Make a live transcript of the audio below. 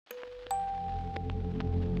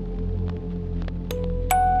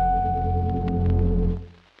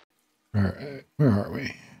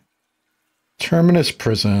Terminus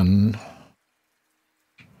Prison.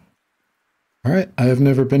 All right, I have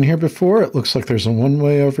never been here before. It looks like there's a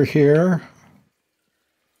one-way over here.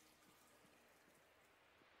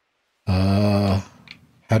 How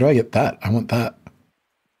do I get that? I want that.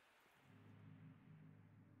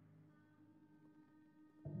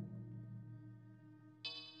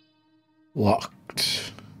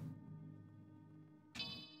 Locked.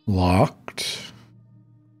 Locked.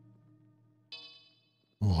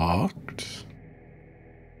 Locked.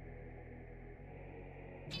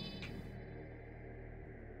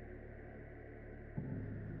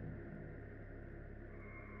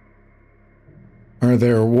 Are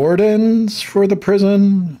there wardens for the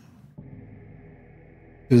prison?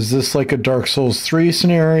 Is this like a Dark Souls 3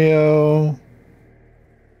 scenario?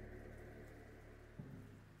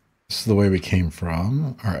 This is the way we came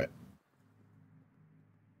from. All right.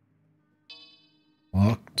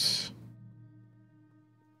 Locked.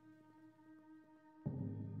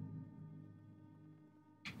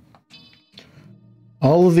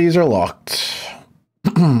 All of these are locked.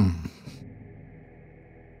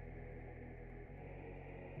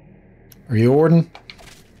 Are you a warden?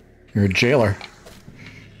 You're a jailer.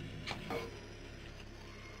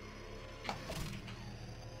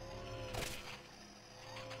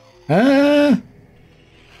 Don't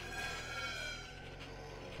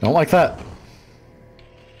like that.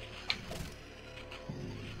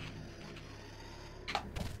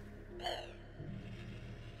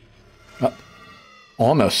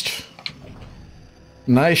 Almost.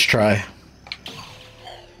 Nice try.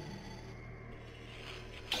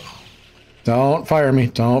 Don't fire me.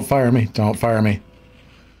 Don't fire me. Don't fire me.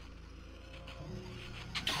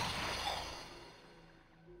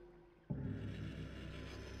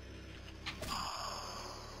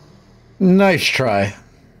 Nice try.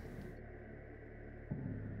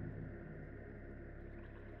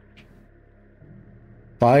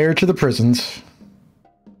 Fire to the prisons.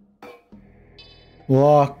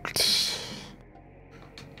 Locked.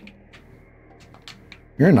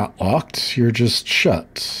 You're not locked. You're just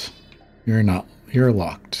shut. You're not. You're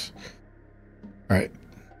locked. All right.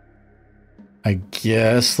 I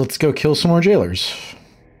guess let's go kill some more jailers.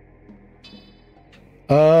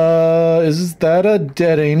 Is that a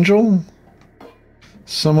dead angel?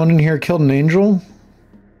 Someone in here killed an angel?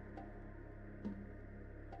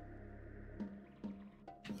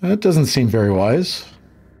 That doesn't seem very wise.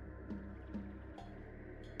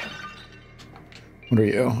 What are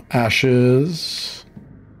you? Ashes.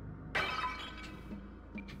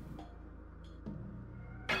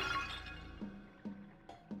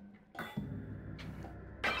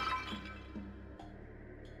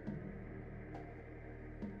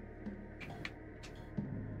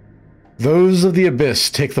 Those of the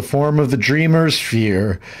abyss take the form of the dreamer's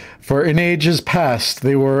fear, for in ages past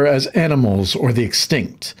they were as animals or the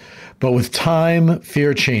extinct. But with time,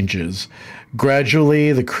 fear changes.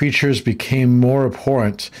 Gradually, the creatures became more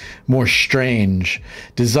abhorrent, more strange,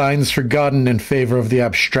 designs forgotten in favor of the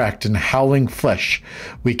abstract and howling flesh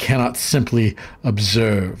we cannot simply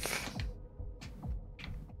observe.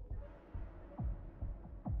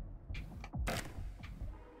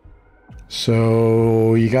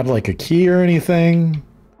 So, you got like a key or anything?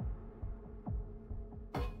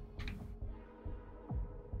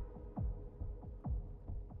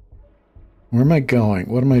 Where am I going?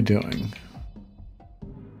 What am I doing?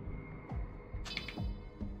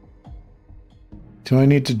 Do I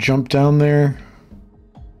need to jump down there?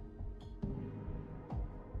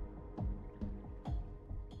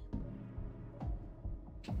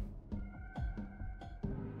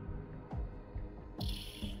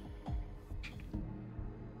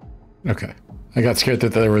 Okay. I got scared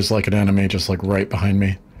that there was like an enemy just like right behind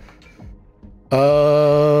me.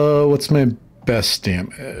 What's my best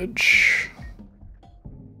damage?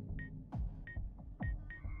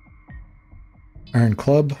 Iron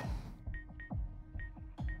club.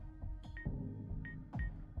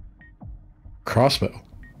 Crossbow.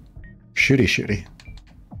 Shooty shooty.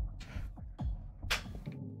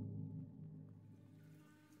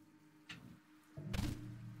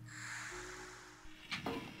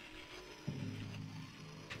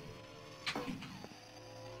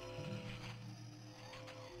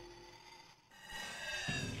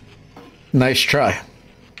 Nice try.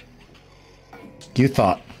 You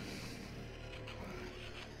thought.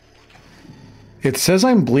 It says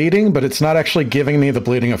I'm bleeding, but it's not actually giving me the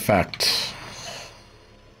bleeding effect.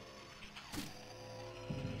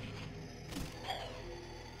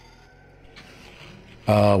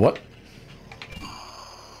 What?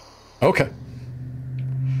 Okay.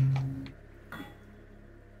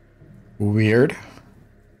 Weird.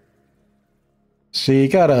 So you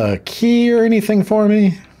got a key or anything for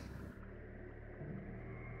me?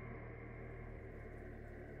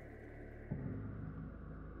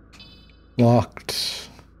 Locked.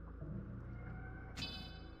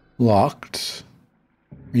 Locked.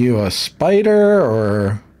 Are you a spider or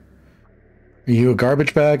are you a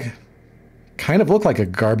garbage bag? Kind of look like a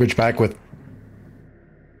garbage bag with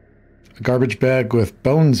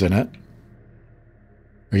bones in it.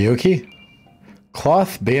 Are you a key?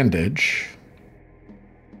 Cloth bandage.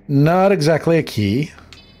 Not exactly a key.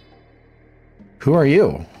 Who are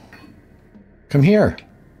you? Come here.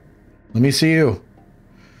 Let me see you.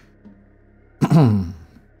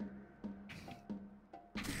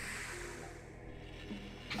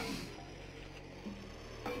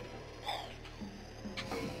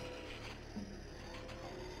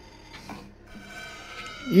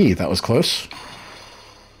 Eee, that was close.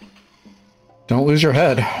 Don't lose your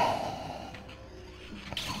head.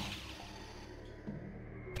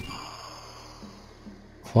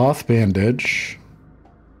 Cloth bandage.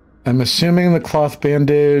 I'm assuming the cloth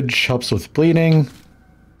bandage helps with bleeding.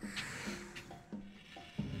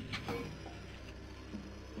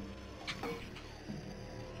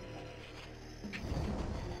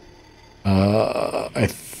 I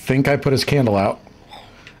think I put his candle out.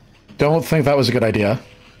 Don't think that was a good idea.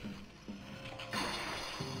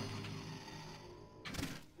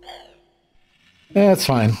 It's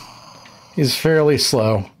fine. He's fairly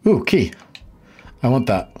slow. Ooh, key. I want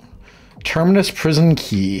that. Terminus prison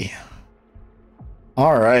key.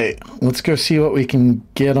 Alright, let's go see what we can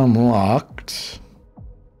get unlocked.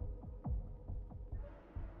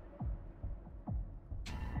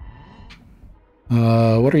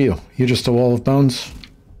 What are you? You just a wall of bones?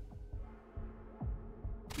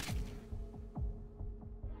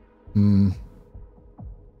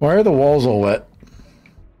 Why are the walls all wet?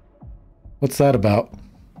 What's that about?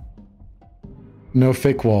 No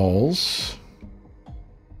fake walls.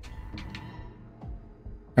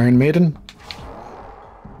 Iron Maiden?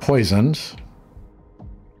 Poisoned.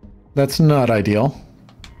 That's not ideal.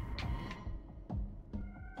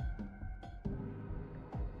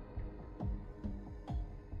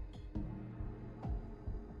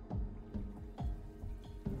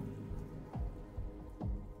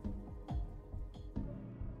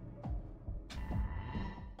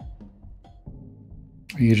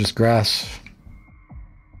 Are you just grass?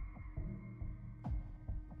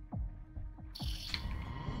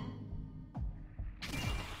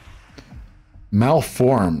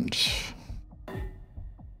 Malformed.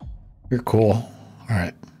 You're cool. All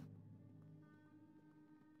right.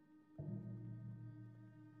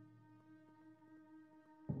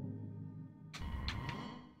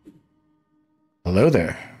 Hello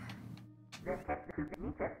there.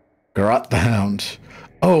 Garrot the Hound.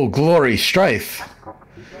 Oh, glory, strife.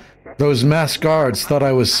 Those masked guards thought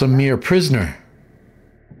I was some mere prisoner.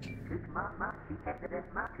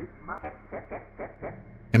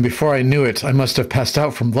 And before I knew it, I must have passed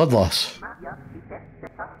out from blood loss.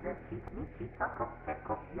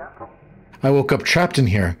 I woke up trapped in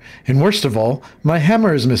here, and worst of all, my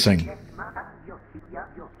hammer is missing.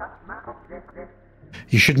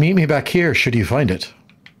 You should meet me back here, should you find it.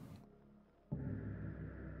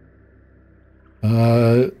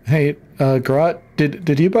 Hey, Garrot,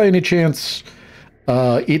 did you by any chance,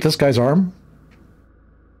 eat this guy's arm?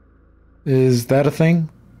 Is that a thing?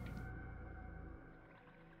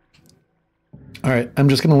 Alright, I'm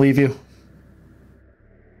just gonna leave you.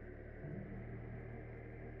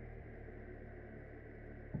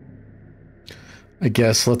 I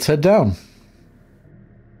guess let's head down.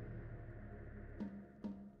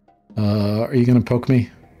 Are you gonna poke me?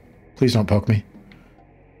 Please don't poke me.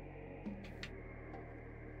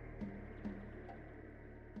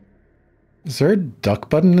 Is there a duck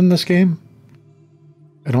button in this game?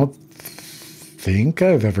 I don't think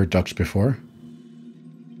I've ever ducked before.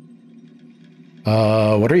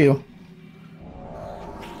 What are you?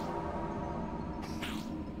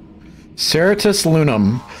 Ceratus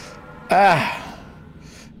lunum. Ah!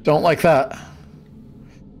 Don't like that.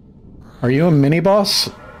 Are you a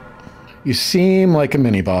mini-boss? You seem like a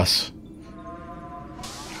mini-boss.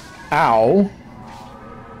 Ow.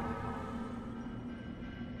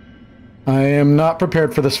 I am not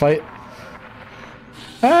prepared for this fight.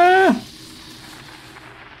 Ah!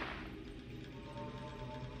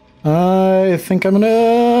 I think I'm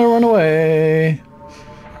gonna run away.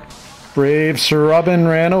 Brave Sir Robin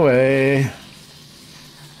ran away.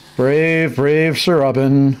 Brave, brave Sir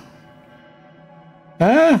Robin.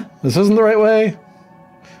 Ah, this isn't the right way.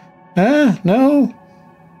 Ah, no.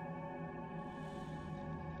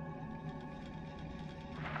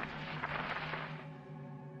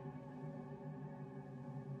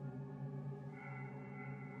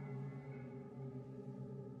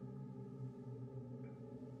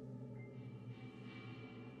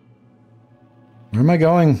 Where am I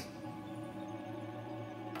going?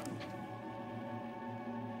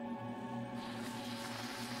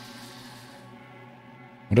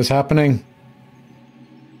 What is happening?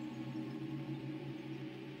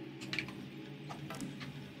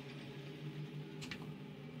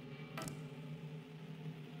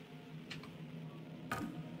 All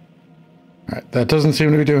right, that doesn't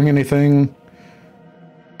seem to be doing anything.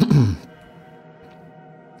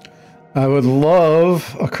 I would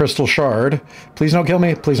love a crystal shard. Please don't kill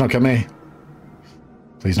me. Please don't kill me.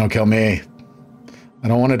 Please don't kill me. I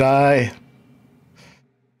don't want to die.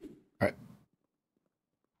 All right.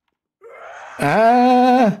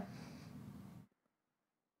 Ah!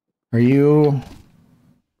 Are you...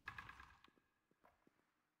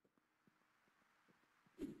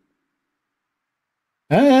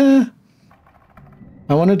 Ah!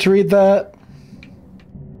 I wanted to read that.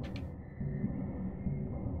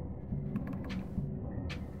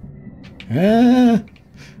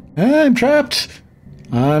 I'm trapped.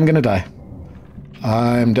 I'm gonna die.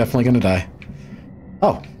 I'm definitely gonna die.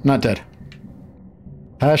 Oh, not dead.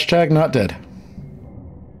 Hashtag not dead.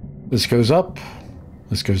 This goes up.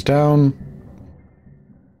 This goes down.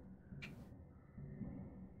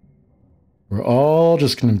 We're all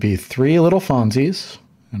just gonna be three little Fonzies.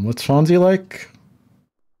 And what's Fonzie like?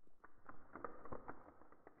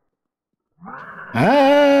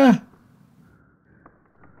 Ah!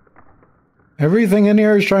 Everything in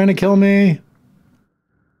here is trying to kill me.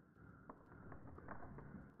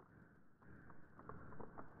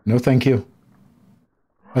 No, thank you.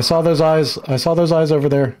 I saw those eyes. I saw those eyes over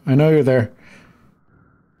there. I know you're there.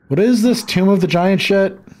 What is this Tomb of the Giant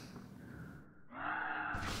shit?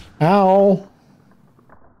 Ow.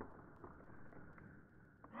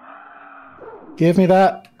 Give me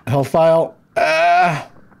that health file. Ah.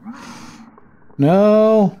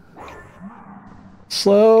 No.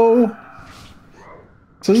 Slow.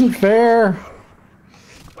 This isn't fair.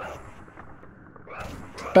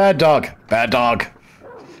 Bad dog. Bad dog.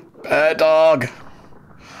 Bad dog.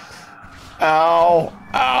 Ow.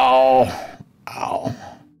 Ow. Ow.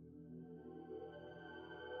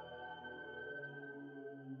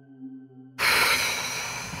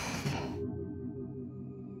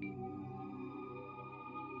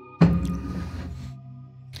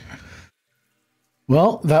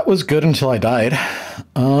 Well, that was good until I died.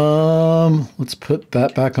 Let's put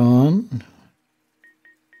that back on.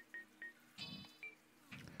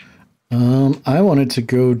 I wanted to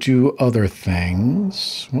go do other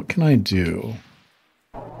things. What can I do?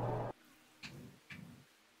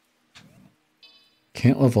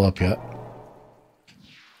 Can't level up yet.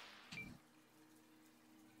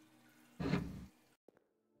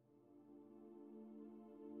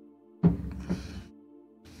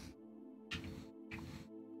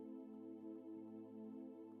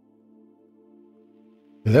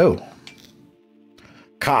 Hello.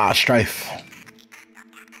 Ka Strife.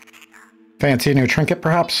 Fancy a new trinket,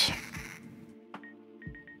 perhaps?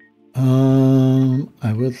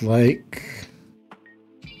 I would like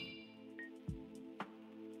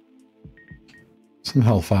some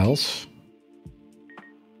health files.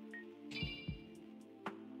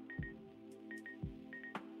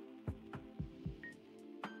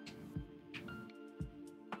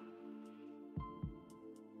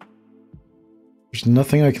 There's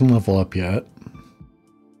nothing I can level up yet.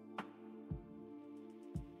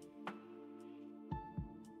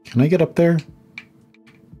 Can I get up there?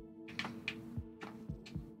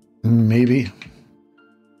 Maybe.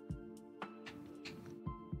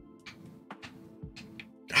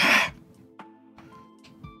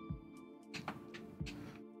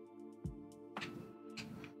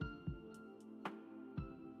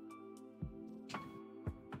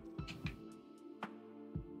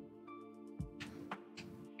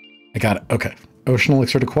 I got it. Okay. Ocean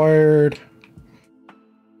elixir acquired.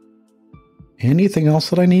 Anything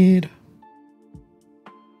else that I need?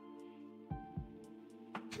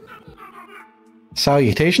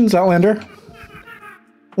 Salutations, Outlander.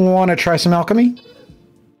 Want to try some alchemy?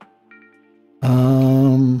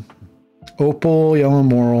 Opal, yellow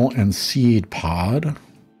moral, and seed pod.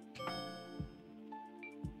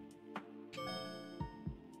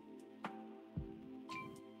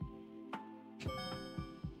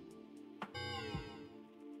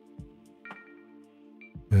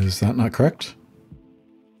 Is that not correct?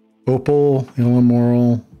 Opal, yellow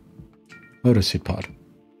moral, lotus seed pod.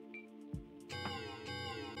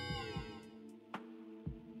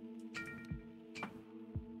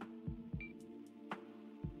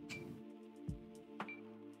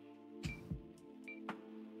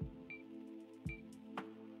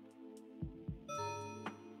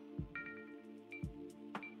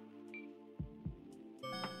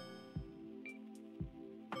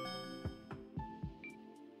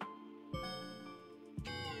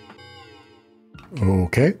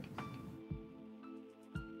 Okay.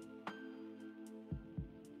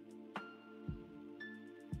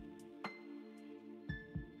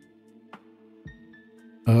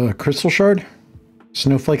 Crystal shard,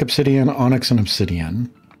 snowflake obsidian, onyx, and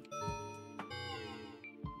obsidian.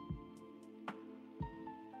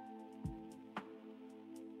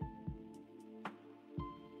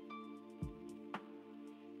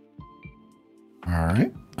 All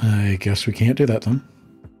right. I guess we can't do that then.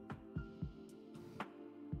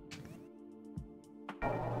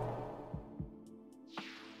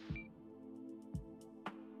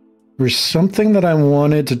 There's something that I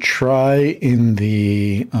wanted to try in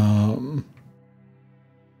the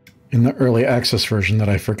early access version that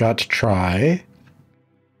I forgot to try.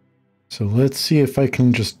 So let's see if I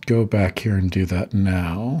can just go back here and do that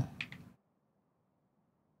now.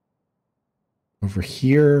 Over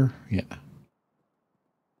here, yeah.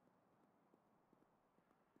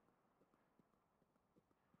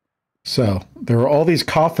 So there were all these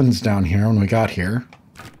coffins down here when we got here.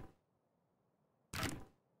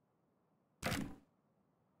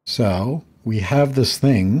 So we have this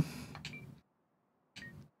thing.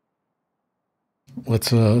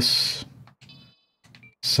 Lets us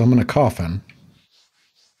summon a coffin.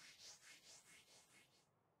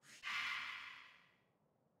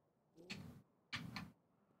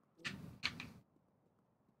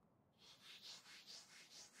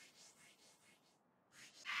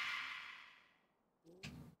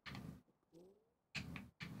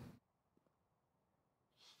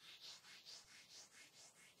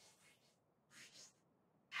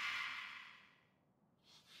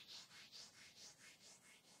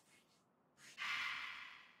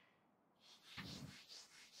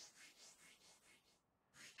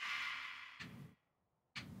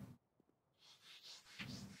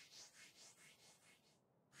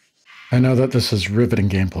 I know that this is riveting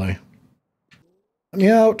gameplay. Let me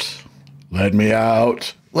out. Let me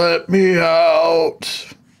out. Let me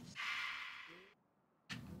out.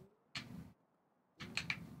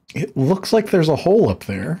 It looks like there's a hole up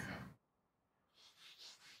there.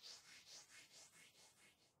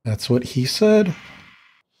 That's what he said.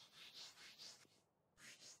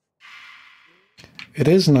 It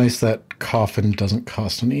is nice that coffin doesn't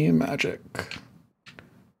cost any magic.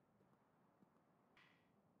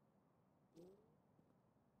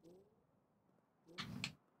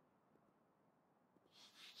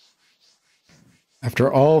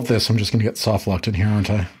 After all of this, I'm just going to get soft locked in here,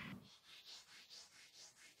 aren't I?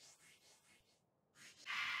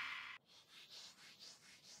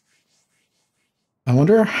 I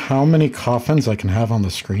wonder how many coffins I can have on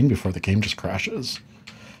the screen before the game just crashes.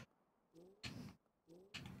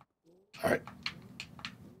 All right.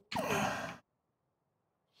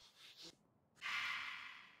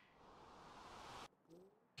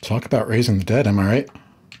 Talk about raising the dead, am I right?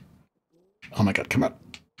 Oh my god, come on.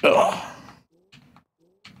 Ugh.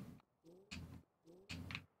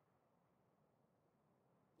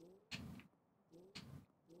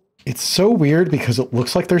 It's so weird because it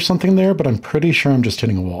looks like there's something there, but I'm pretty sure I'm just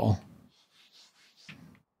hitting a wall.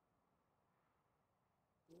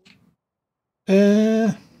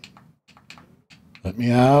 Let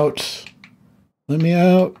me out. Let me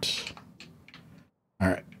out. All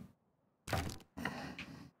right.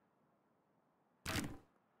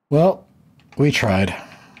 Well, we tried.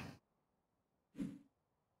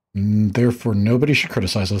 Therefore, nobody should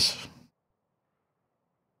criticize us.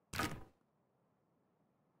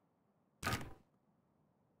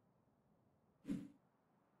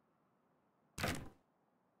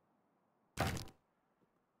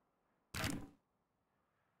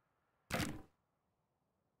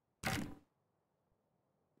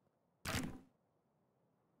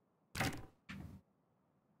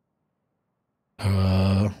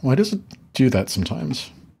 Why does it do that sometimes?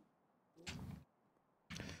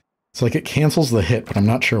 It's like it cancels the hit, but I'm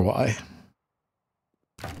not sure why.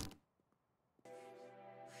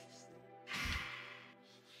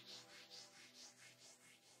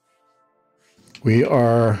 We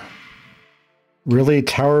are really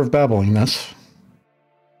Tower of Babbling this.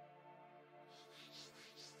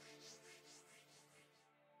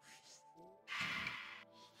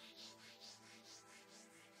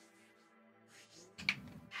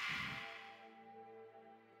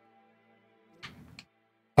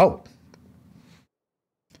 Oh.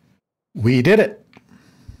 We did it.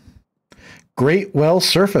 Great well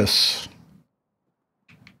surface.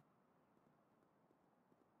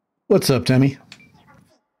 What's up, Demi?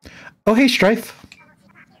 Oh, hey, Strife.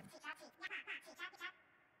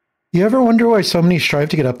 You ever wonder why so many strive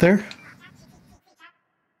to get up there?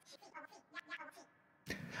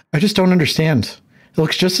 I just don't understand. It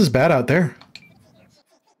looks just as bad out there.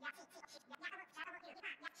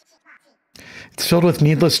 filled with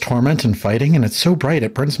needless torment and fighting, and it's so bright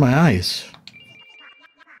it burns my eyes.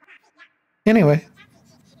 Anyway,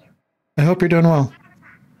 I hope you're doing well.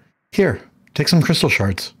 Here, take some crystal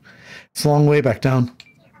shards. It's a long way back down.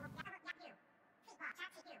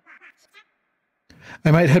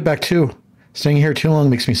 I might head back too. Staying here too long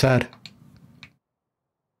makes me sad.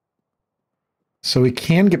 So we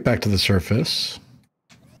can get back to the surface.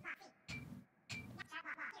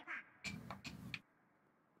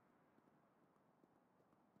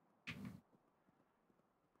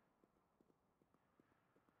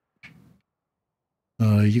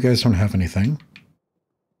 You guys don't have anything.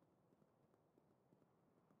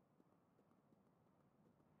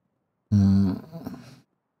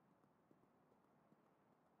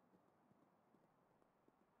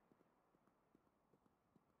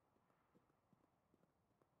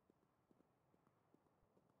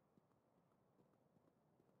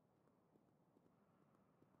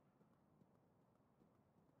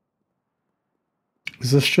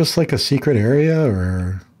 Is this just like a secret area,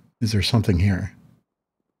 or is there something here?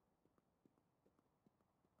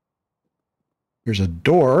 There's a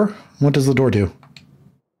door. What does the door do?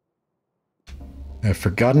 I've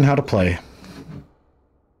forgotten how to play.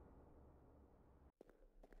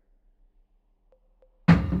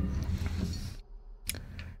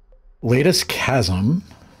 Latest chasm.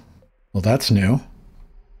 Well, that's new.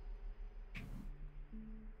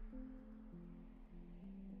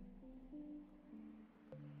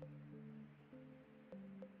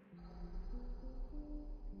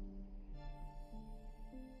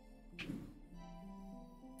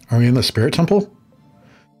 Are we in the spirit temple?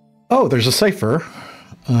 Oh, there's a cipher.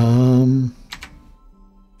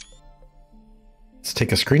 Let's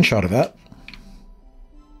take a screenshot of that.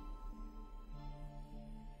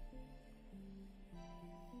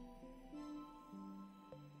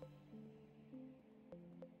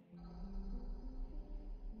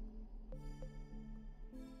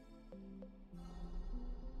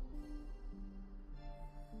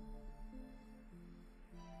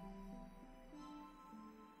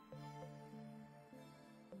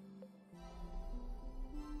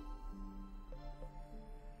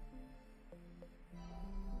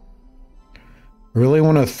 I really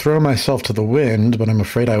want to throw myself to the wind, but I'm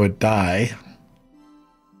afraid I would die.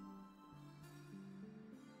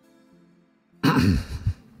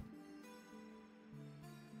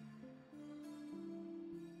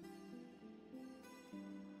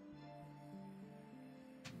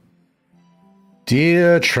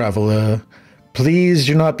 Dear traveler, please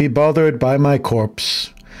do not be bothered by my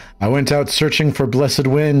corpse. I went out searching for blessed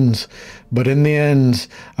wind, but in the end,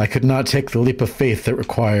 I could not take the leap of faith it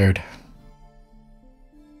required.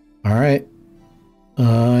 All right.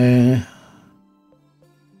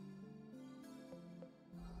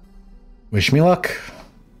 Wish me luck.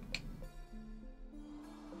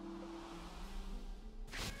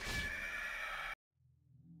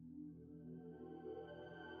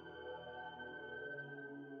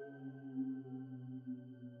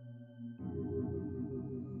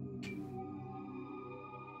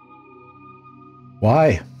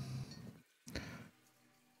 Why?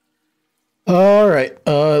 All right.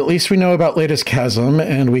 At least we know about latest chasm,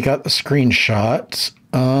 and we got the screenshot.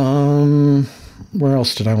 Where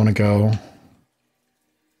else did I want to go?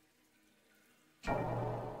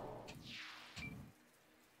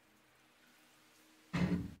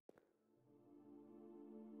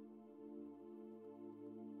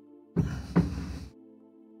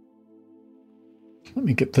 Let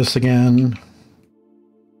me get this again.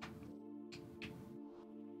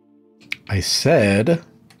 I said,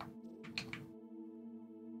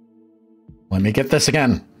 let me get this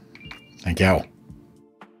again. Thank you.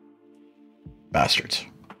 Bastards.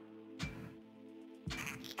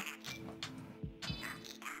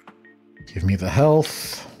 Give me the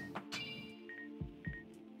health.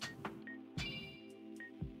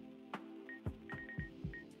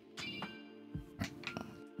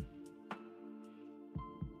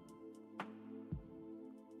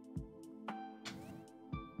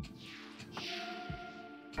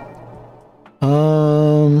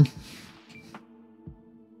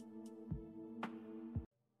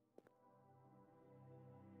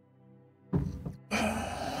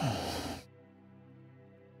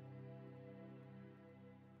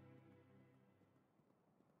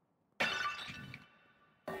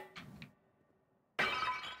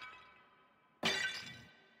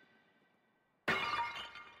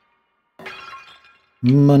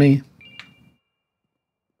 Money.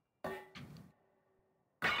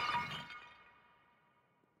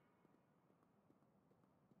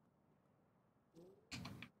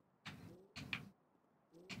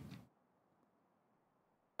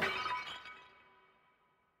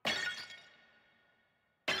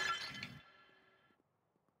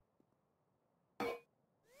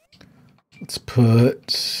 Let's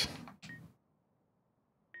put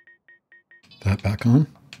that back on.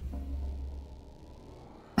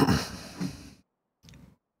 I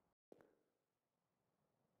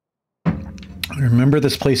remember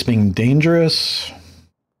this place being dangerous.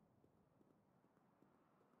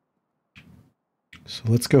 So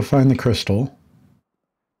let's go find the crystal.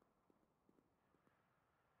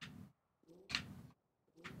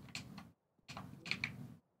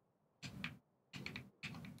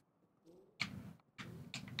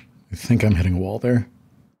 I think I'm hitting a wall there.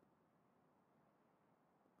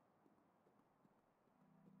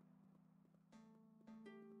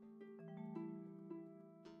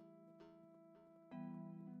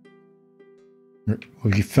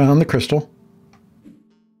 We found the crystal.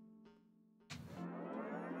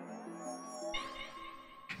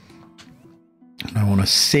 And I want to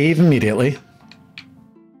save immediately.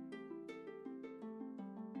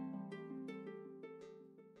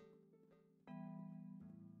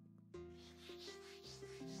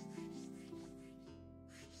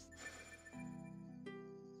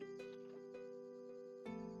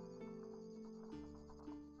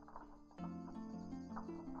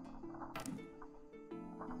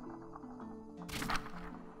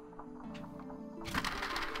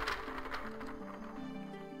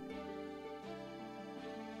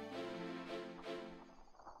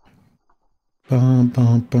 Bum,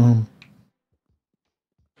 bum, bum.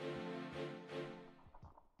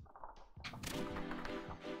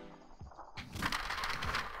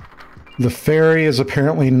 The fairy is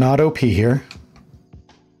apparently not OP here.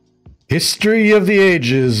 History of the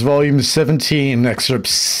Ages, Volume 17, Excerpt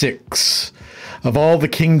 6. Of all the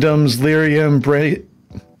kingdoms, Lyria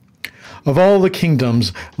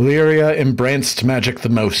embraced magic the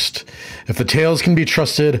most. If the tales can be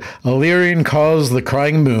trusted, Illyrian caused the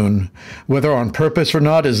crying moon. Whether on purpose or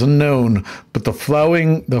not is unknown, but the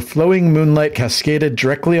flowing moonlight cascaded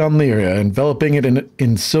directly on Lyria, enveloping it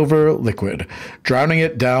in silver liquid, drowning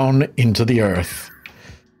it down into the earth.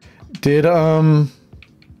 Did a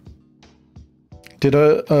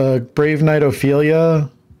brave knight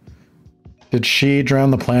Ophelia, did she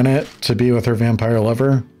drown the planet to be with her vampire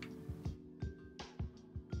lover?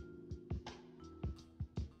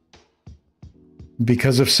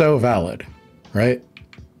 Because if so, valid, right?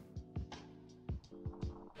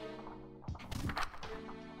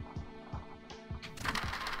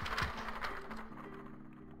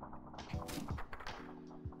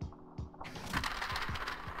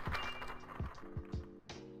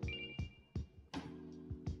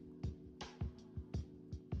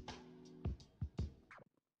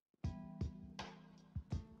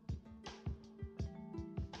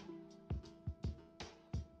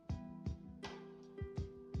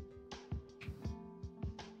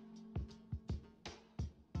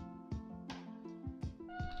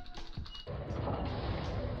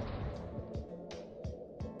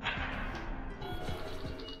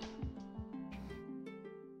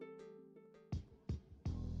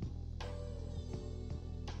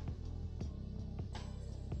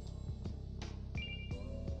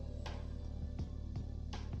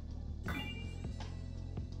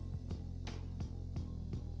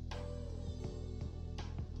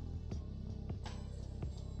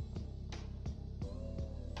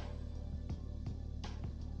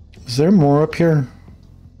 Is there more up here?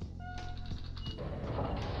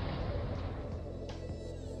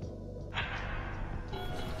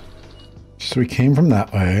 So we came from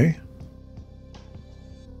that way.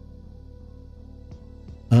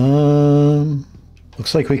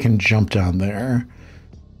 Looks like we can jump down there.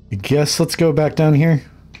 I guess let's go back down here.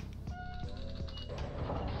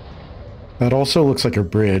 That also looks like a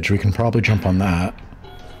bridge. We can probably jump on that.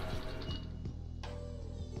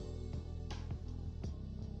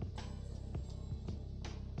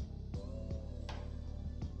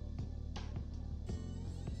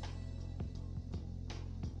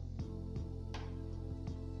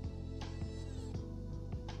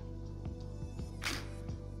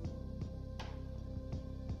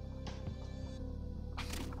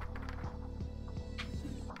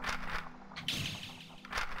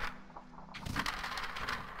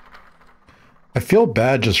 I feel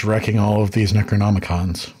bad just wrecking all of these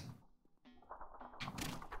Necronomicons.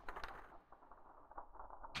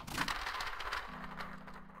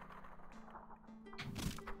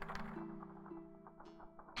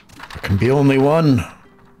 There can be only one.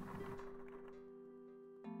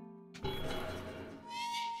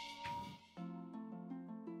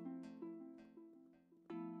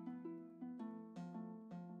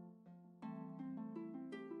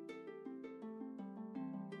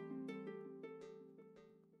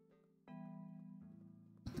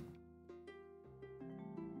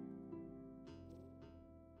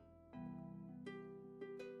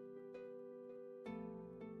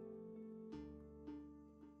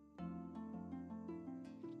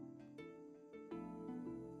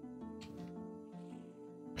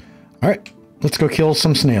 All right, let's go kill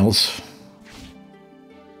some snails.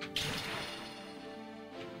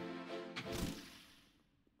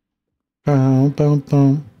 Boom, boom,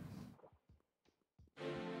 boom.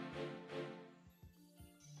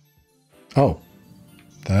 Oh,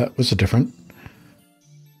 that was a different.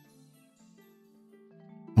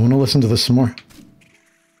 I want to listen to this some more.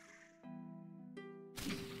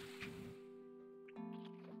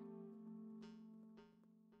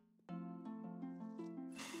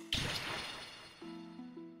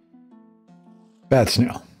 Bad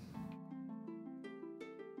snail.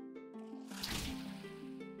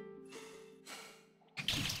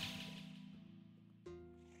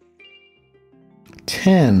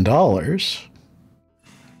 $10.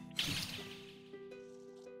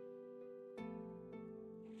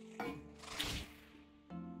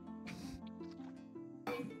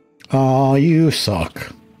 Aw, you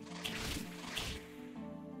suck.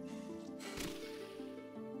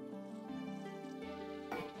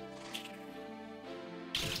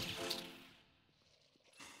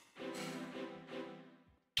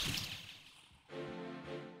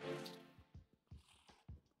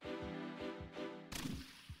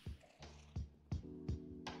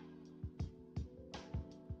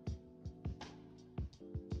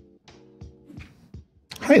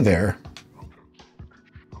 Hi there.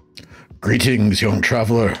 Greetings, young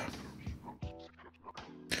traveler.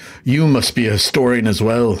 You must be a historian as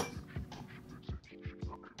well.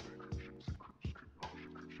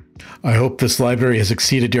 I hope this library has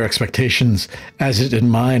exceeded your expectations, as it did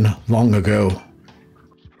mine long ago.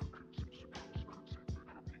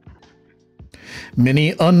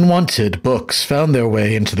 Many unwanted books found their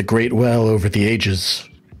way into the Great Well over the ages.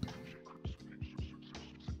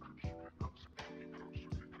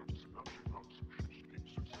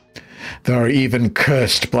 There are even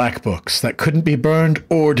cursed black books that couldn't be burned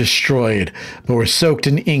or destroyed, but were soaked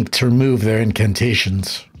in ink to remove their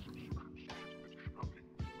incantations.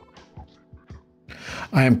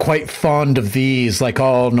 I am quite fond of these, like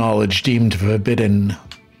all knowledge deemed forbidden.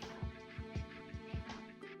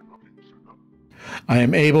 I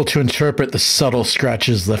am able to interpret the subtle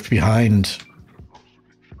scratches left behind.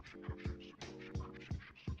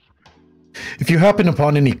 If you happen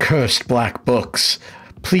upon any cursed black books,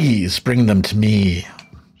 please bring them to me.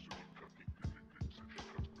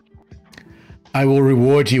 I will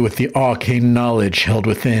reward you with the arcane knowledge held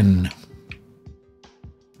within.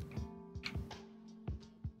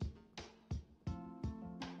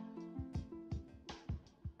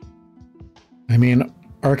 I mean,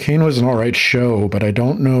 Arcane was an alright show, but I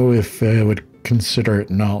don't know if I would consider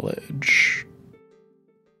it knowledge.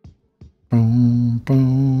 Boom,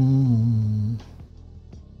 boom.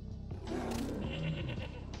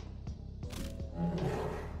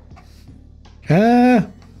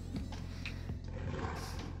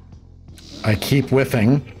 I keep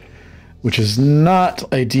whiffing, which is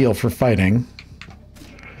not ideal for fighting.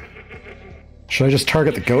 Should I just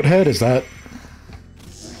target the goat head? Is that...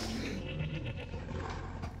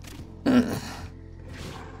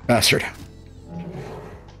 Bastard.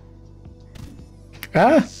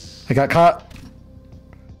 Ah! I got caught.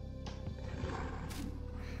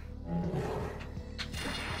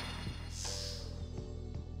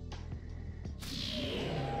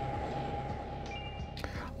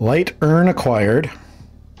 Light urn acquired.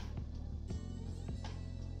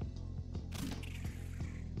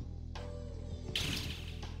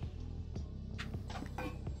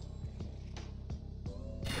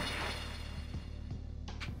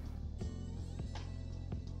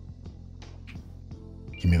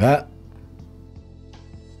 Give me that.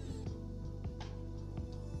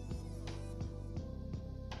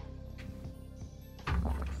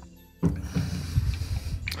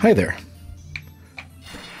 Hi there.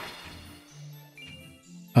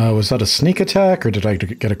 Was that a sneak attack, or did I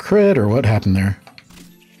get a crit, or what happened there?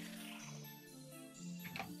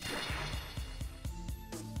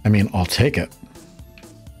 I mean, I'll take it.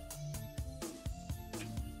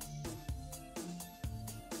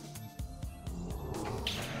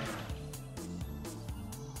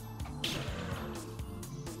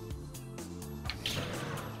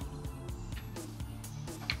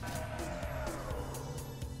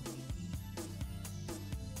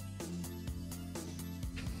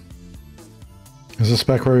 Is this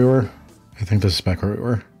back where we were? I think this is back where we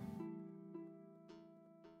were.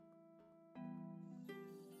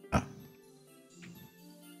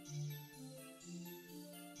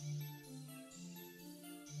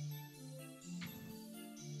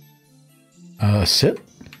 Sit.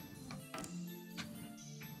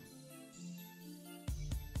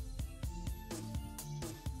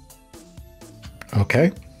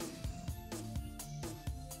 Okay.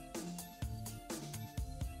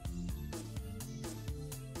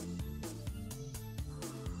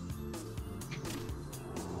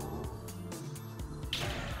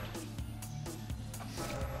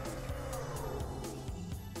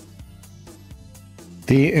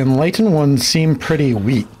 The enlightened ones seem pretty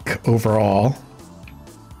weak overall.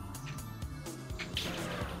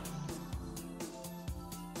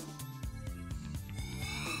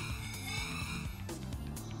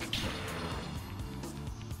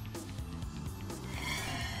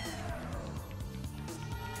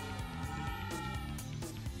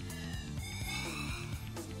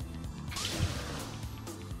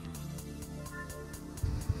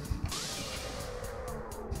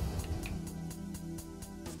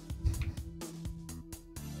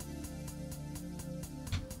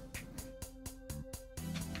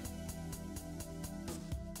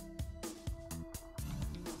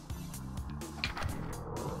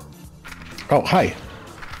 Oh, hi.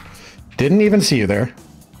 Didn't even see you there.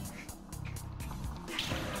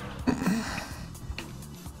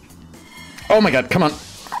 Oh my god, come on.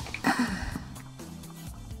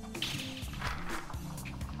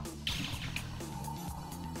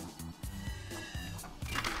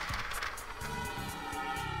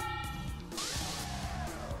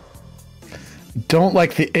 Don't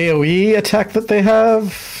like the AoE attack that they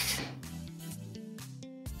have.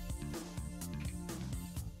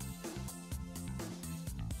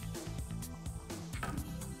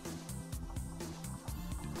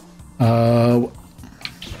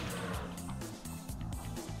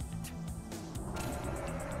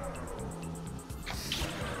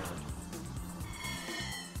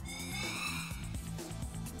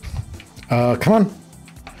 Come on.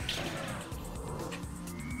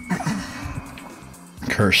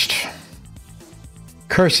 Cursed.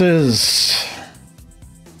 Curses.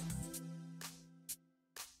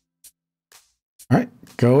 All right,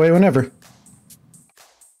 go away whenever.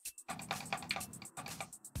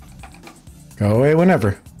 Go away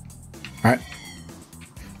whenever. All right.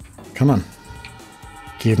 Come on.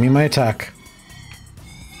 Give me my attack.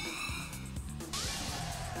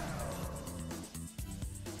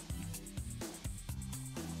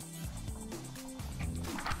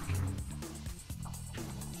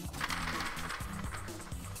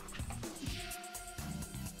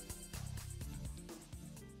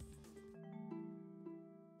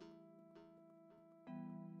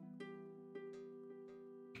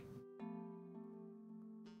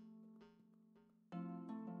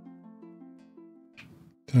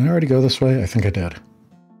 Did I already go this way? I think I did.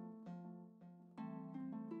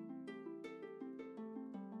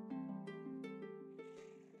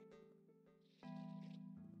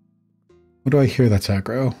 What do I hear that's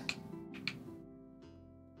aggro?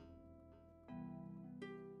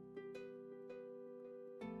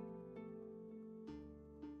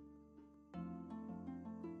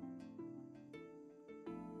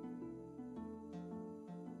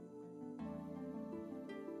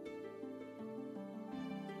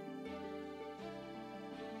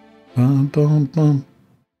 Bum, bum, bum.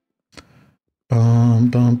 Bum,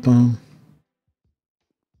 bum, bum.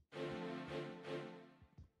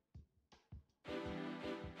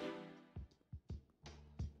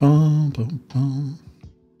 Bum, bum, bum.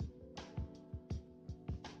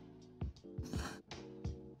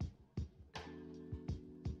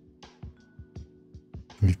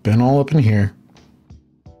 We've been all up in here.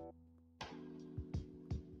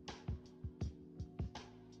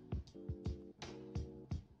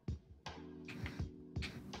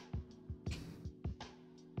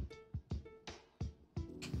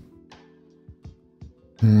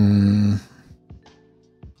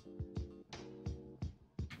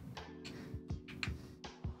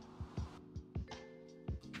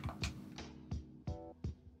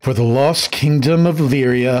 For the lost kingdom of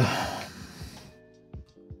Lyria.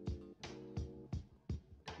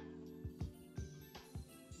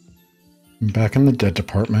 I'm back in the dead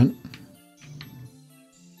department.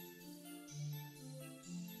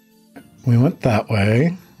 We went that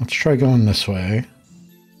way. Let's try going this way.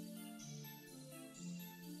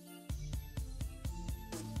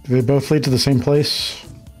 Do they both lead to the same place?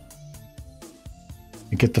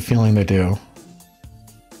 I get the feeling they do.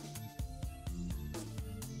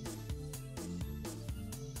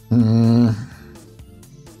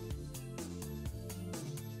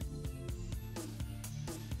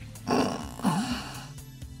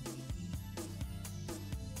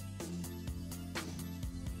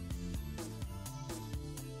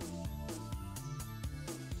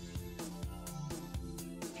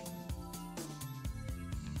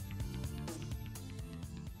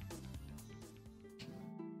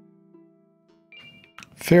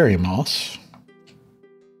 Fairy moss.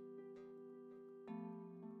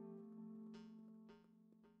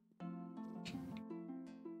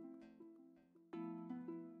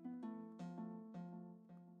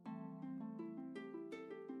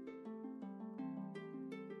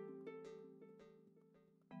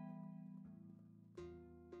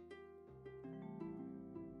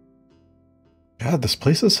 God, this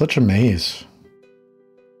place is such a maze.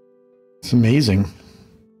 It's amazing.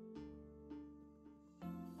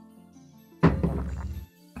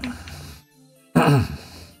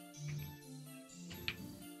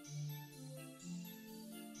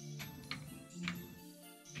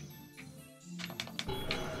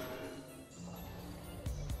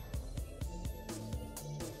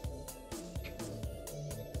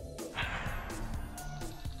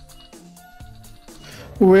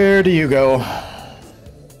 Where do you go?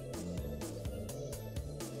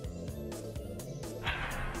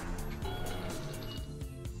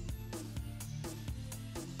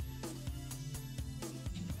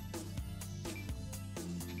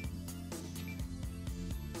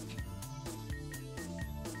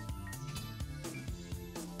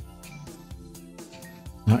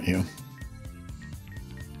 Not you.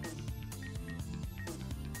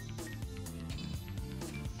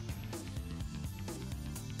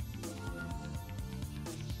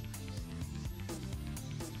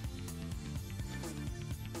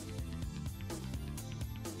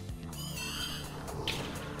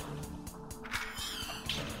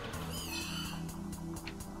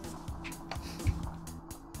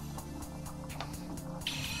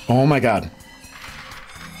 Oh my God.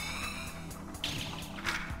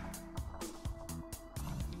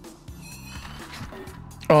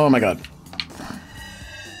 Oh my God.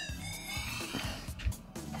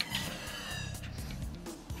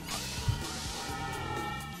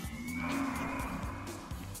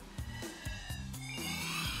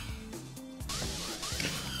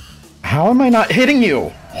 How am I not hitting you?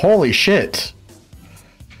 Holy shit.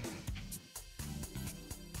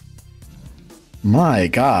 My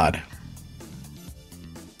God.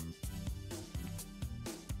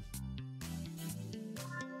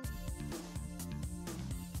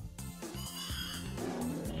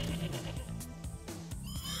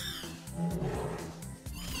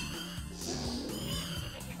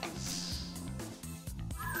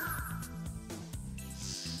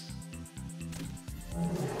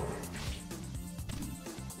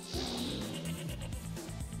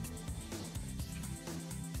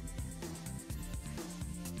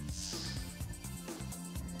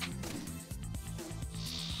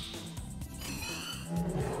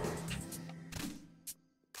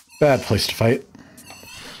 Bad place to fight.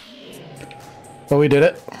 But we did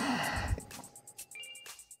it.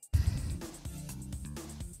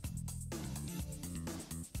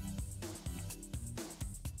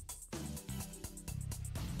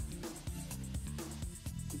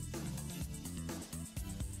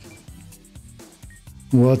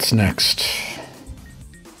 What's next?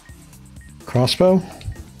 Crossbow?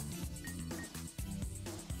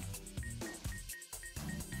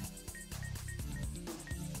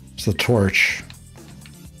 It's the torch.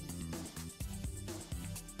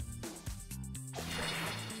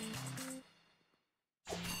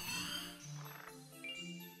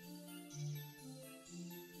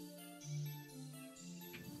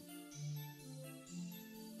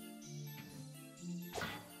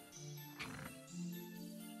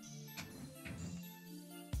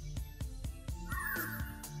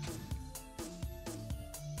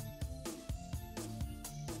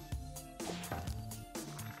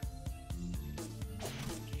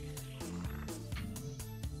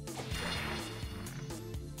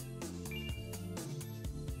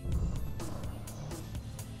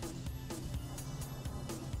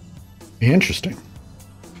 Interesting.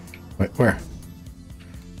 Wait, where?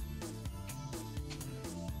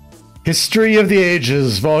 History of the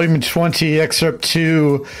Ages, Volume 20, Excerpt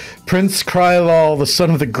 2. Prince Krylal, the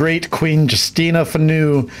son of the great Queen Justina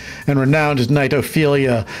Fanu and renowned knight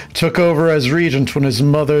Ophelia, took over as regent when his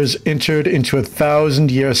mothers entered into a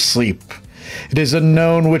 1,000-year sleep. It is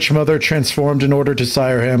unknown which mother transformed in order to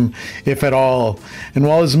sire him, if at all, and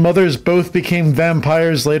while his mothers both became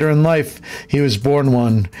vampires later in life, he was born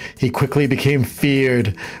one. He quickly became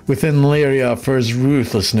feared within Lyria for his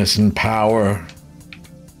ruthlessness and power.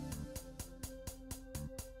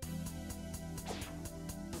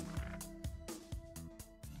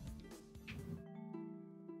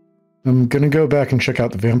 I'm gonna go back and check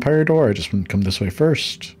out the vampire door. I just want to come this way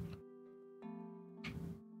first.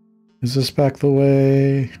 Is this back the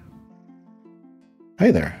way? Hey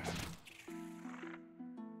there.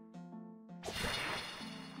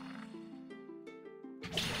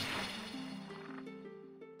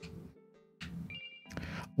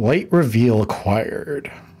 Light reveal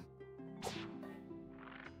acquired.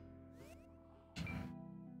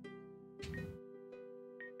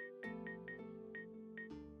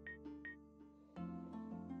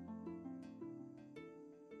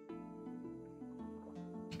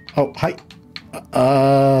 Oh, hi.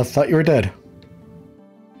 Thought you were dead.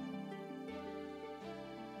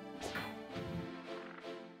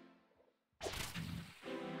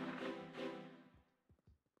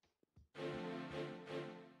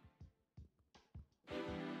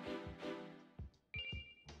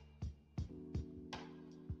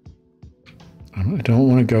 I don't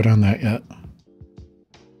want to go down that yet.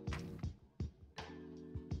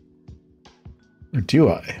 Or do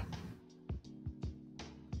I?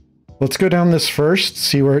 Let's go down this first,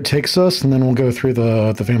 see where it takes us, and then we'll go through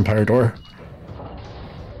the vampire door.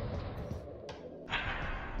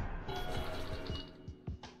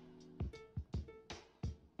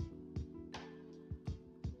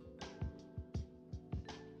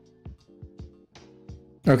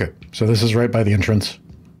 Okay, so this is right by the entrance.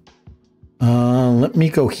 Let me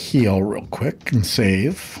go heal real quick and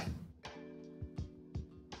save.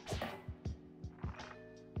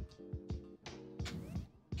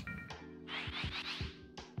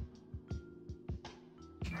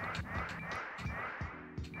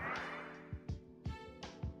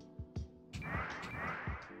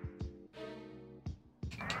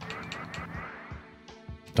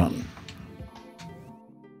 Done.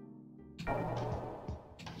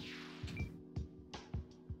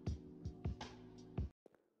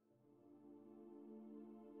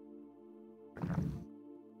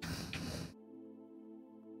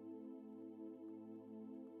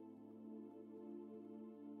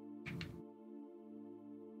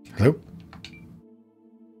 Hello?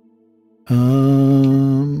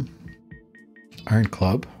 Iron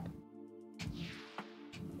Club.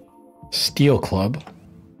 Steel Club.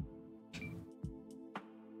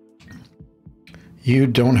 You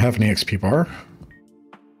don't have an XP bar.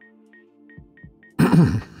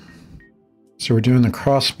 So we're doing the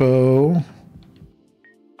crossbow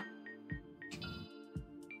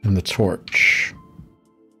and the torch.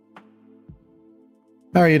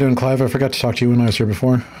 How are you doing, Clive? I forgot to talk to you when I was here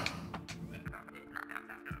before.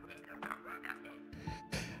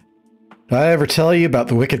 Did I ever tell you about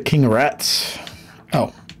the wicked king of rats?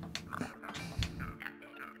 Oh.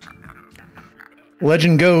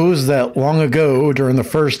 Legend goes that long ago, during the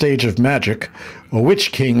first age of magic, a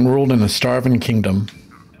witch king ruled in a starving kingdom.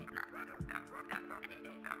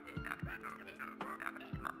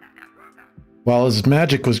 While his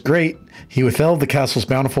magic was great, he withheld the castle's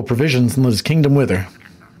bountiful provisions and let his kingdom wither.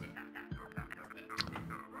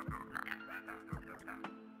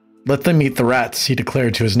 Let them eat the rats, he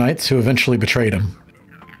declared to his knights, who eventually betrayed him.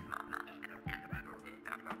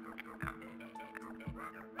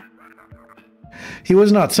 He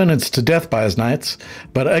was not sentenced to death by his knights,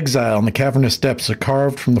 but exile in the cavernous depths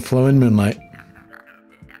carved from the flowing moonlight.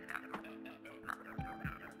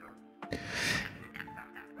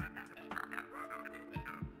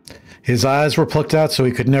 His eyes were plucked out so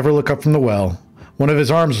he could never look up from the well. One of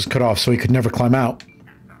his arms was cut off so he could never climb out.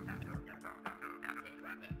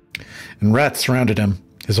 And rats surrounded him,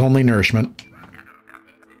 his only nourishment.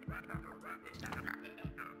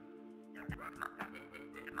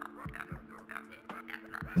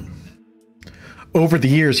 Over the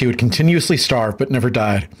years, he would continuously starve, but never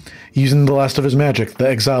died. Using the last of his magic, the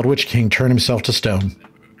exiled Witch King turned himself to stone.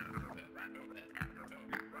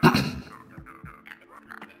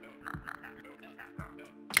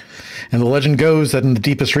 And the legend goes that in the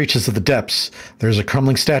deepest reaches of the depths, there's a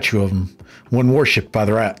crumbling statue of him, one worshipped by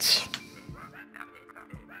the rats.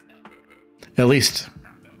 At least,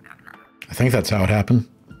 I think that's how it happened.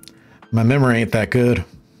 My memory ain't that good.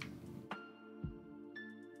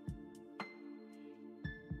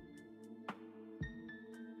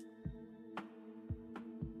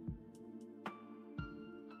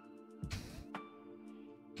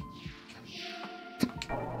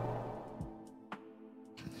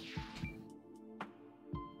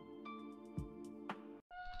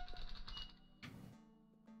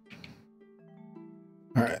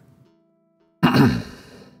 All right.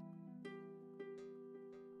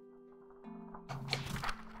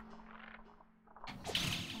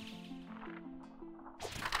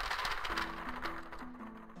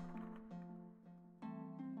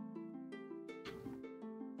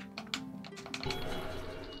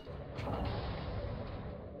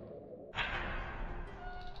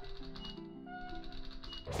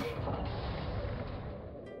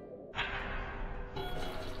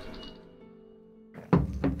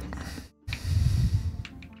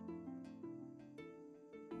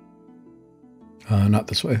 Not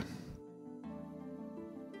this way.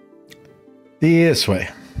 This way.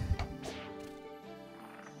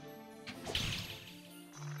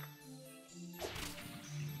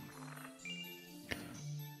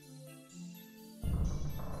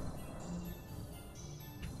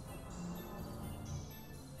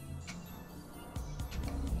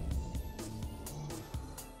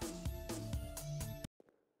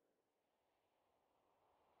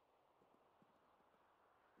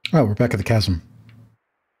 Oh, we're back at the chasm.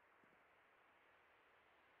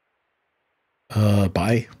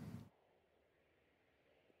 Bye.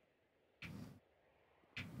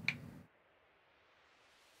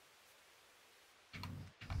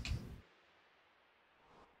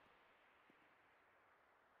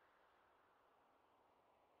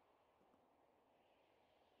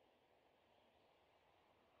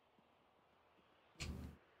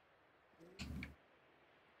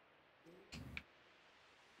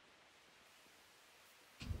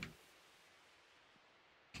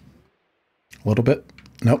 A little bit.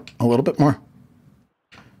 Nope, a little bit more.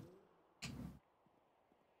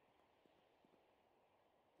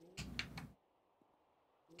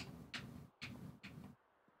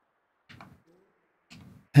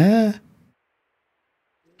 Eh.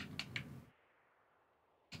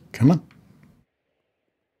 Come on.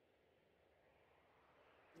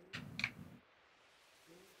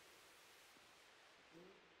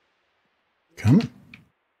 Come on.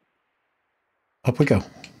 Up we go.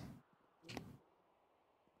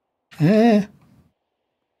 Eh.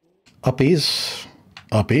 Uppies.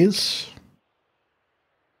 Uppies.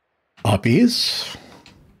 Uppies.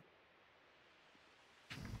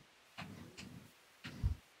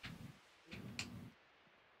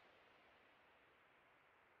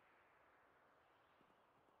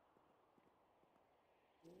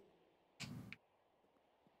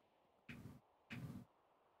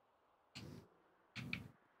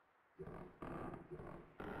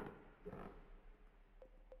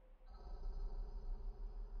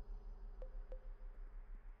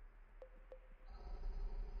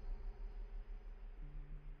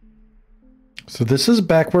 So this is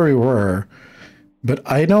back where we were, but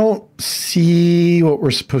I don't see what we're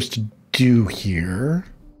supposed to do here.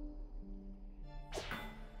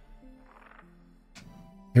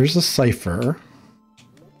 There's a cipher.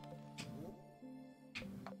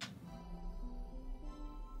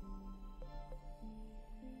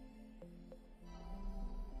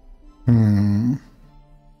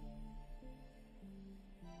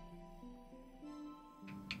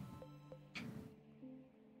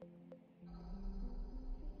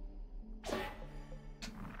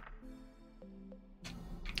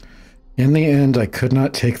 In the end, I could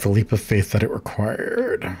not take the leap of faith that it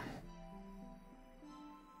required.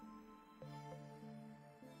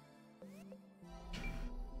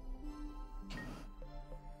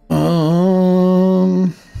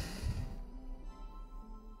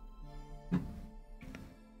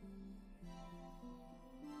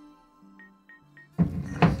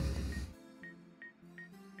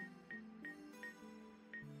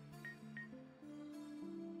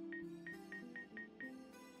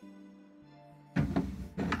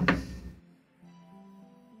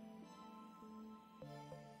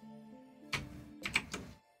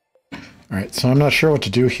 All right, so I'm not sure what to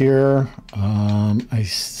do here. I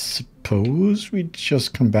suppose we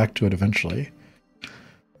just come back to it eventually.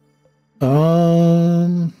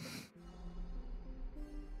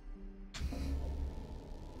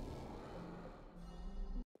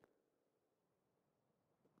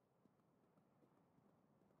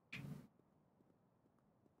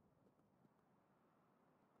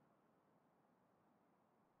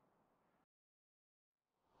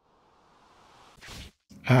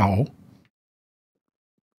 Ow.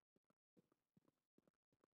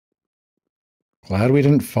 Glad we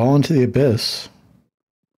didn't fall into the abyss.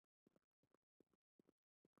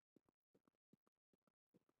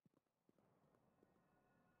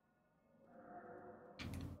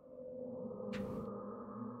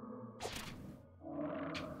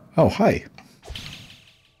 Oh, hi.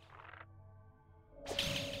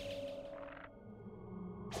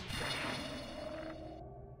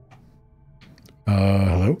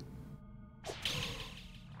 Hello?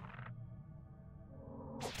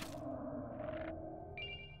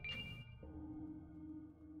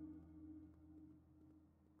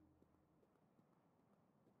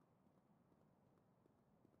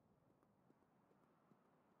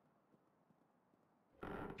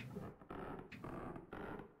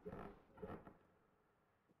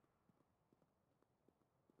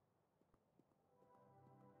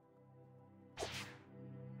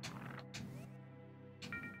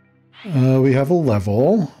 We have a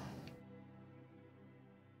level.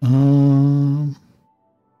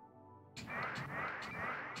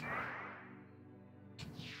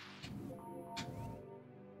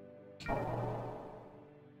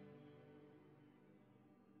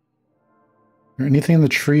 Anything in the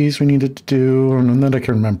trees we needed to do, or none that I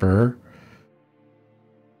can remember.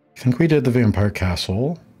 I think we did the vampire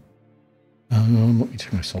castle. Let me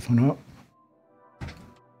take my cell phone out.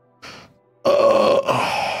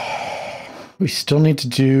 We still need to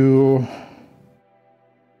do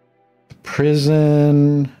the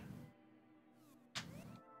prison.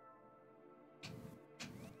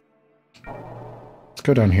 Let's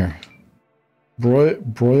go down here.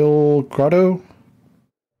 Broil Grotto?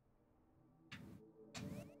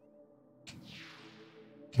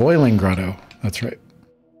 Boiling Grotto. That's right.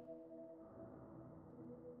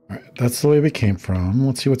 All right, that's the way we came from.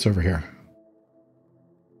 Let's see what's over here.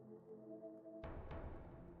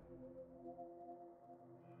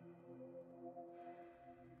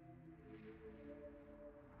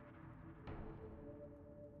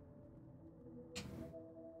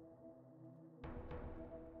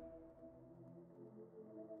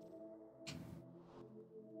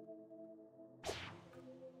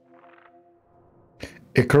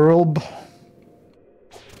 Icarulb.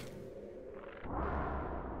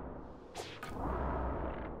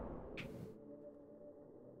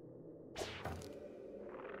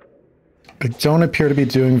 I don't appear to be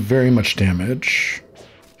doing very much damage,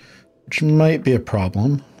 which might be a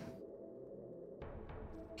problem.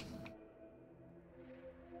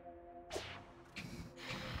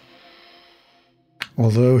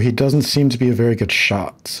 Although he doesn't seem to be a very good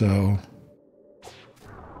shot, so...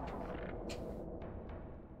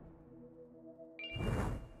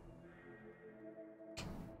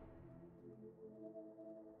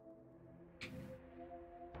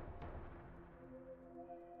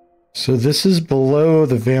 So this is below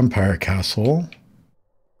the vampire castle,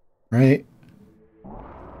 right?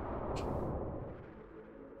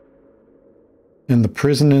 And the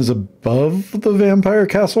prison is above the vampire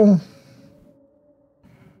castle?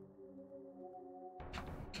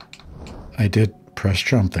 I did press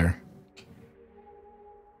jump there.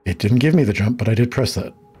 It didn't give me the jump, but I did press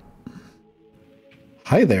that.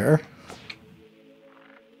 Hi there.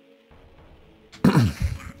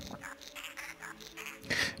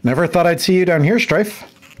 Never thought I'd see you down here, Strife.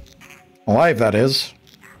 Alive, that is.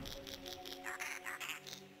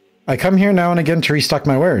 I come here now and again to restock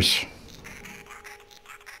my wares.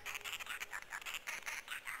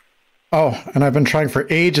 Oh, and I've been trying for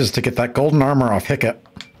ages to get that golden armor off Hicket.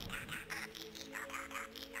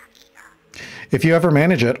 If you ever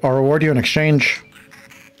manage it, I'll reward you in exchange.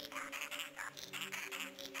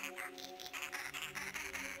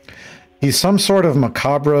 He's some sort of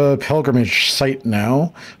macabre pilgrimage site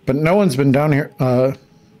now, but no one's been down here.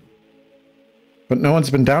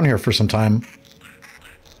 For some time.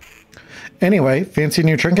 Anyway, fancy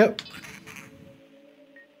new trinket?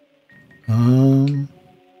 Let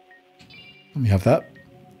me have that.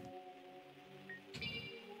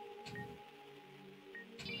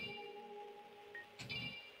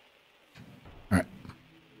 All right.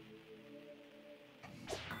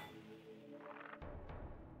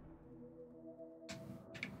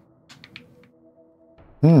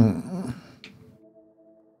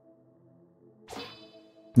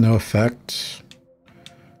 No effect.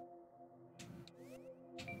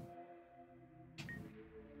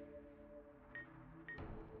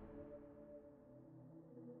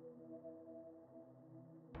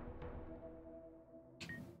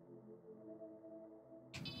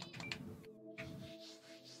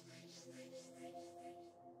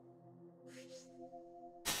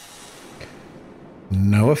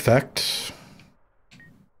 No effect.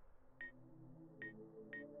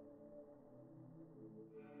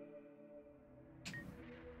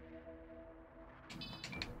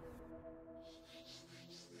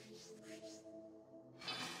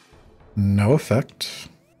 No effect.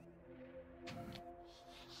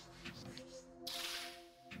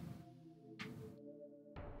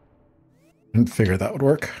 Didn't figure that would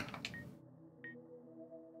work.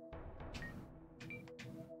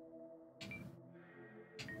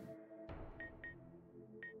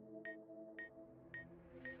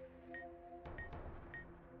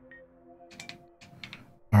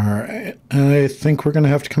 All right, I think we're going to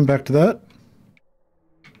have to come back to that.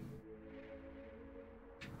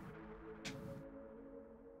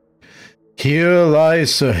 Here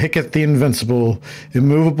lies Sir Hicket the Invincible,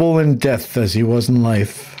 immovable in death as he was in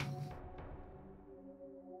life.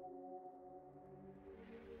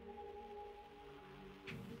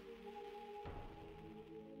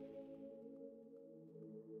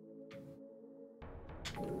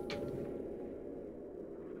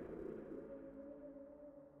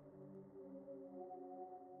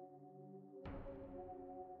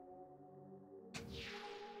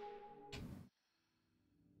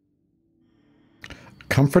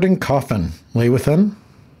 Comforting coffin lay within.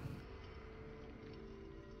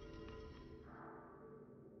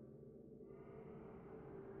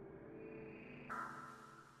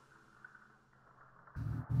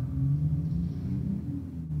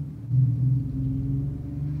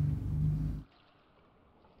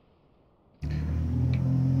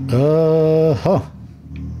 Huh.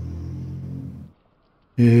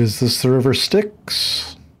 Is this the river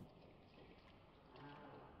Styx?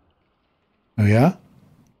 Oh, yeah?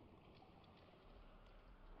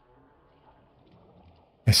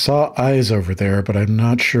 I saw eyes over there, but I'm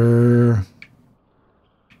not sure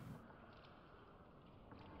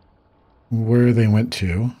where they went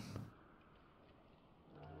to.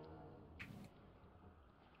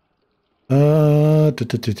 Da, da,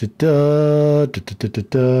 da, da, da, da, da, da,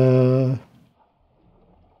 da.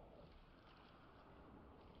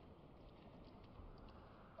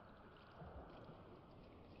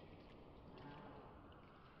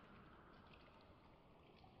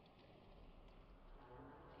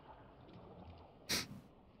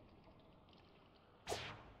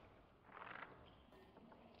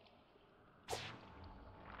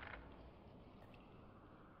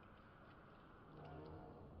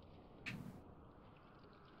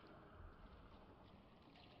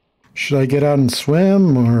 Should I get out and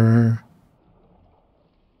swim, or...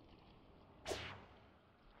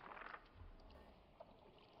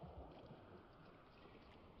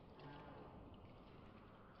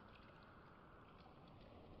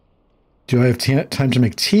 Do I have time to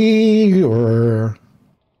make tea, or...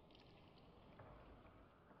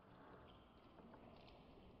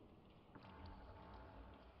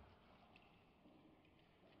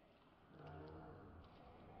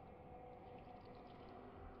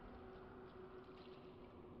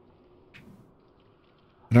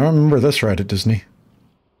 I don't remember this ride at Disney.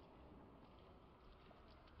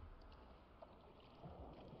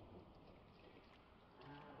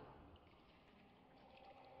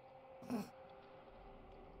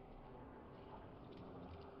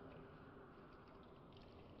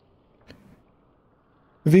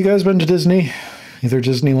 Have you guys been to Disney? Either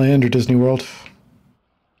Disneyland or Disney World?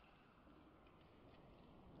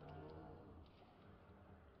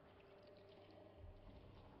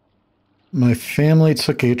 My family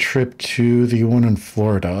took a trip to the one in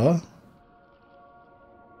Florida.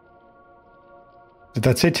 Did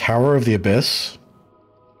that say Tower of the Abyss?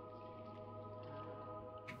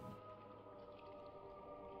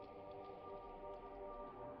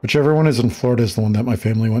 Whichever one is in Florida is the one that my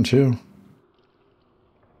family went to.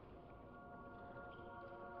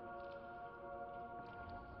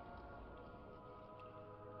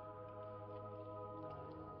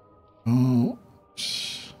 Oh.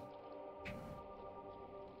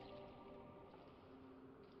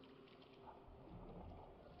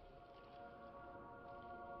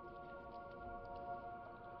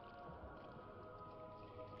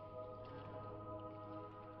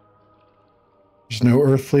 There's no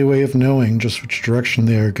earthly way of knowing just which direction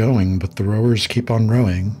they are going, but the rowers keep on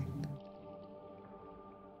rowing.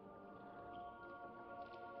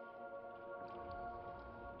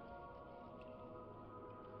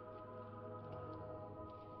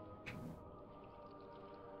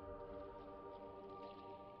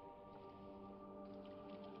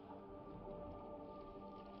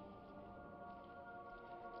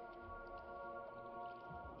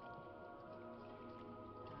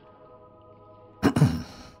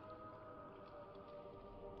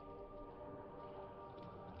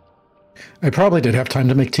 I probably did have time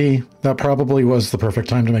to make tea. That probably was the perfect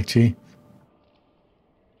time to make tea.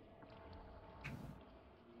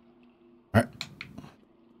 All right.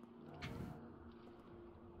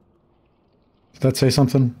 Did that say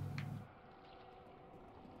something?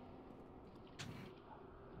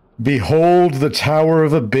 Behold the Tower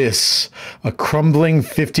of Abyss, a crumbling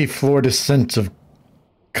 50-floor descent of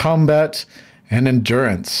combat and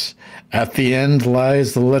endurance. At the end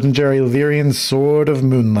lies the legendary Lyrian Sword of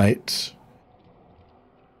Moonlight.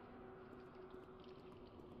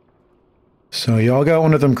 So y'all got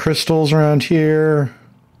one of them crystals around here.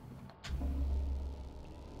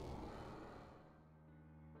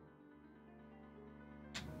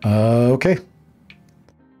 Okay.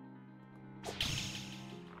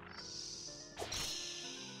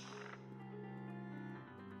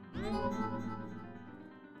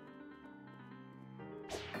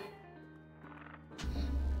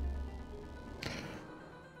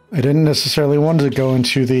 I didn't necessarily want to go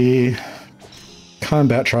into the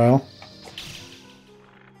combat trial.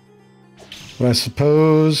 But I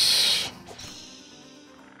suppose...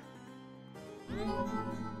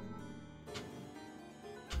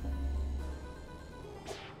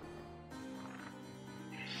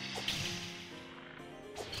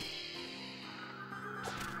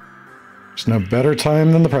 there's no better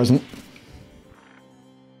time than the present.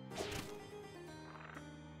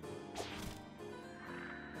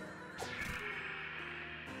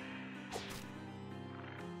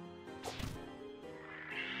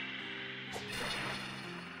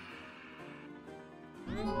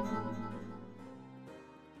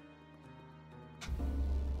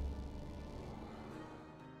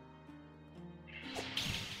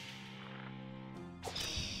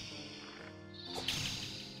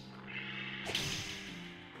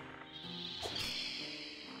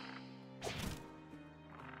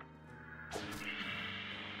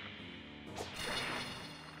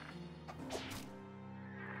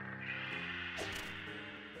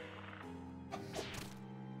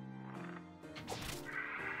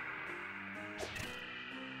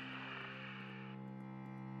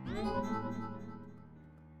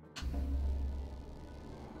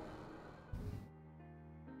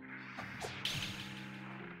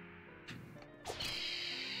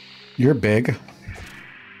 You're big.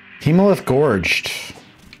 Hemolith Gorged.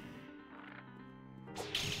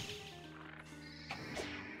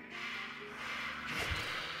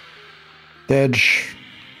 Edge.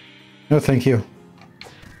 No, thank you.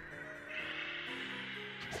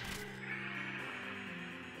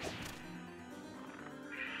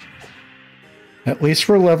 At least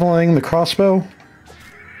we're leveling the crossbow.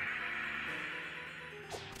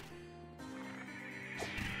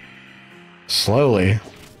 Slowly,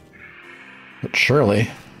 but surely.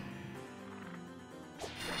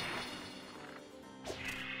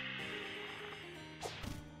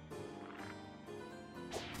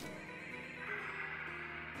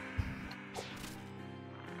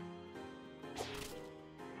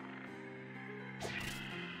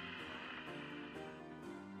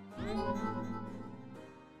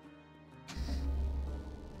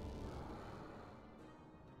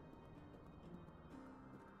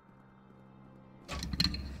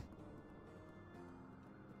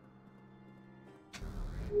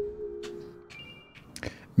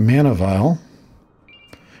 Mana vial.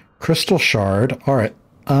 Crystal shard. All right.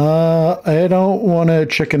 I don't want to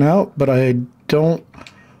chicken out, but I don't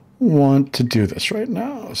want to do this right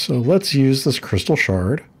now. So let's use this crystal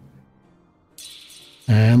shard.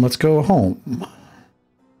 And let's go home.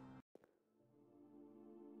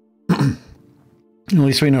 At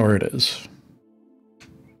least we know where it is.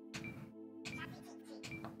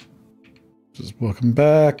 Just welcome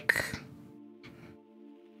back.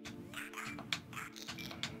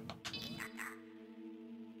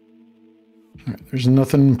 All right, there's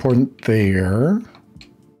nothing important there.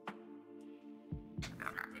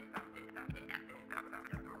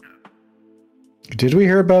 Did we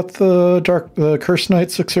hear about the Cursed Knight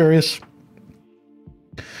Xerius?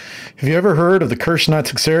 Have you ever heard of the Cursed Knight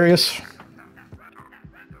Xerius?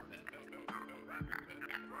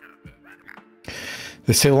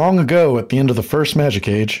 They say long ago, at the end of the first Magic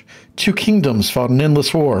Age, two kingdoms fought an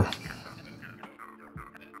endless war.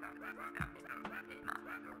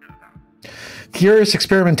 Furious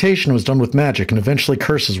experimentation was done with magic, and eventually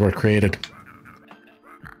curses were created.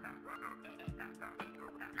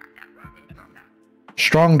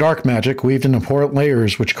 Strong dark magic weaved in abhorrent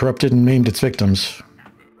layers which corrupted and maimed its victims.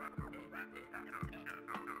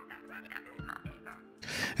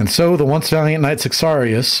 And so the once valiant knight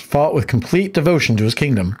Xerius fought with complete devotion to his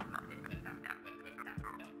kingdom.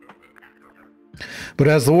 But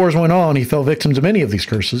as the wars went on, he fell victim to many of these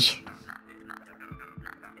curses.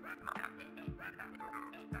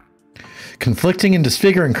 Conflicting and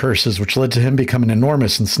disfiguring curses which led to him becoming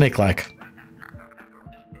enormous and snake-like.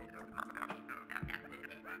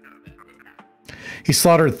 He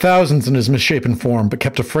slaughtered thousands in his misshapen form, but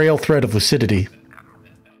kept a frail thread of lucidity.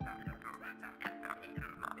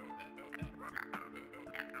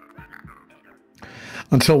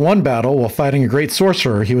 Until one battle, while fighting a great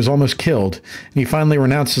sorcerer, he was almost killed, and he finally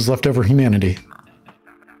renounced his leftover humanity.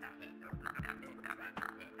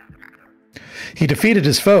 He defeated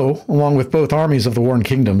his foe, along with both armies of the Warren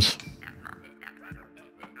Kingdoms.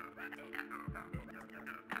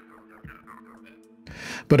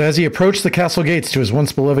 But as he approached the castle gates to his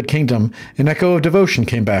once beloved kingdom, an echo of devotion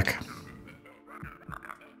came back.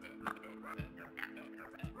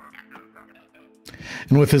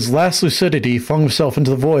 And with his last lucidity, flung himself into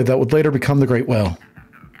the void that would later become the Great Well.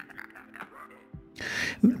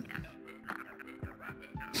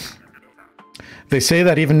 They say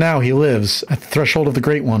that even now he lives at the threshold of the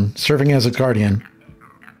Great One, serving as its guardian.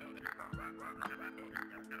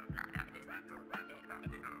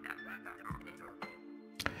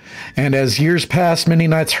 And as years pass, many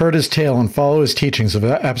knights heard his tale and follow his teachings of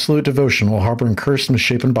absolute devotion while harboring cursed,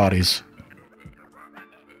 misshapen bodies.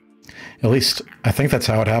 At least, I think that's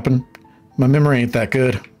how it happened. My memory ain't that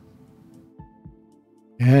good.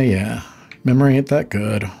 Yeah. Memory ain't that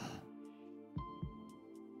good.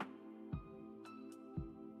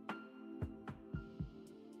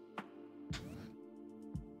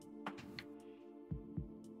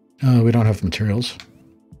 We don't have the materials.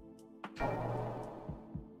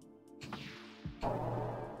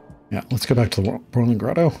 Yeah, let's go back to the Boiling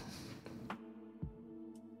Grotto.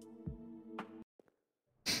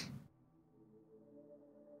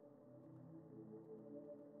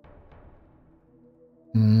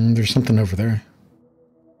 There's something over there.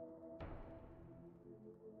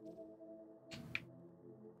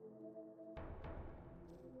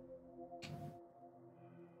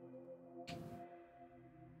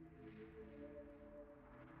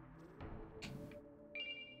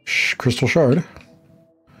 Shh, crystal shard.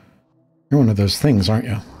 You're one of those things, aren't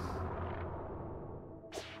you?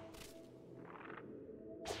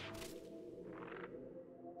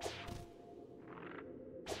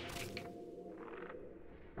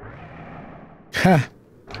 Ha!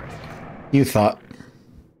 You thought.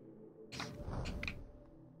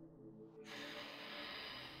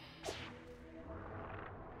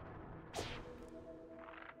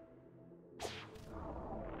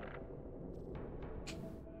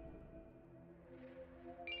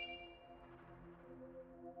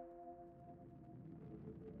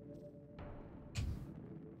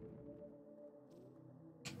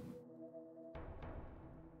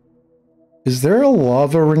 Is there a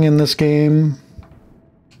lava ring in this game?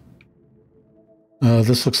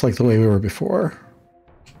 This looks like the way we were before.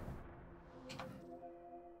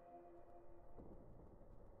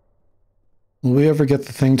 Will we ever get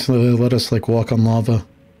the thing to let us, like, walk on lava?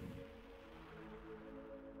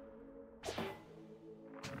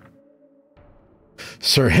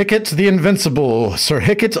 Sir Hicket the Invincible, Sir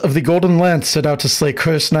Hicket of the Golden Lance, set out to slay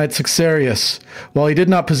cursed knight Suxarius. While he did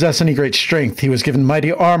not possess any great strength, he was given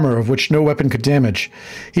mighty armor of which no weapon could damage.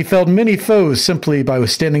 He felled many foes simply by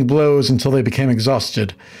withstanding blows until they became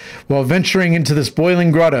exhausted. While venturing into this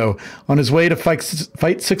boiling grotto, on his way to fight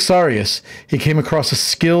Suxarius, he came across a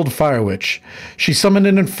skilled fire witch. She summoned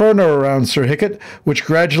an inferno around Sir Hicket, which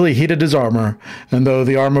gradually heated his armor, and though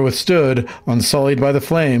the armor withstood, unsullied by the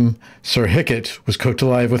flame, Sir Hicket was cooked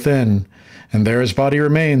alive within, and there his body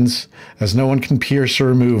remains, as no one can pierce or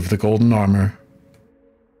remove the golden armor.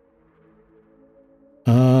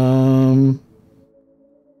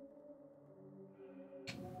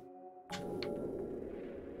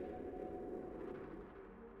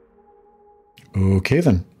 Okay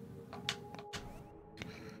then.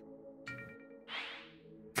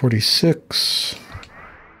 46.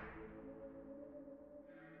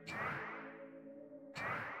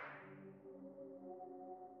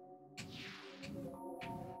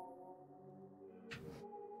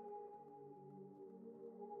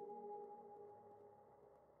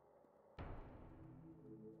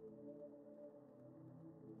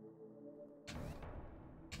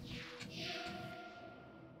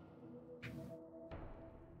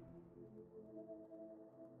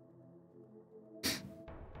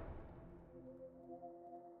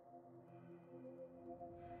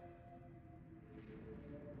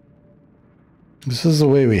 This is the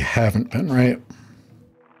way we haven't been, right?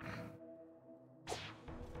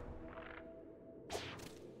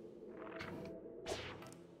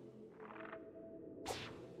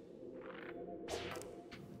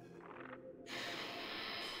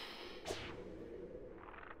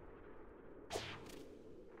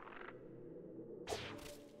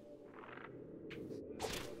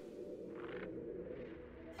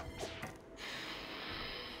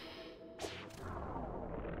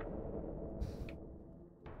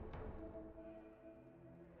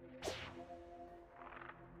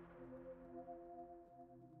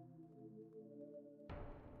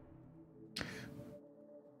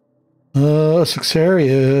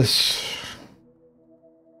 Suxarius.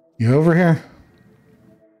 You over here?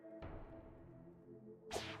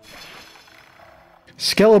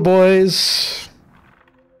 Skeleboys.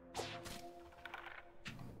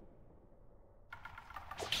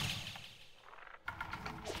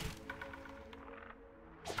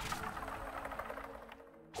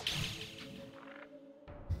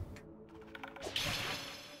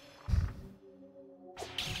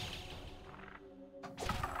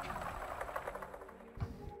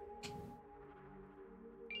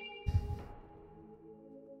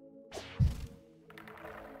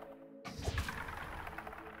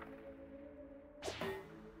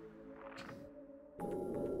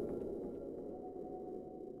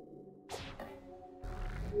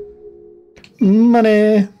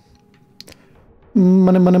 Money.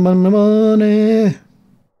 Money, money, money, money.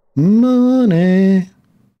 Money.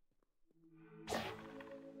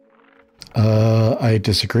 I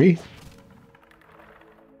disagree.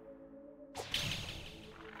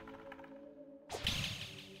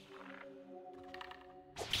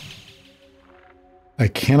 I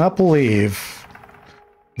cannot believe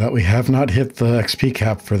that we have not hit the XP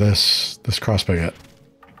cap for this crossbow yet.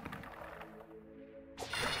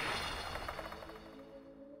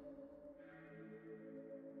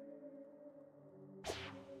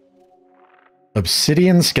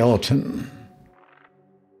 Obsidian skeleton.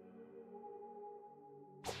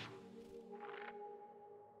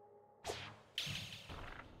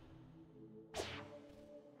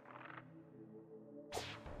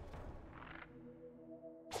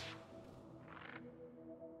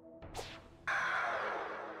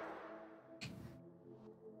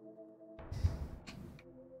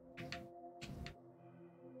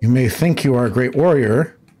 You may think you are a great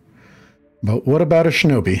warrior, but what about a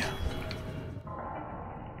shinobi?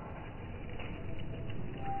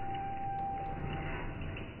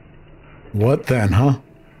 What then, huh?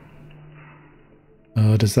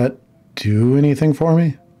 Does that do anything for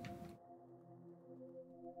me?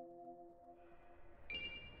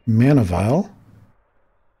 Mana vial.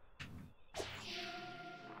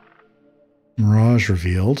 Mirage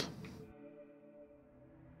revealed.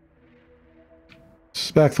 This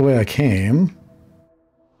is back the way I came.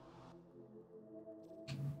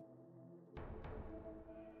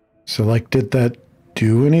 So, like, did that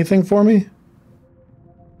do anything for me?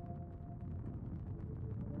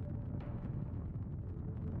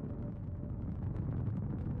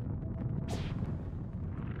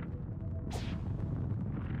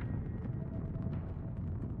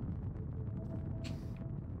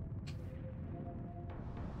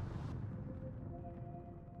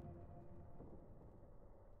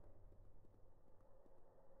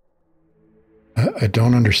 I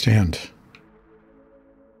don't understand.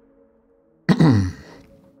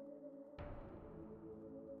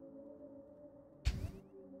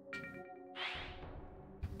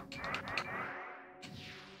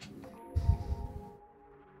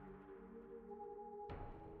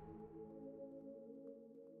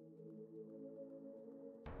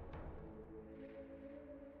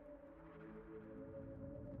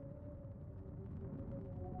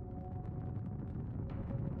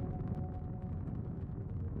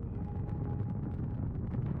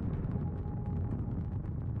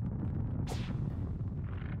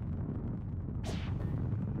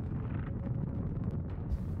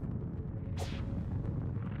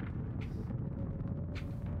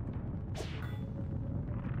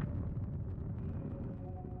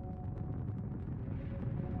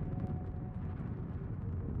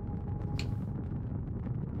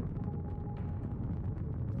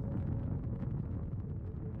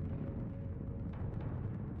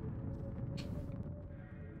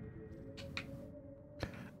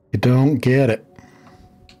 You don't get it.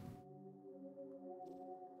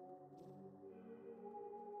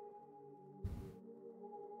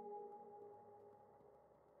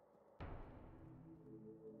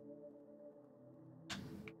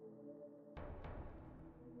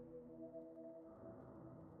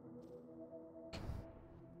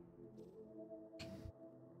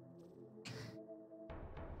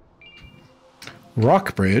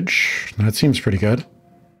 Rock bridge. That seems pretty good.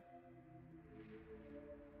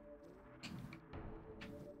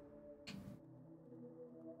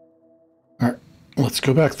 All right, let's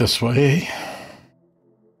go back this way.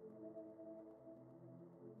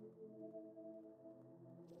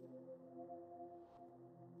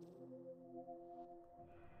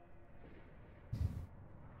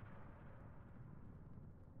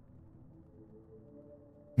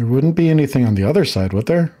 There wouldn't be anything on the other side, would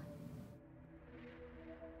there?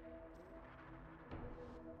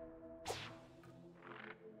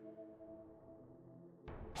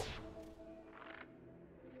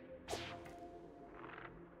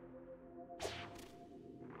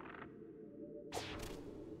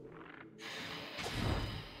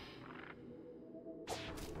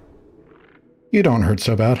 You don't hurt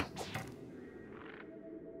so bad.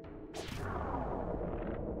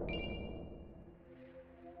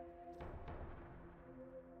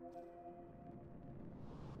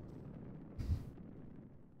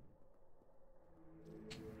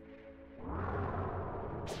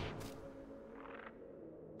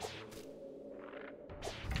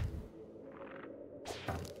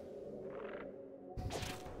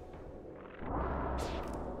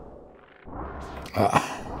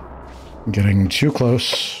 Getting too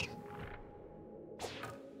close.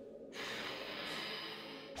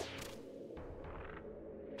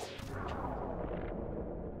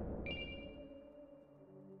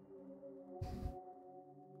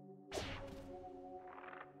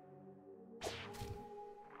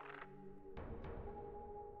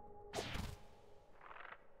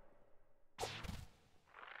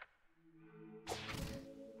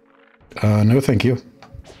 No, thank you.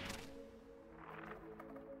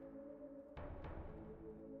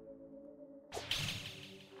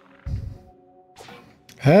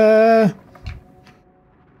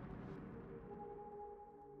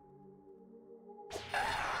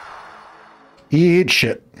 Eat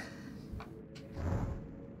shit.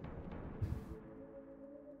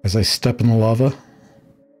 As I step in the lava.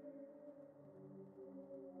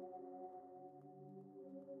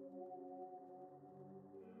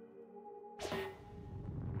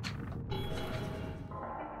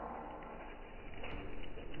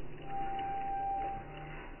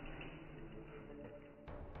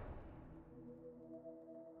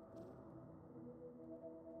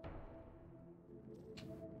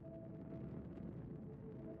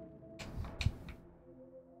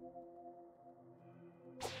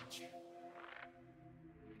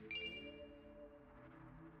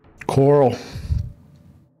 Coral.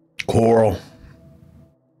 Coral.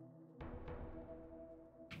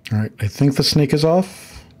 All right, I think the snake is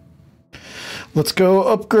off. Let's go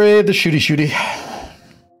upgrade the shooty shooty.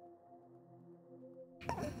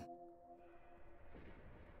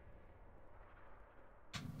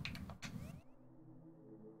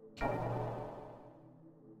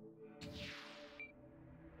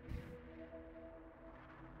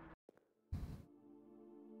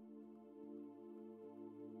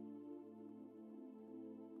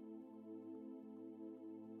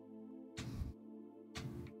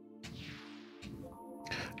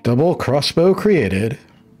 Double crossbow created.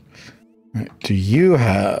 All right, do you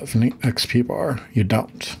have an XP bar? You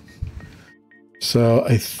don't. So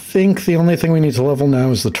I think the only thing we need to level now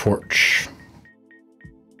is the torch.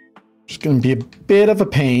 It's going to be a bit of a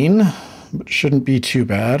pain, but shouldn't be too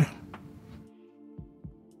bad.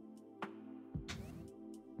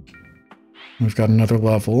 We've got another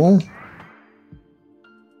level.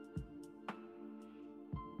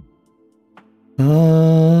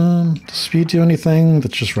 Does speed do anything?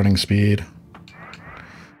 That's just running speed.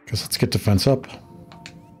 Guess let's get defense up.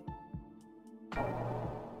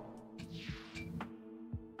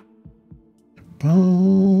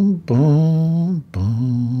 Boom, boom,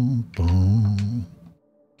 boom, boom.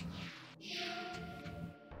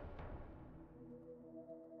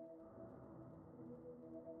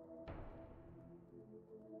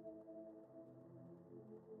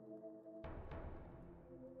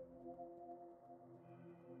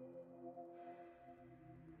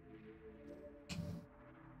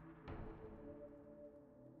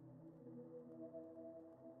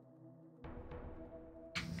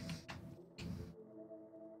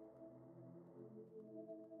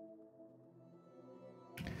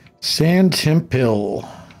 Sand Temple.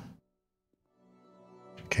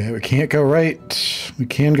 Okay, we can't go right. We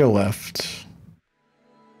can go left.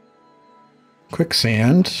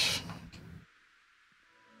 Quicksand.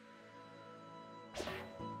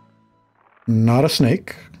 Not a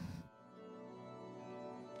snake.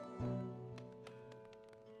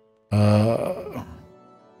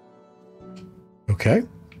 Okay.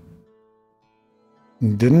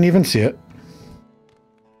 Didn't even see it.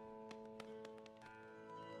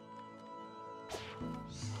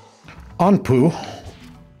 Anpu.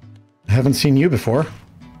 I haven't seen you before.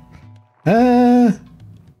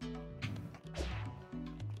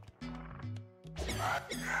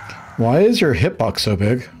 Why is your hitbox so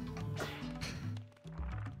big?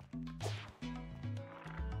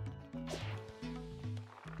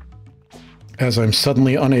 As I'm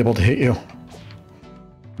suddenly unable to hit you.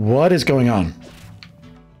 What is going on?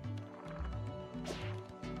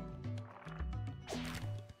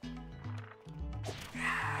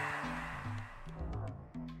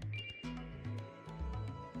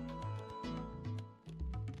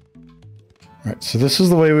 Right, so this is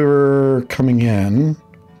the way we were coming in.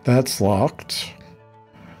 That's locked.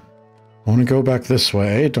 I want to go back this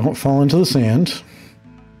way. Don't fall into the sand.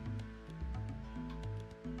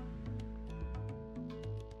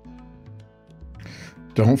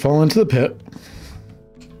 Don't fall into the pit.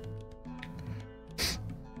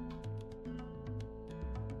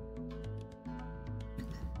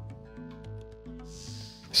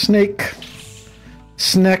 Snake.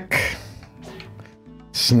 Snack.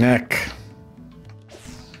 Snack.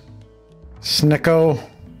 Snecko.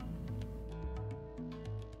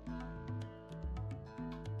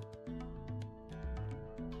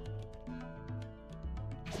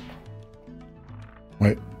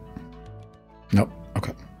 Wait. Nope.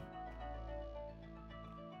 Okay.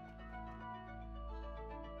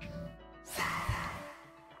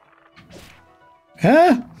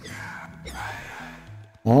 Ah!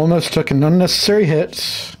 Almost took an unnecessary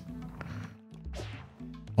hit.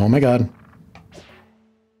 Oh my god.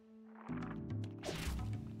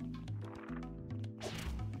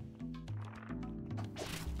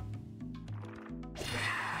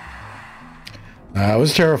 That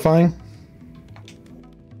was terrifying.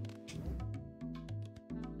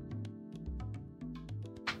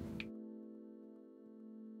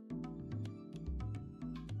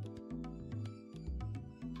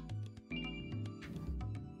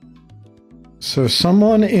 So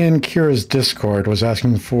someone in Kira's Discord was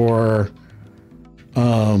asking for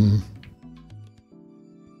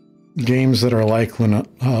games that are like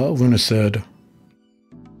Lunacid.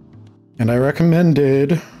 And I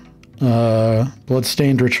recommended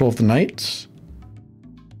Bloodstained Ritual of the Night.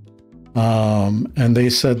 And they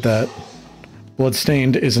said that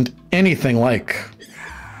Bloodstained isn't anything like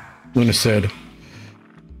Lunacid.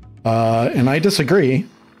 And I disagree.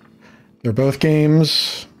 They're both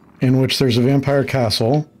games in which there's a vampire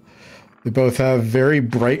castle. They both have very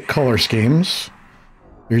bright color schemes.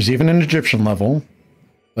 There's even an Egyptian level.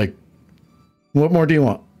 Like, what more do you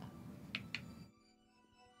want?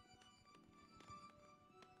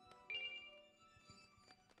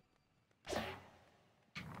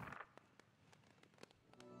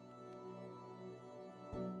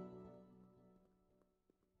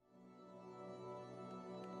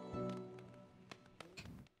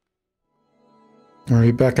 Are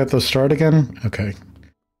we back at the start again? Okay.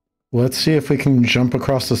 Let's see if we can jump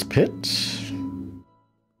across this pit.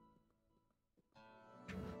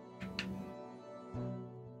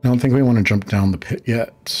 I don't think we want to jump down the pit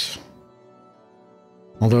yet.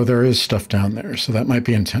 Although there is stuff down there, so that might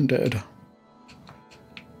be intended.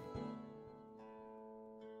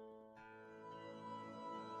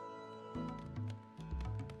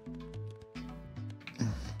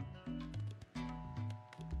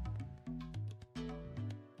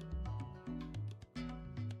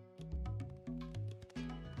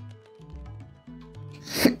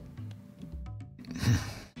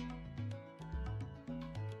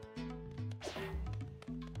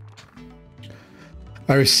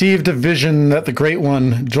 I received a vision that the Great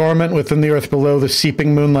One, dormant within the earth below the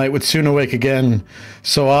seeping moonlight, would soon awake again.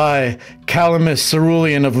 So I, Calamus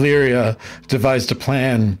Cerulean of Lyria, devised a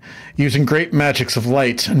plan. Using great magics of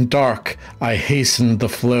light and dark, I hastened the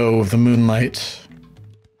flow of the moonlight.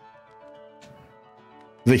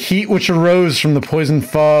 The heat which arose from the poisoned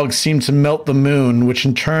fog seemed to melt the moon, which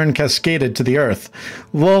in turn cascaded to the earth,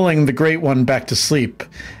 lulling the Great One back to sleep,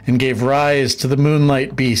 and gave rise to the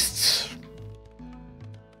moonlight beasts.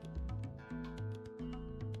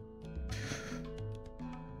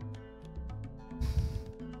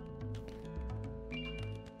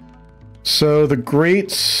 So the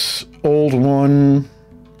Great Old One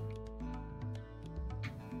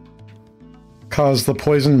caused the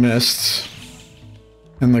poison mists,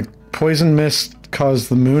 and the poison mist caused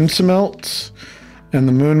the moon to melt, and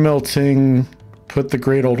the moon melting put the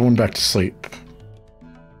Great Old One back to sleep.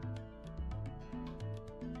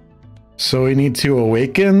 So we need to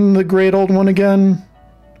awaken the Great Old One again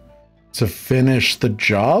to finish the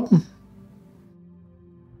job?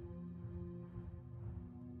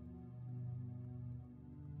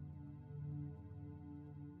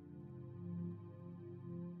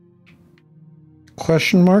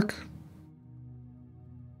 Question mark?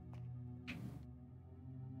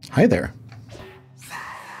 Hi there.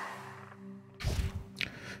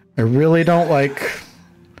 I really don't like...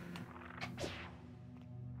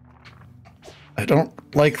 I don't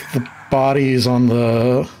like the bodies on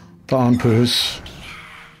the Onpoos.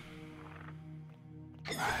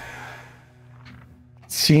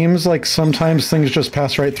 Seems like sometimes things just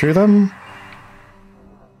pass right through them.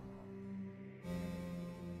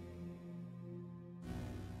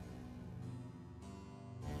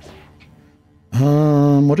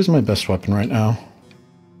 What is my best weapon right now?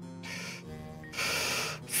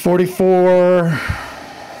 44,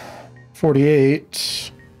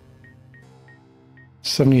 48,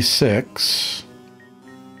 76.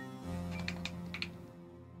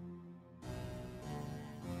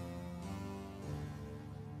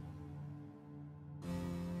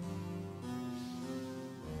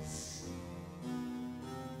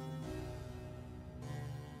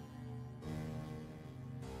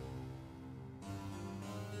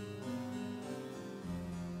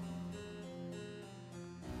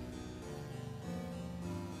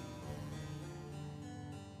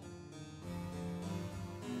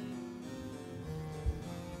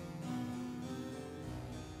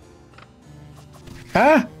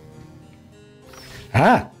 Ah!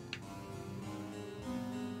 Ah!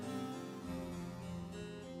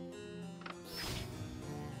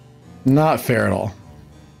 Not fair at all.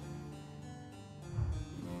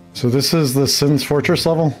 So this is the Sin's Fortress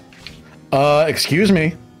level? Excuse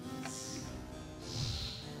me.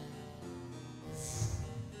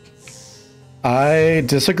 I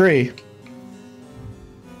disagree.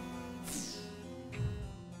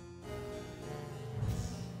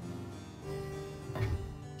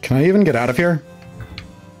 Can I even get out of here?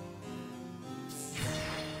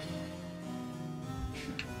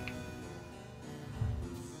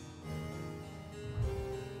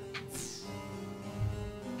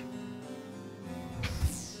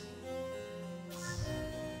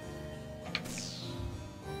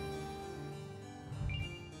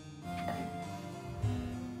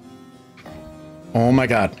 Oh my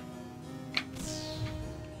God.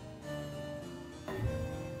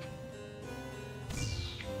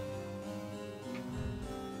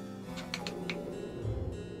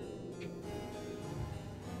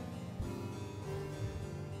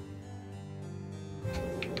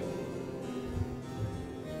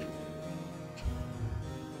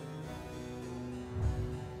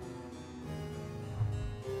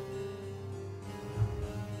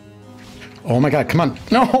 Oh my God, come on.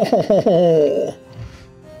 No!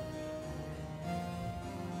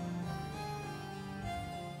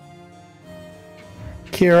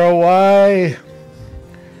 Kira, why?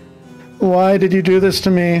 Why did you do this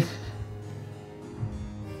to me?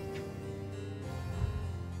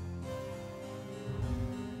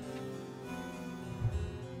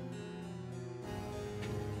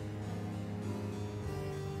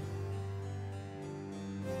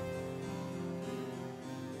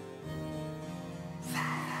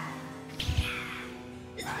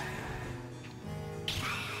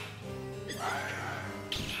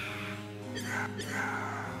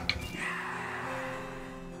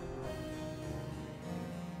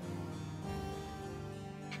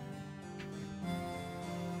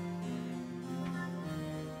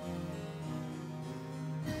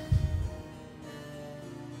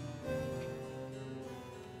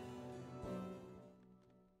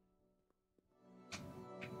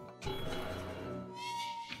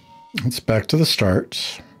 It's back to the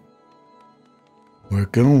start. We're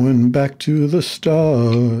going back to the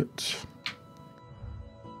start.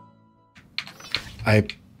 I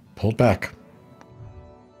pulled back.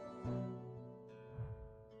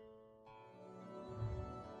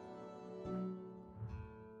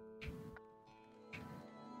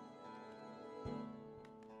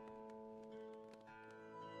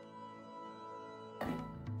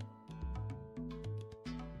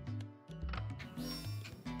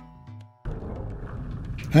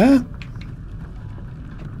 Huh?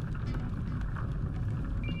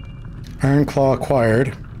 Iron Claw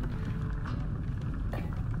acquired.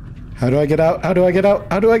 How do I get out? How do I get out?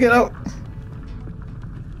 How do I get out?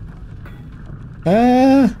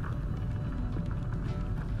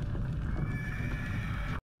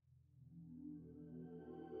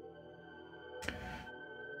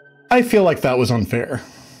 I feel like that was unfair.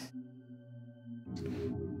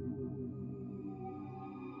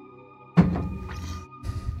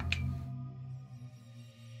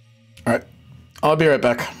 All right, I'll be right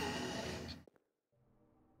back.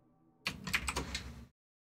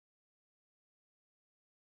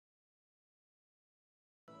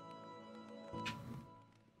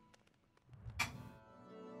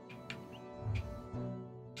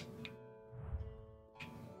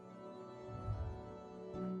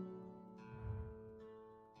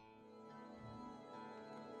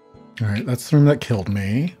 All right, that's the room that killed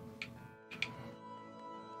me.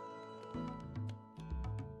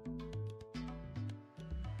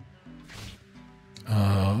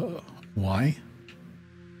 Why?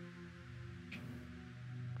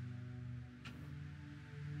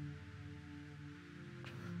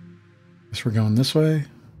 Guess we're going this way.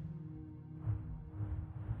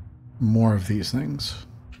 More of these things.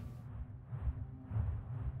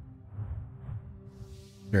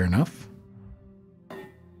 Fair enough.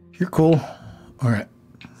 You're cool. All right.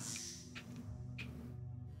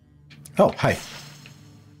 Oh, hi.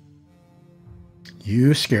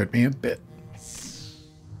 You scared me a bit.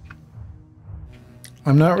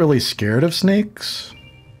 I'm not really scared of snakes,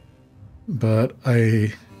 but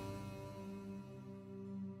I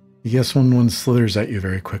guess when one slithers at you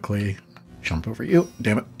very quickly, jump over you.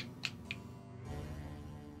 Damn it.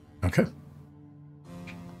 Okay.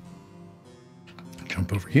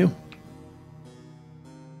 Jump over you.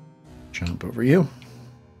 Jump over you.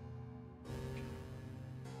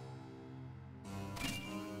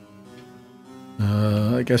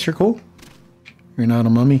 I guess you're cool. You're not a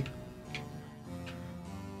mummy.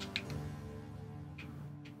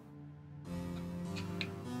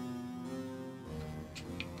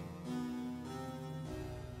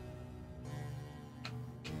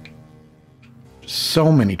 So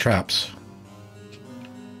many traps.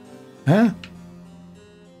 Huh?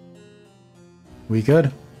 We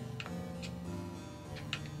good?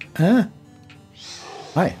 Huh?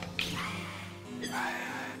 Hi.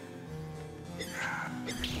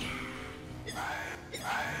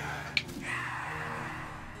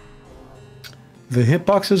 The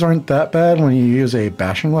hitboxes aren't that bad when you use a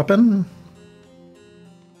bashing weapon.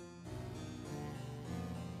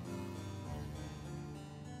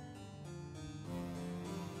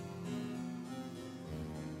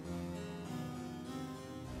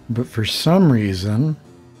 But for some reason,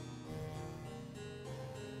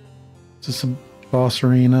 is this a boss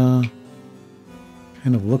arena?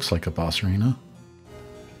 Kind of looks like a boss arena.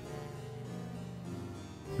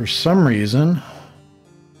 For some reason,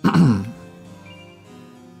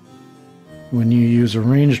 when you use a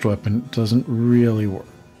ranged weapon, it doesn't really work.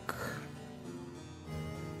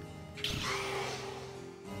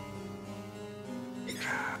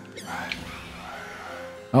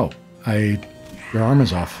 Oh, your arm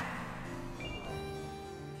is off.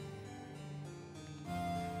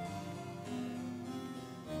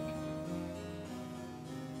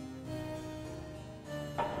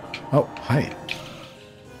 Oh, hi.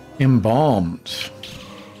 Embalmed.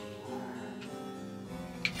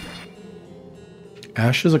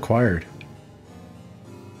 Ashes acquired.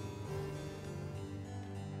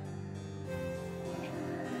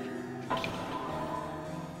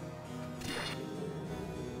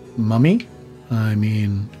 Mummy? I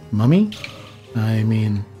mean, mummy? I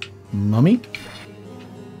mean, mummy?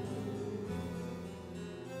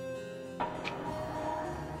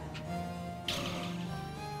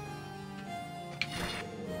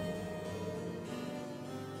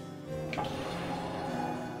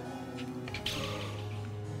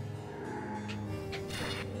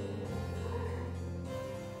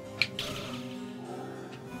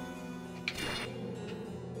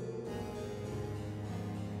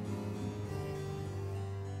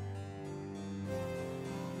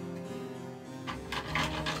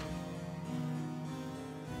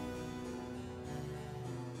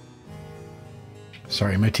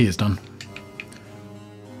 Sorry, my tea is done.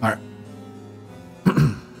 All right.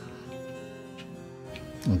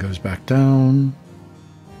 It goes back down.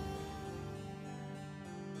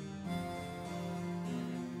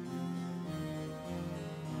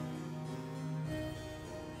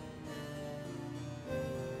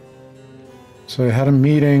 So I had a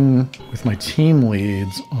meeting with my team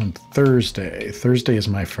leads on Thursday. Thursday is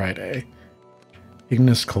my Friday.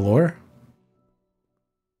 Ignis Calor?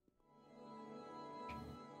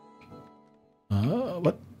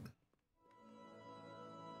 What?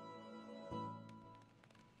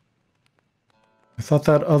 I thought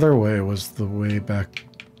that other way was the way back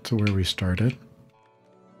to where we started.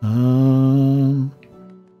 I'm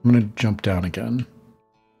gonna jump down again.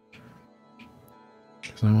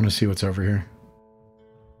 Because I want to see what's over here.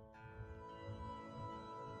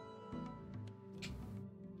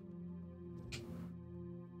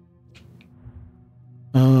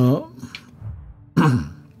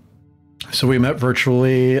 So we met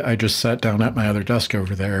virtually. I just sat down at my other desk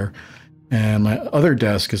over there, and my other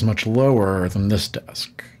desk is much lower than this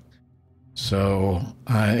desk. So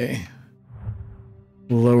I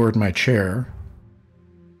lowered my chair,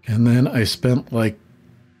 and then I spent like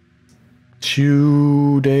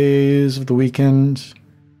 2 days of the weekend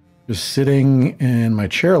just sitting in my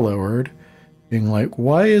chair lowered, being like,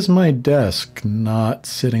 why is my desk not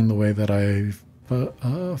sitting the way that I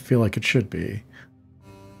feel like it should be?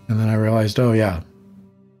 And then I realized, oh yeah,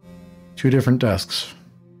 2 different desks,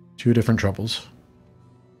 2 different troubles.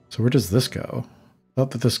 So where does this go? I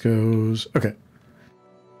thought that this goes... Okay.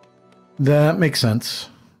 That makes sense.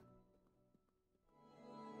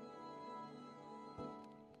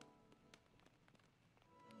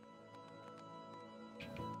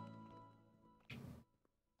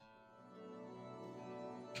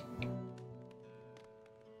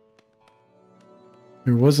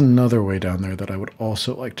 There was another way down there that I would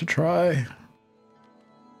also like to try.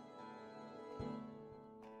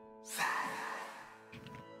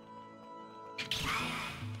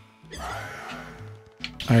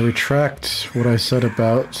 I retract what I said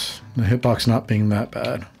about the hitbox not being that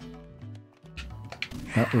bad.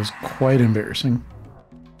 That was quite embarrassing.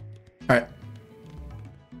 Alright.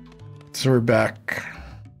 So we're back.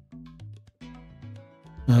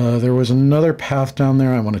 There was another path down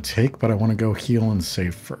there I want to take, but I want to go heal and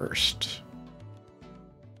save first.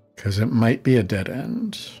 Because it might be a dead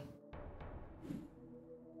end.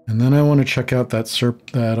 And then I want to check out that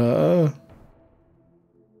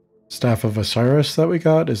Staff of Osiris that we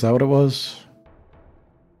got. Is that what it was?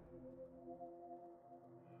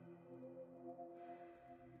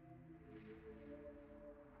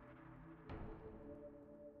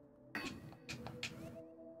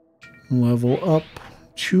 Level up.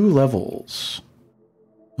 2 levels.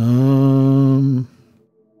 Let's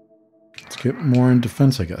get more in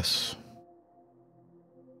defense, I guess.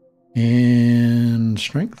 And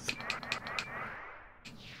strength.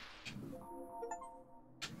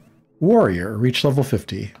 Warrior, reach level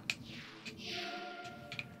 50.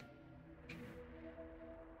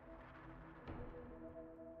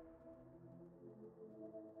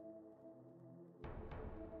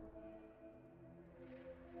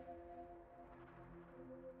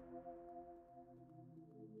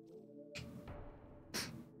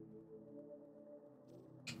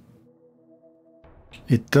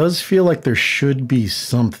 It does feel like there should be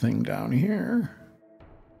something down here.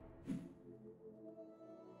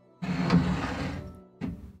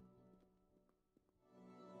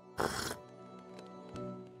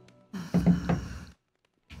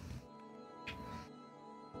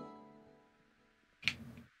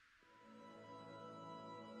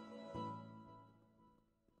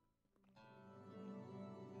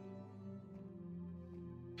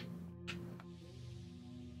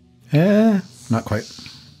 Not quite.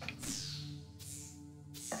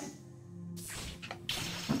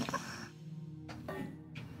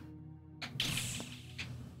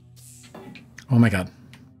 Oh my god.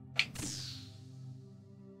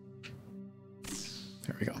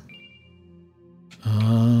 There we go.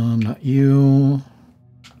 Not you.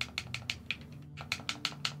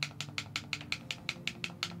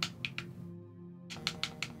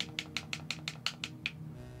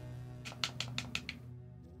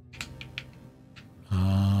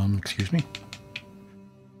 Excuse me.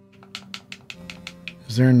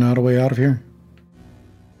 Is there not a way out of here?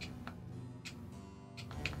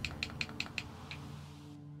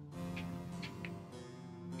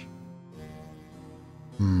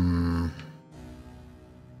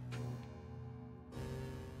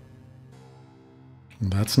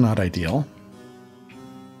 That's not ideal.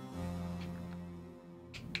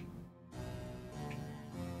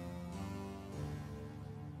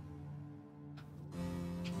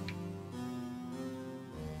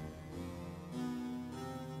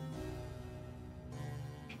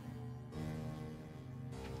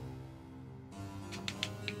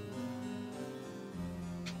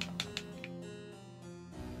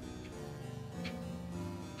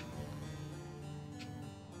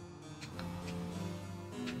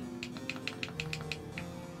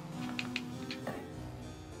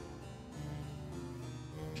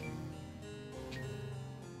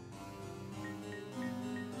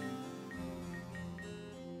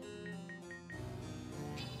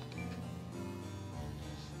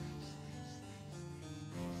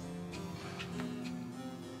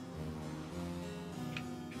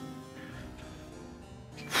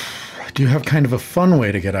 I do have kind of a fun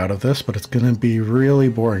way to get out of this, but it's going to be really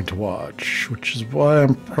boring to watch, which is why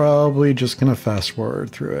I'm probably just going to fast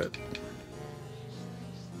forward through it.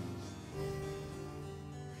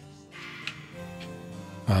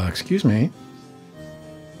 Excuse me.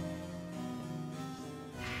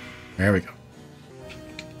 There we go.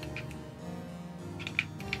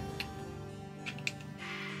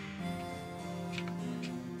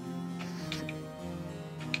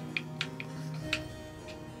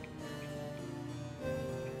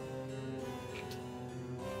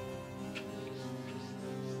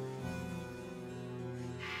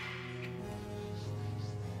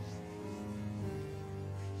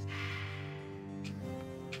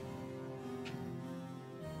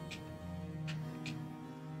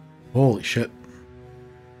 Holy shit.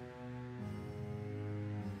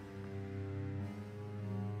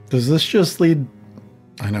 Does this just lead?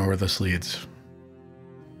 I know where this leads.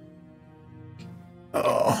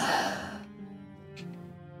 Oh.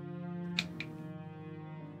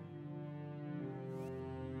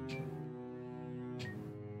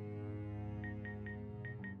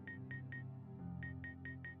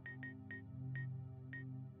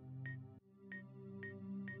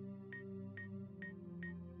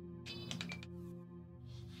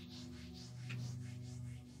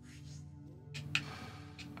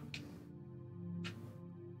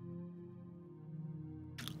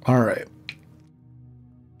 All right.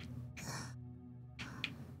 Let's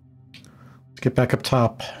get back up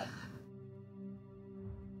top.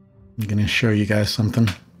 I'm going to show you guys something.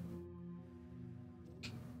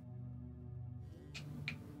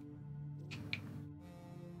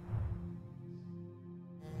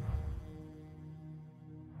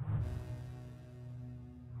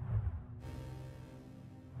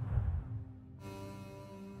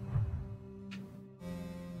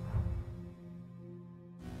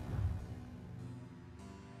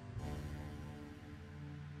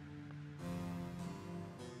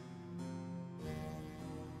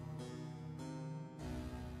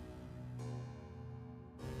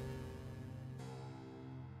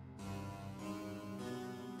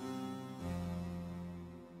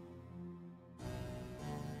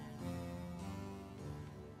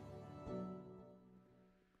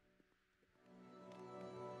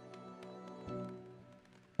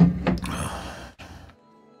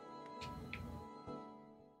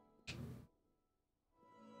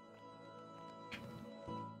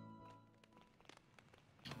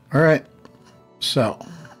 All right, so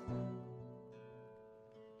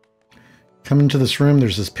come into this room,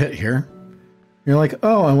 there's this pit here. You're like,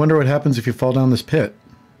 oh, I wonder what happens if you fall down this pit.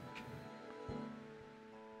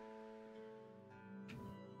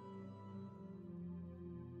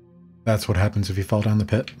 That's what happens if you fall down the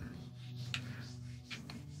pit.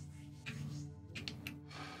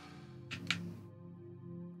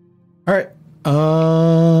 All right,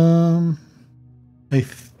 I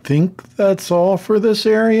think that's all for this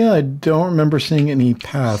area. I don't remember seeing any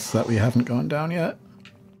paths that we haven't gone down yet.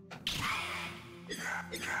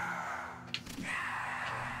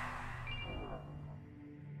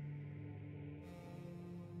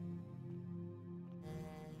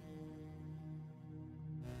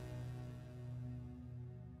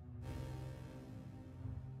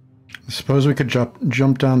 I suppose we could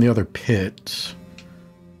jump down the other pit.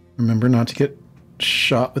 Remember not to get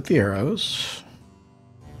shot with the arrows.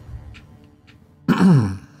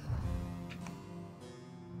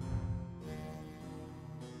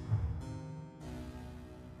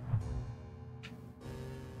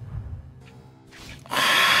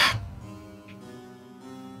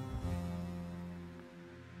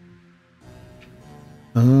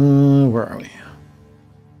 Where are we?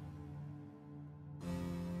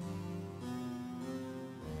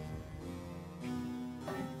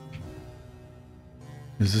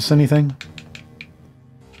 Is this anything?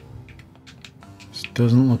 This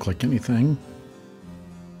doesn't look like anything.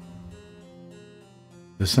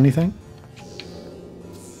 This anything?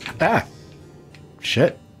 Ah!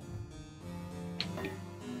 Shit.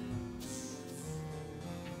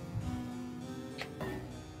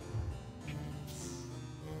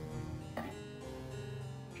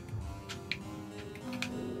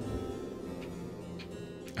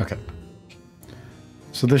 Okay.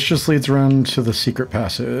 So this just leads around to the secret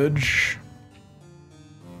passage.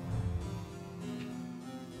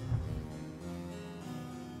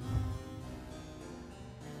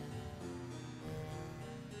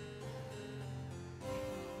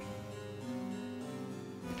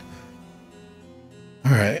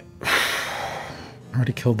 All right.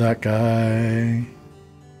 Already killed that guy.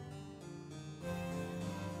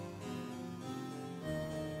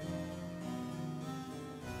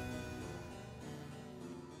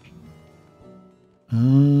 It's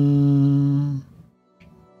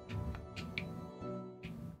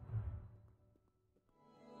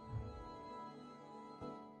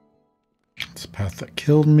the path that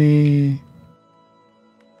killed me.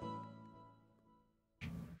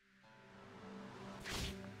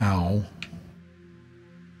 Ow.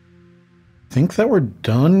 Think that we're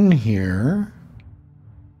done here.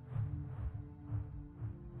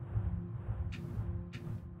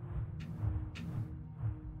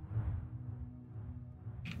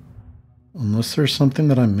 Unless there's something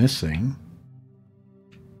that I'm missing.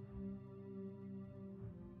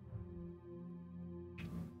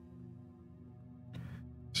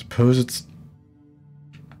 Suppose it's...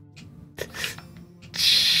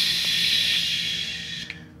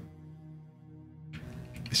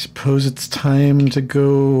 I suppose it's time to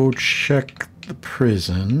go check the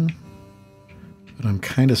prison. But I'm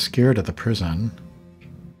kind of scared of the prison.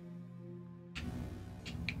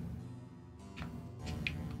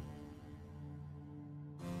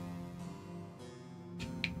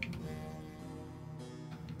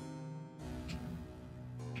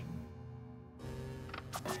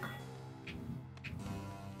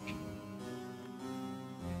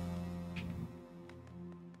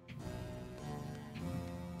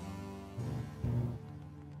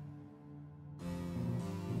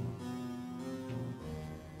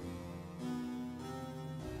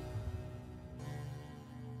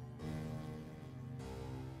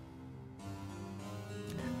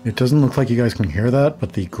 It doesn't look like you guys can hear that,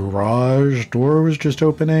 but the garage door was just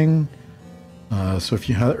opening. So if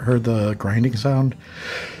you heard the grinding sound,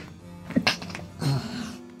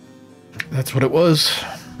 that's what it was.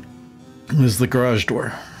 It was the garage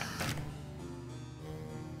door.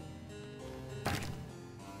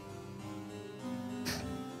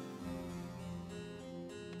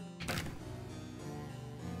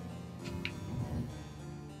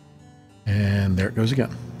 And there it goes again.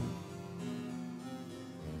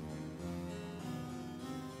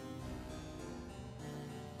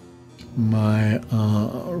 My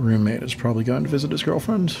roommate is probably going to visit his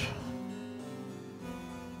girlfriend.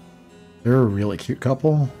 They're a really cute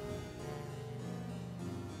couple.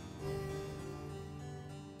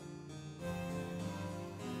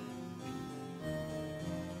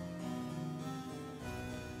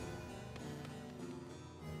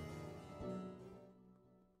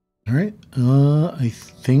 All right, I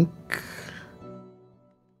think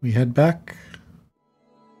we head back.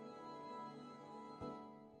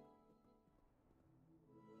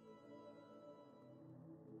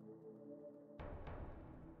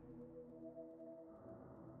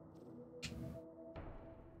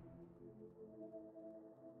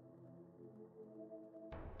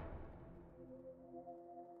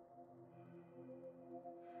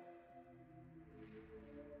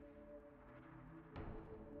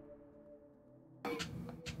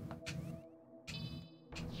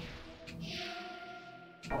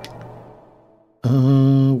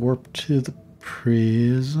 Warp to the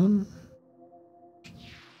prison.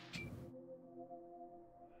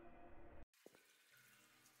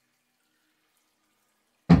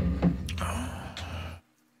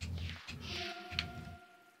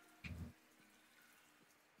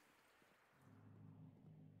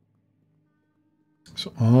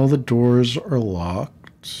 So all the doors are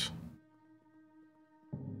locked.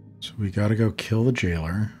 So we gotta go kill the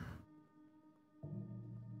jailer.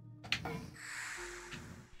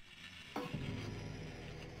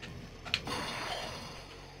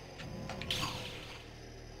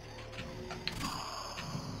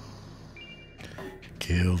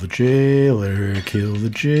 Kill the jailer, kill the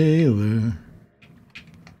jailer.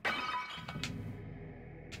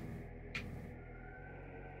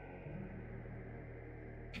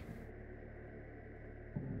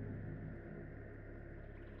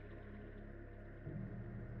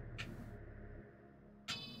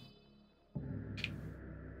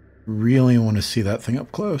 Really want to see that thing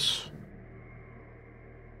up close.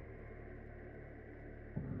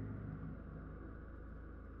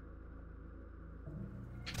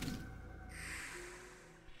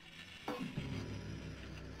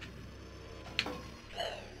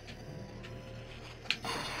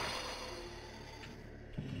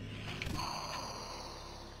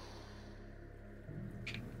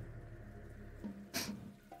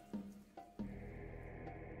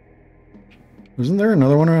 Isn't there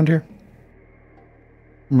another one around here?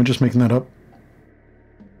 Am I just making that up?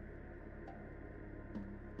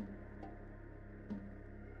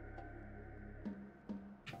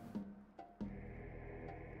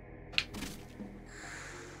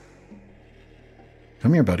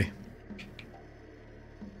 Come here, buddy.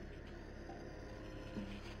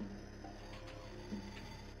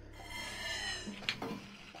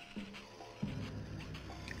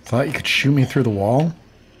 Thought you could shoot me through the wall?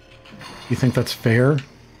 You think that's fair?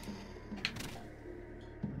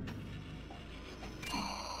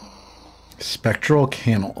 Spectral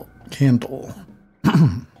candle.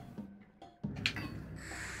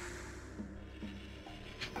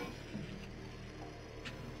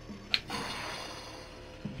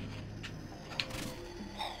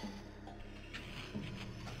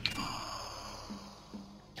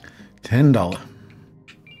 $10.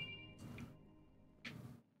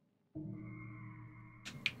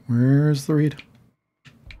 Where's the read?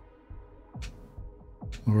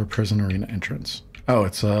 Lower prison arena entrance. Oh,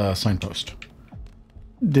 it's a signpost.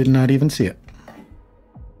 Did not even see it.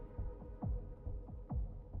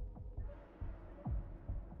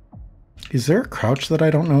 Is there a crouch that I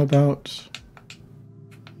don't know about?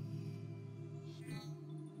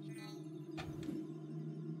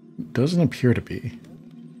 Doesn't appear to be.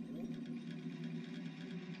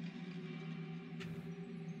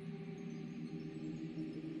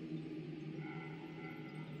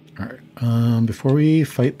 All right. Before we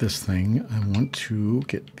fight this thing, I want to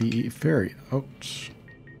get the ferry out.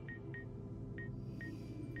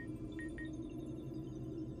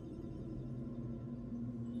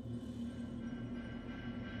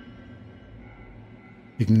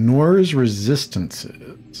 Ignores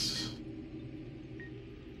resistances.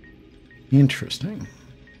 Interesting.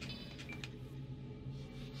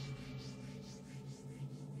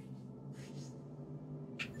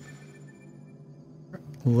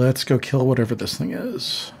 Let's go kill whatever this thing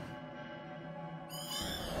is.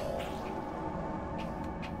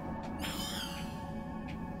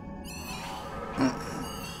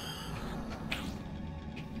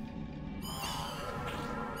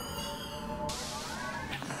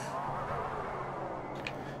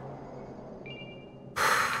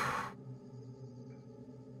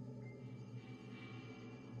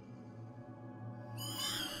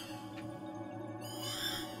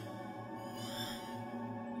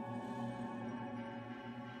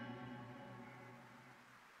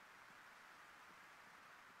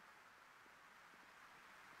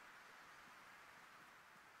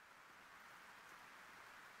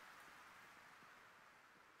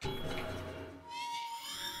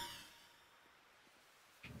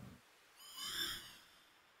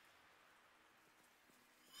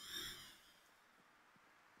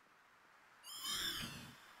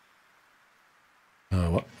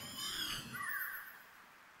 What?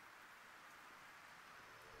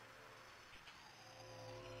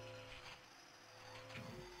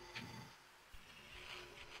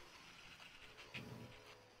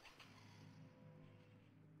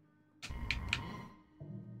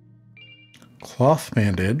 Cloth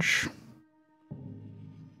bandage.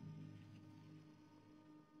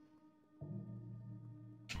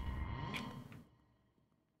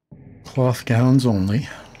 Cloth gowns only.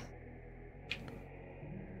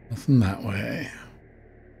 Nothing that way.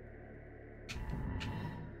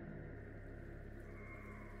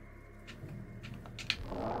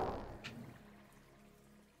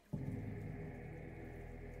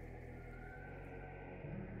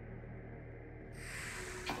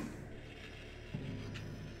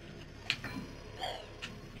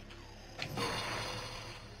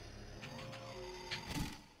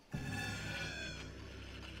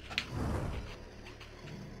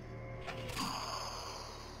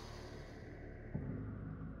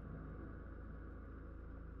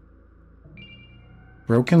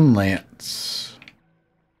 Broken lance.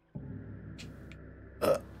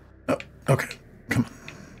 Oh, okay. Come on.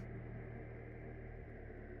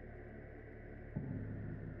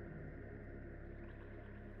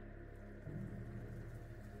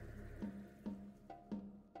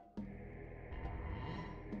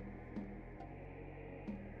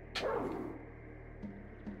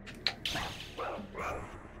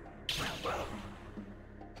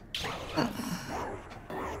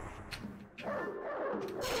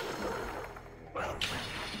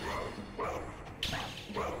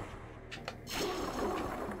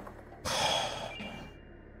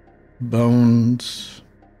 Bones.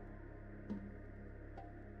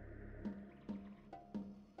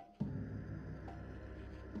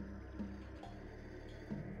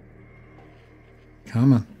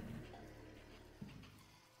 Come on.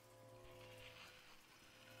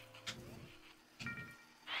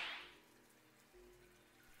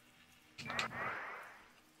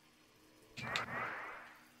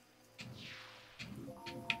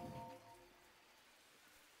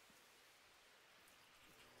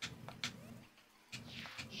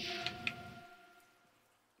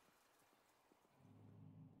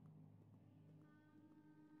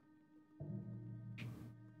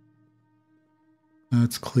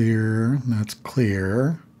 That's clear. That's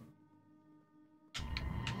clear.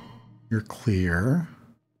 You're clear.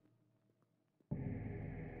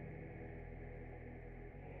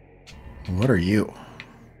 What are you?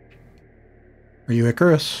 Are you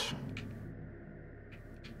Icarus?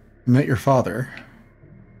 I met your father.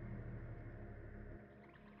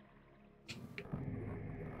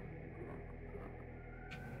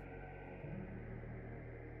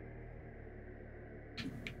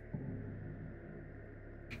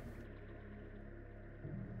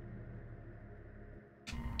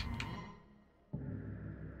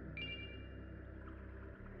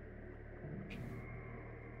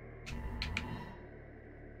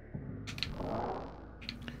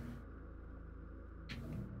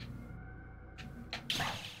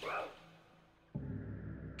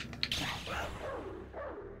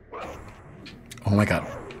 Oh my god.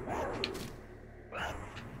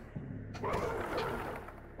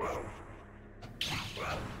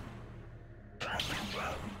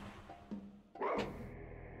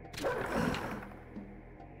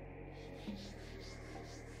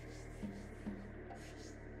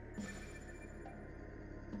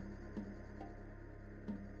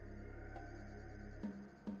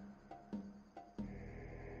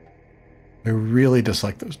 I really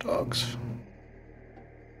dislike those dogs.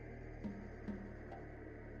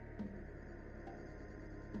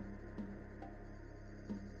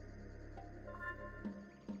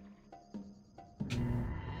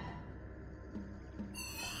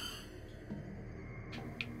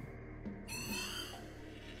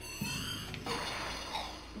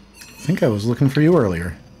 I think I was looking for you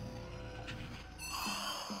earlier.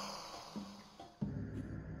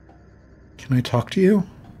 Can I talk to you?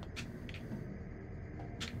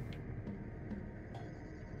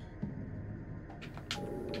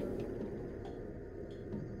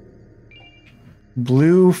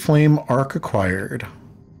 Blue flame arc acquired.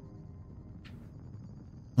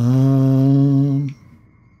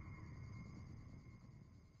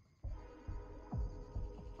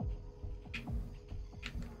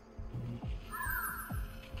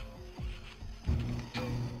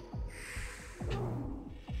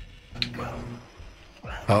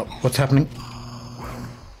 Oh, what's happening?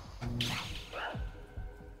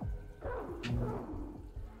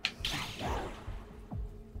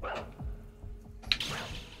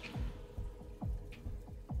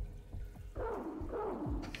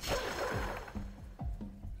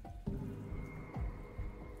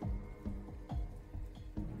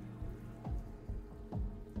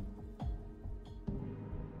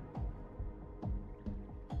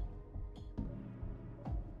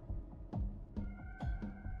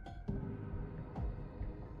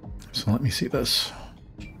 So let me see this.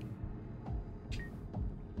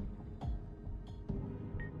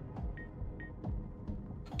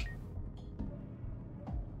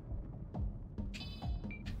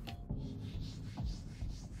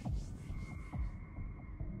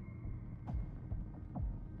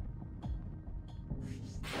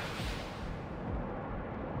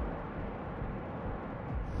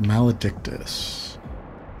 Maledictus.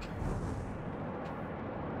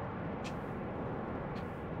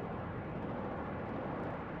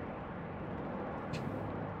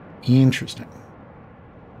 Interesting.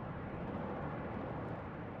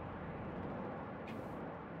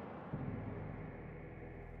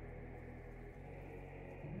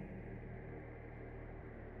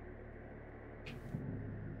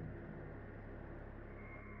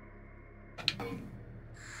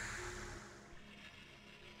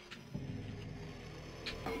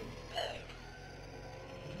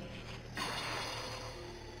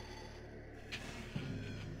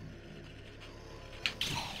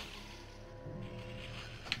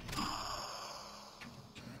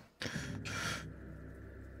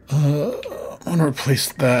 I want to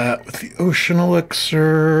replace that with the ocean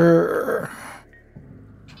elixir.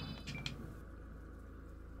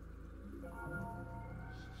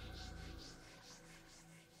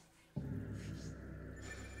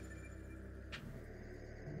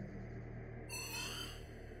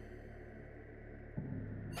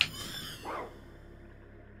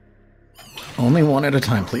 Only one at a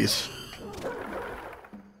time, please.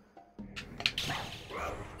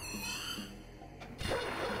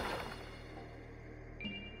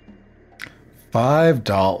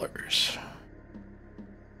 $5.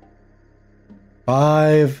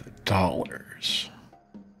 $5.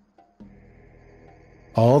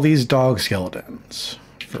 All these dog skeletons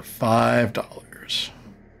for $5.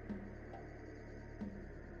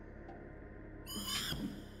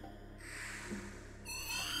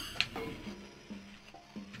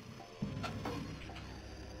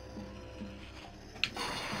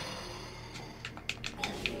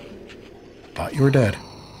 Thought you were dead.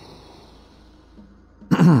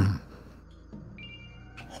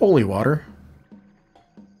 holy water.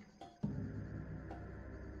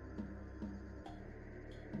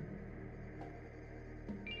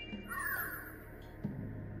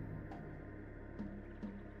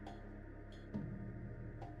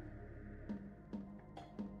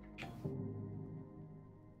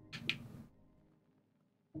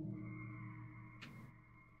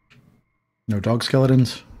 No dog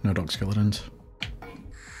skeletons. No dog skeletons.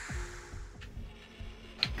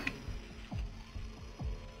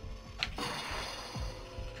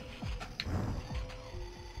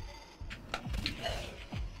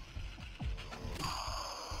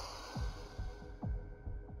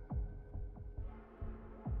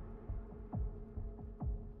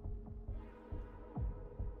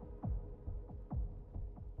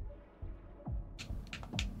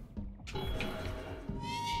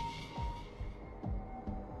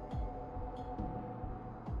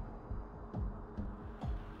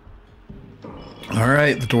 All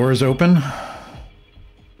right, the door is open.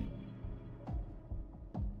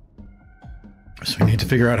 So we need to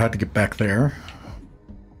figure out how to get back there.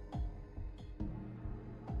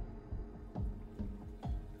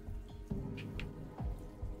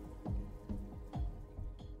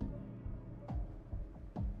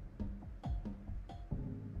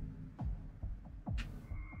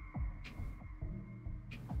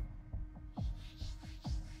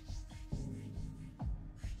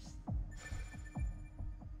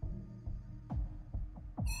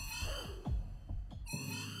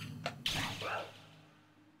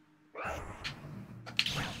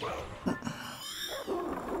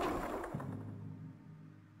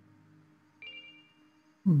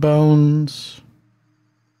 Bones.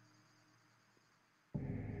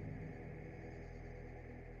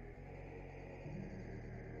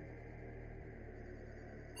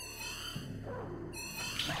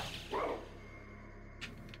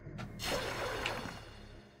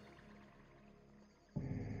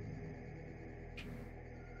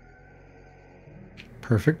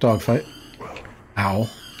 Perfect dogfight. Ow.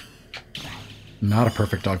 Not a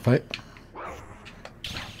perfect dogfight.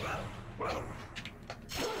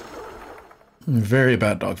 Very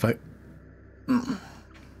bad dogfight.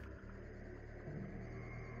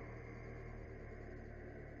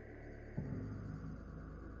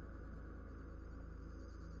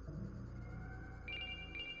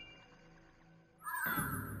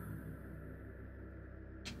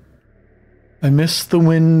 I miss the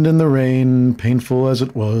wind and the rain, painful as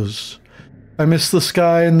it was. I miss the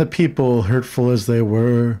sky and the people, hurtful as they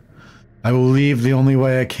were. I will leave the only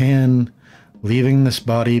way I can, leaving this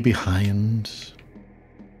body behind.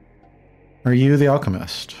 Are you the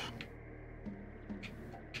alchemist?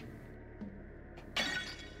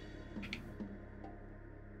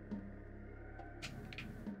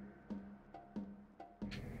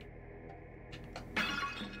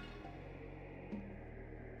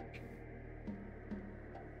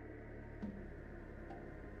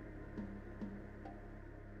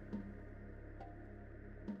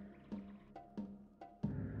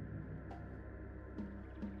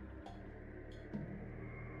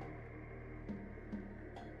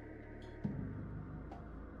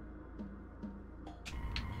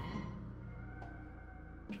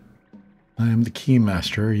 I am the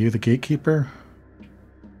keymaster. Are you the gatekeeper?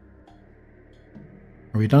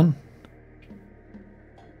 Are we done?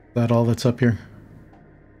 Is that all that's up here?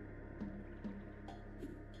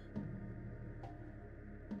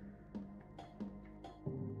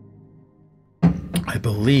 I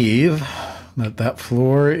believe that that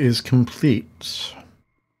floor is complete.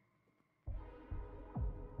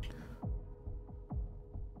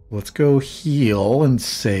 Let's go heal and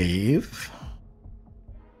save.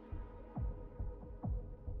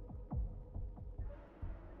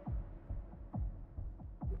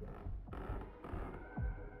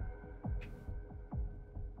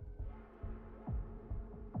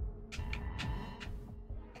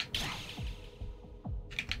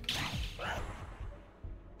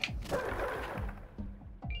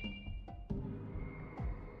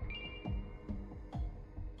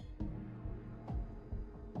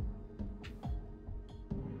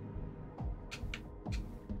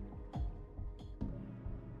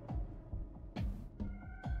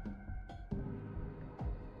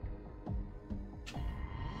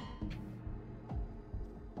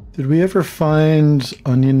 Did we ever find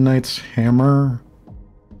Onion Knight's hammer?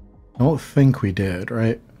 I don't think we did,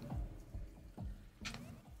 right?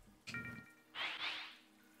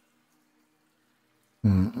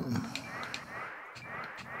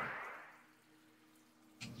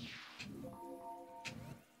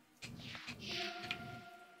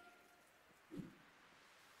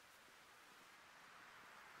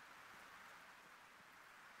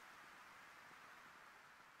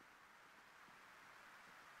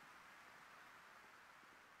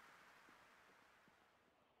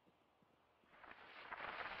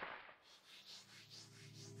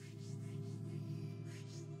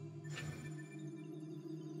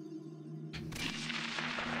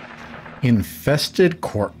 Infested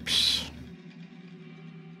corpse.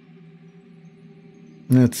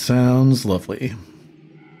 That sounds lovely.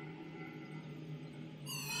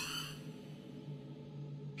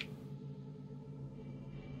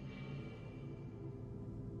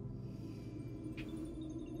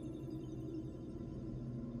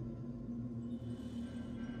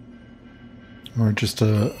 Or just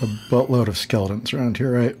a buttload of skeletons around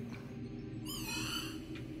here, right?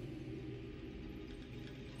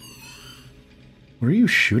 What are you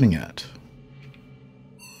shooting at?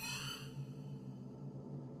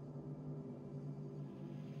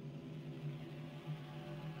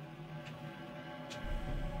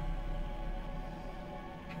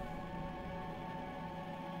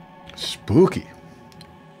 Spooky.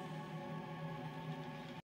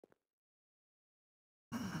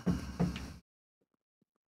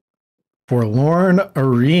 Forlorn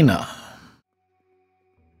Arena.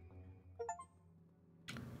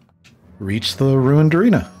 Reach the ruined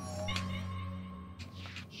arena.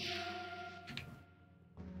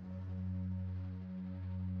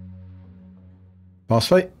 Boss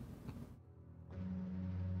fight.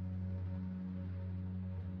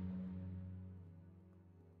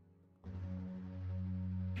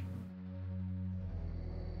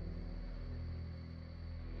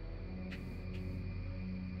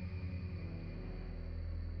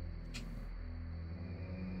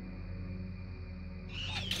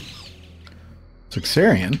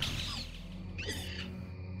 Suxarian.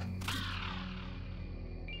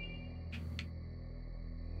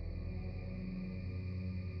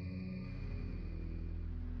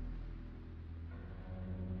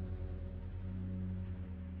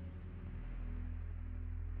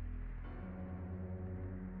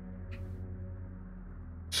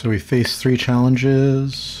 So we face 3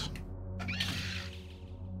 challenges.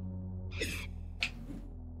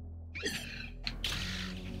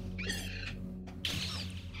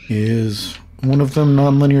 Is one of them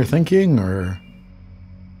nonlinear thinking, or?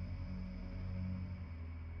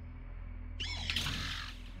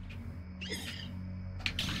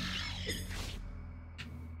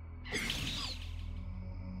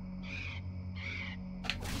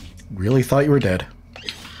 Really thought you were dead.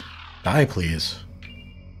 Die, please.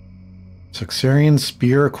 Suxarian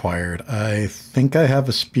spear acquired. I think I have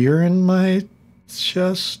a spear in my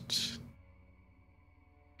chest.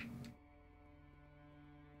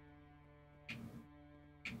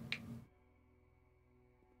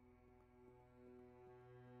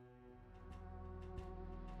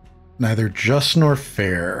 Neither just nor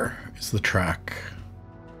fair is the track.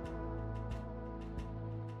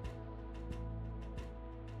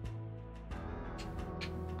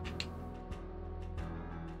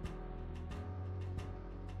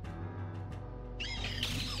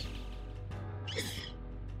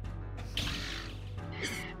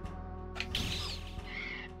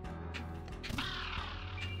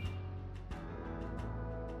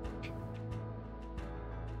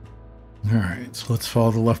 All right, so let's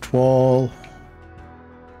follow the left wall.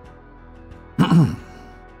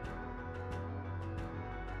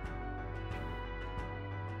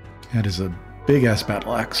 That is a big-ass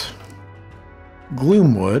battle axe.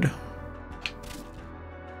 Gloomwood.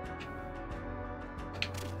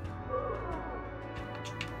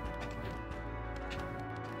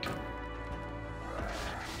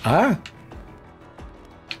 Ah!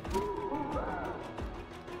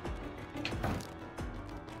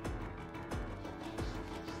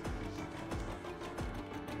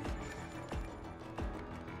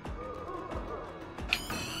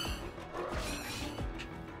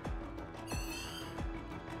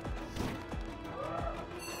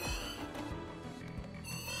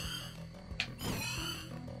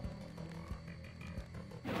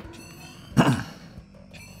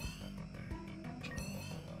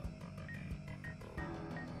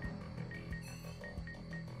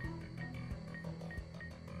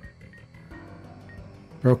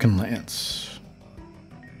 Broken Lance.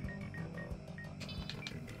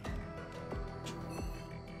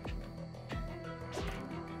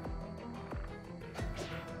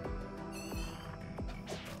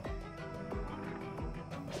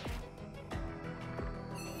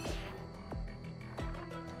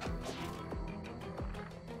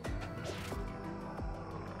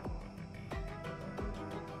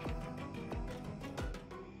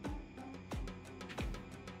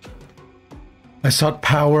 I sought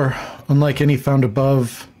power, unlike any found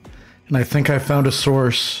above, and I think I found a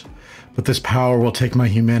source, but this power will take my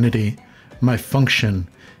humanity, my function,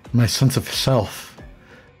 my sense of self.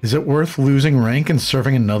 Is it worth losing rank and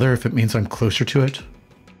serving another if it means I'm closer to it?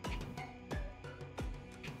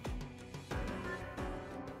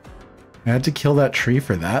 I had to kill that tree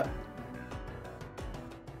for that?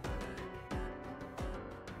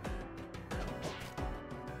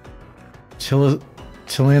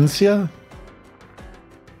 Tilancia?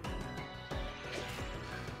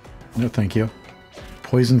 No, thank you.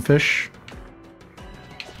 Poison fish?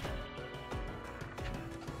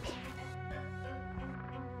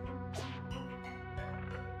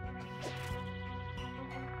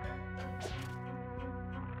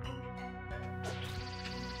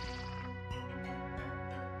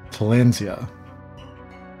 Tilancia.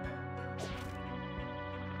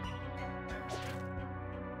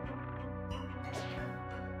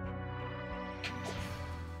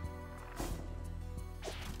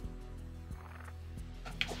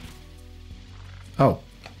 Oh,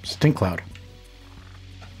 stink cloud.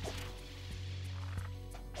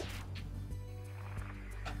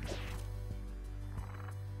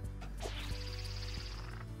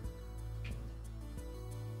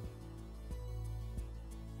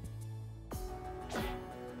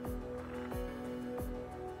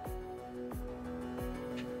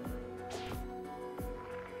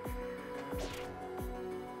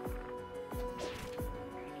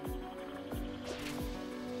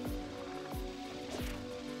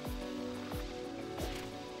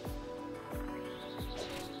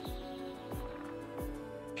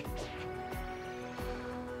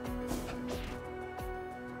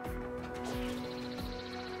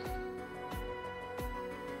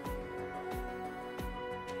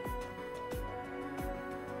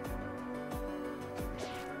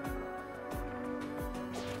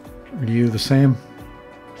 Are you the same?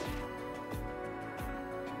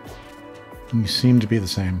 You seem to be the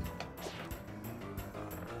same.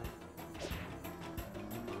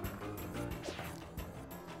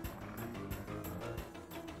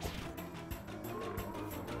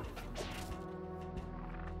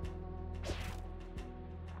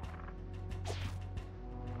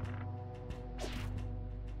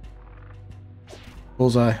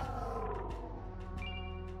 Bullseye.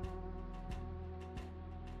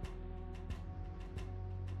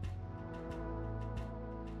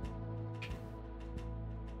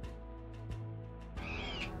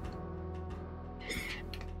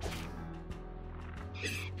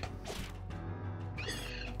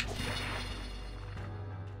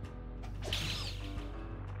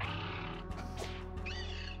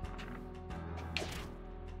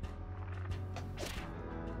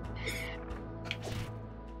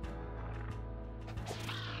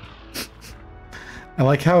 I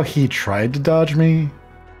like how he tried to dodge me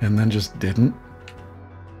and then just didn't.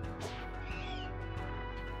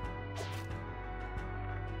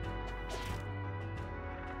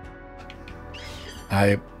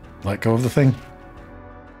 I let go of the thing.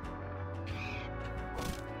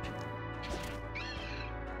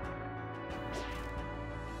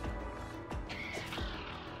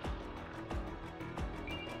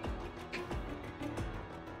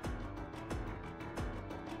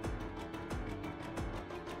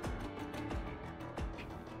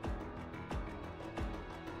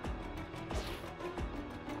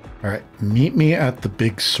 All right, meet me at the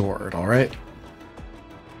big sword, all right?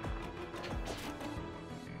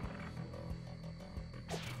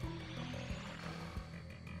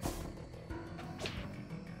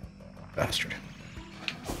 Bastard.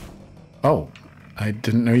 Oh, I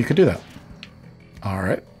didn't know you could do that. All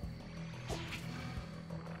right.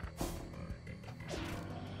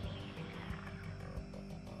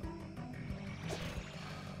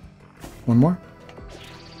 One more.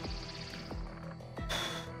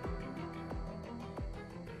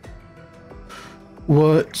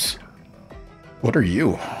 What are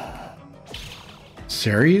you?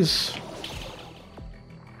 Ceres?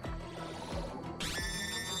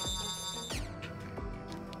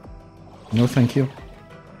 No, thank you.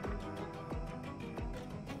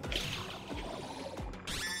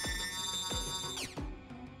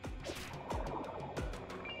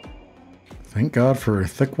 Thank God for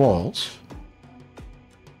thick walls.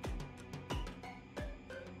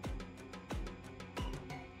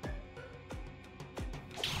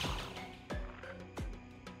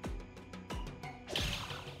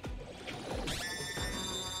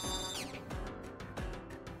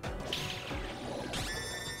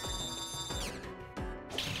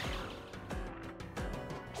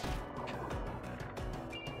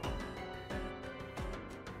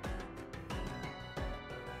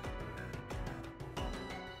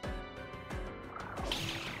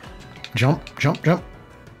 Jump, jump, jump.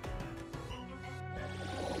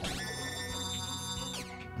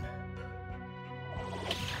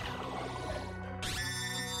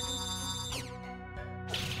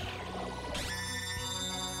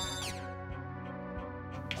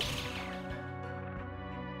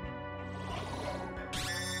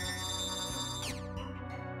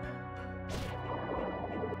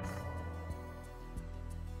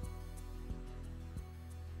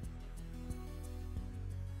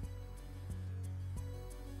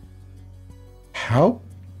 How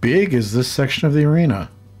big is this section of the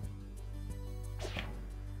arena?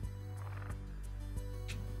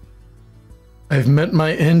 I've met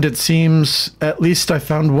my end, it seems. At least I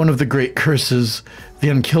found one of the great curses, the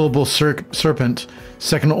unkillable serpent,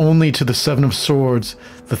 second only to the Seven of Swords,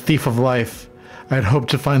 the Thief of Life. I had hoped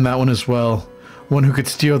to find that one as well. One who could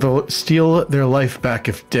steal their life back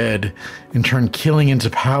if dead, and turn killing into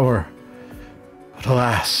power. But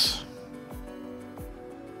alas...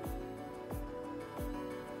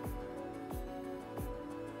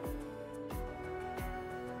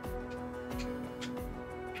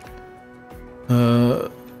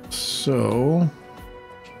 So...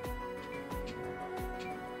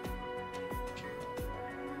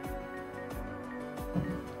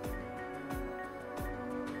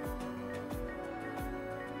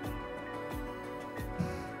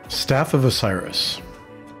 Staff of Osiris.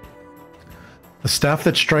 The staff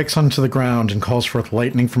that strikes onto the ground and calls forth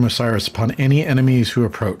lightning from Osiris upon any enemies who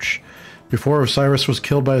approach. Before Osiris was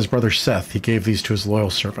killed by his brother Seth, he gave these to his loyal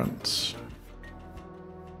servants.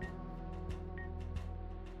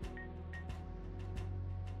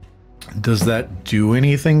 Does that do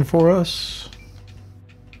anything for us?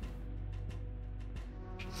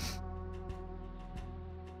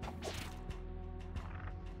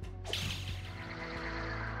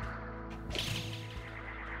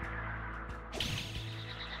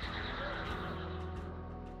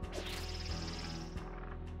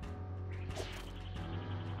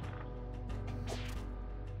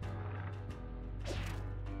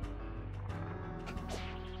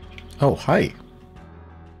 Oh, hi.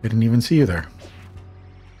 I didn't even see you there.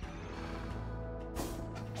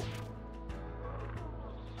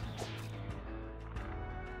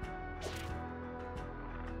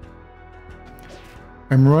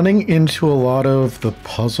 I'm running into a lot of the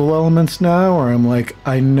puzzle elements now, where I'm like,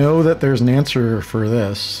 I know that there's an answer for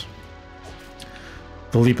this.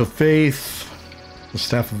 The Leap of Faith, the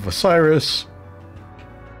Staff of Osiris.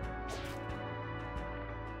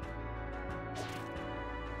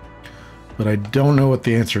 But I don't know what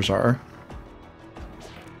the answers are.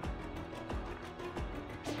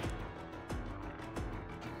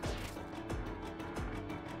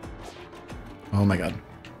 Oh my god.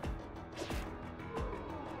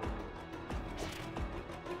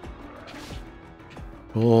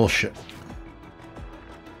 Bullshit.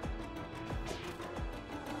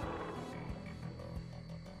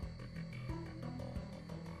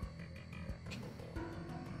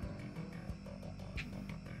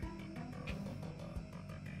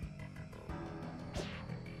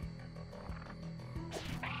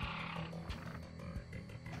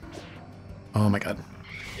 Oh my god.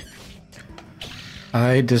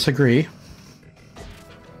 I disagree.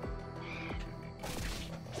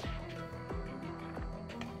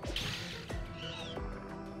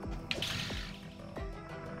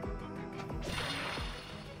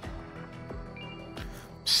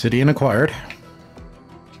 Obsidian acquired.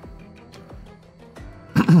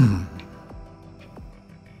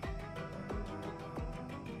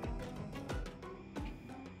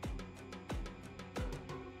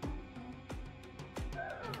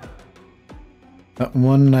 That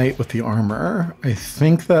one knight with the armor. I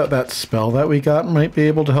think that spell that we got might be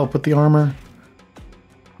able to help with the armor.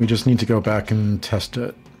 We just need to go back and test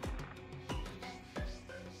it.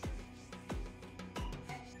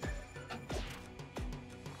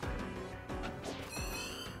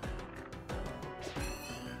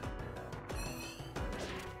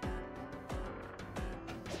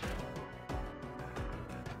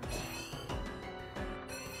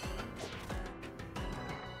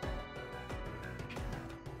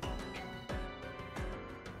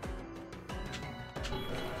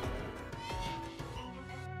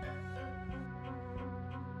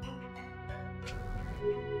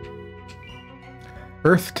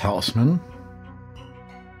 Earth Talisman.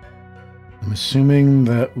 I'm assuming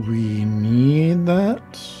that we need that.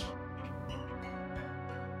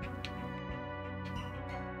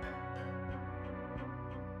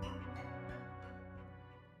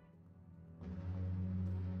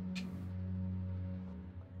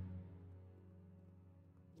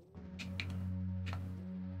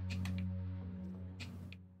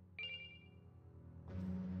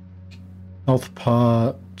 Health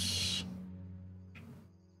pot.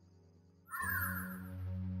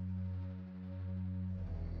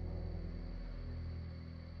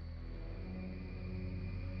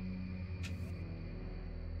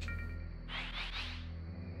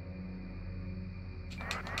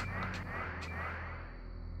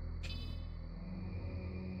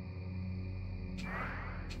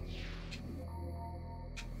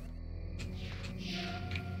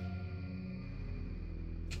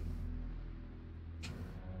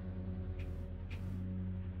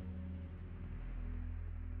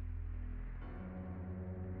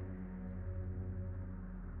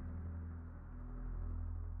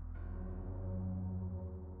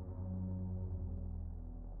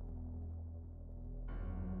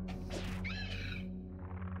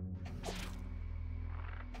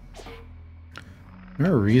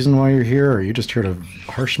 there a reason why you're here, or are you just here to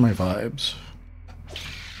harsh my vibes?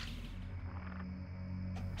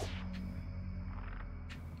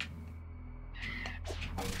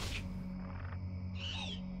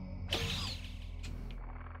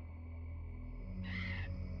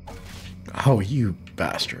 Oh, you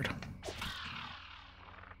bastard.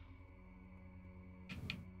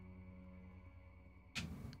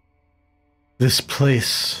 This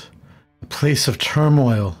place, a place of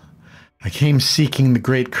turmoil. I came seeking the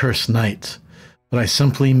great cursed night, but I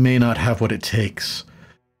simply may not have what it takes,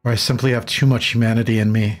 or I simply have too much humanity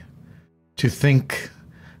in me. To think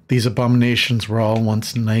these abominations were all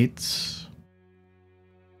once knights.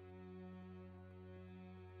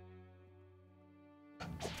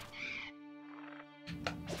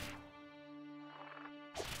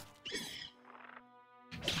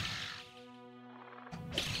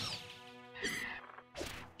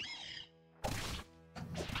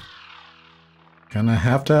 Gonna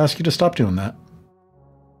have to ask you to stop doing that.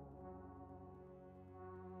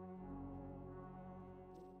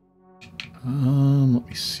 Let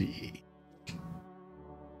me see.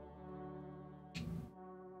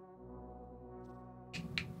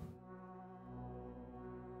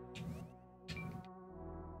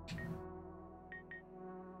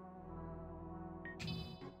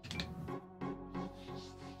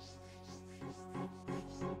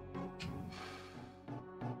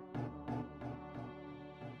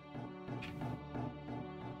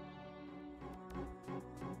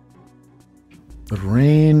 The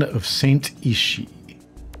Reign of Saint Ishi.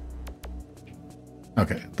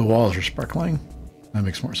 Okay, the walls are sparkling. That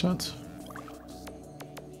makes more sense.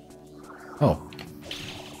 Oh.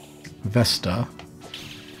 Vesta.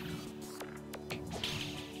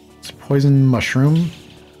 It's poison mushroom.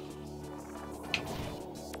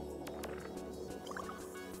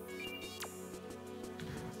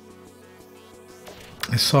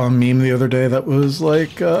 I saw a meme the other day that was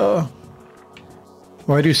like,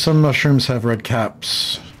 why do some mushrooms have red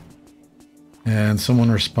caps? And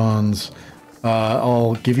someone responds,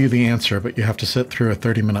 I'll give you the answer, but you have to sit through a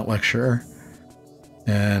 30-minute lecture.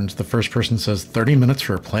 And the first person says, 30 minutes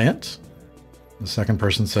for a plant? The second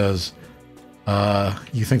person says,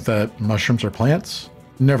 you think that mushrooms are plants?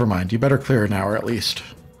 Never mind, you better clear an hour at least.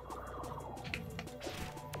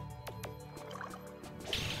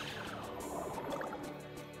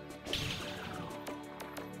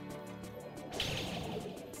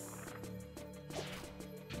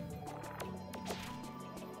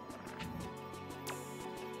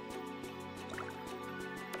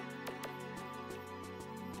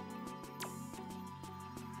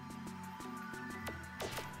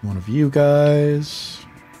 One of you guys.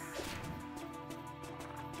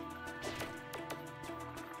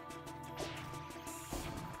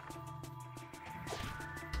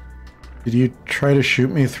 Did you try to shoot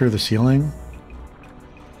me through the ceiling?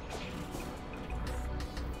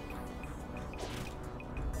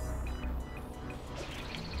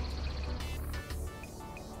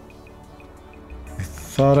 I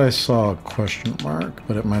thought I saw a question mark,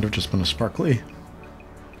 but it might have just been a sparkly.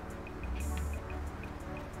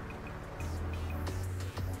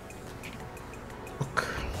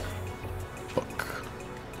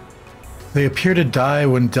 They appear to die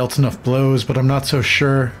when dealt enough blows, but I'm not so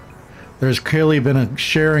sure. There's clearly been a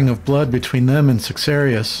sharing of blood between them and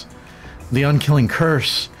Suxarius. The unkilling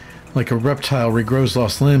curse, like a reptile, regrows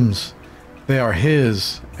lost limbs. They are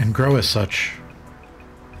his, and grow as such.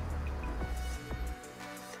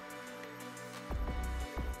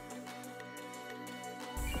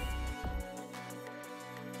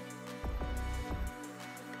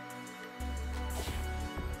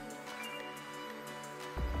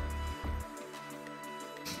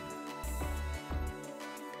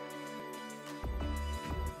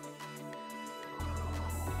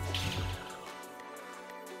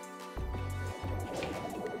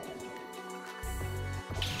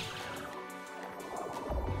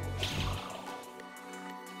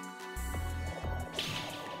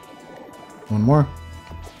 One more.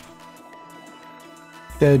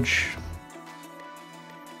 Edge.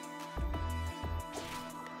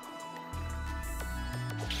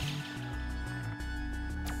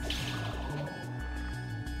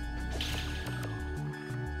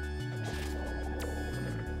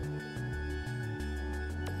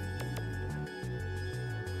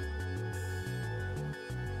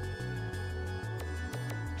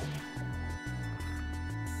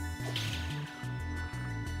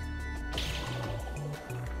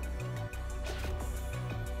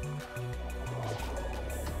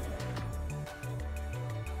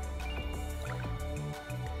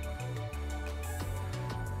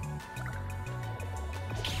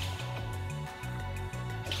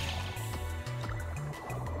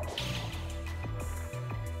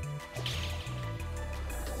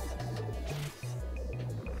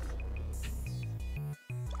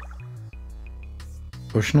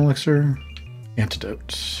 Potion elixir.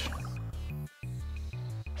 Antidote.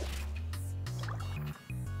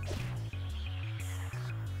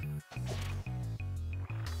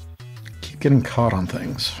 Keep getting caught on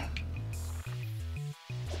things.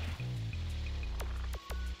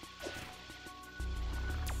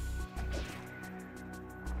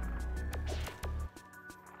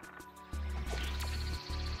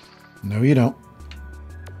 No, you don't.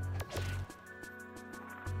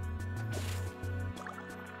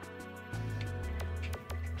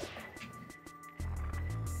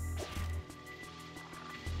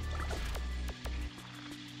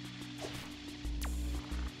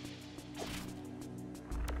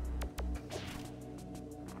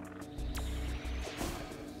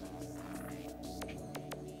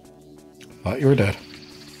 Thought you were dead.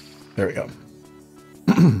 There we go.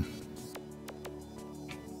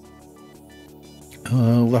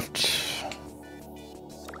 Left.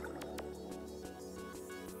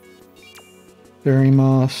 Berry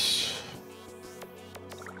moss.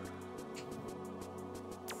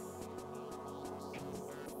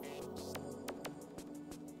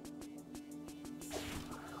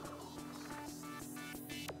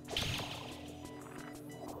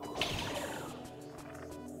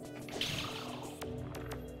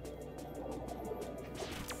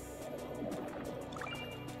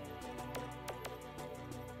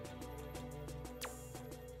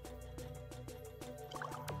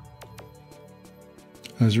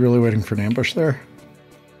 I was really waiting for an ambush there.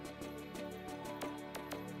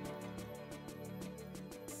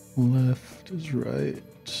 Left is right.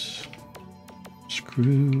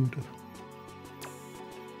 Screwed.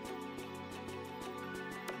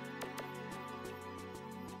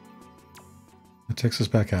 It takes us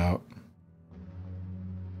back out.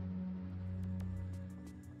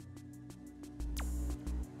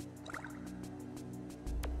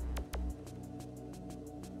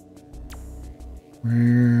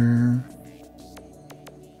 Where?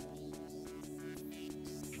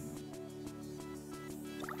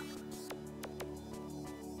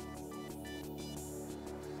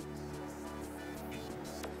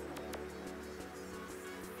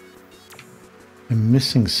 I'm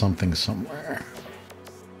missing something somewhere.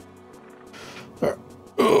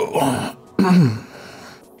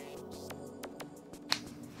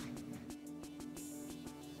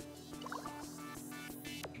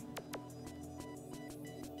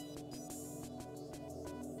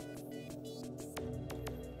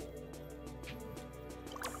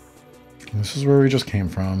 This is where we just came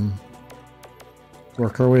from.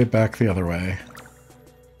 Work our way back the other way.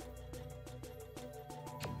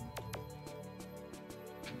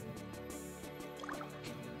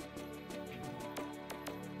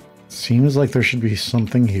 Seems like there should be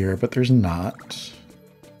something here, but there's not.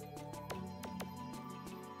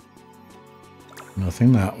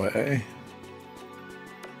 Nothing that way.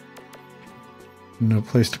 No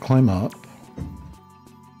place to climb up.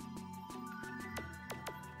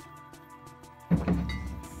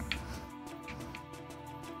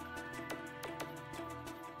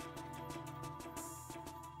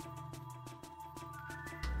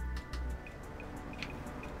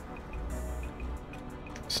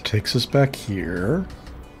 Takes us back here.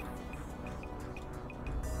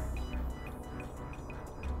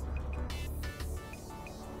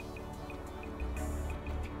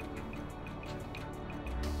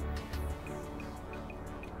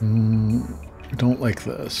 I don't like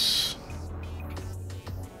this.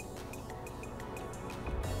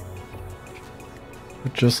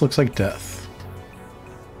 It just looks like death.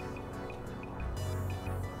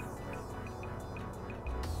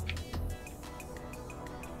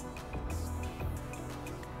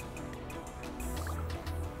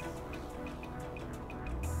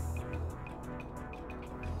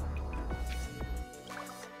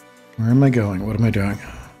 Where am I going? What am I doing?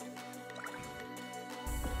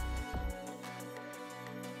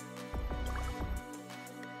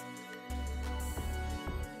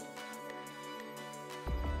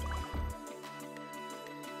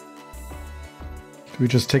 Do we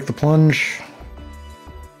just take the plunge?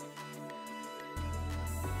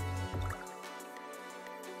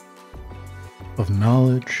 Of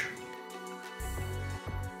knowledge.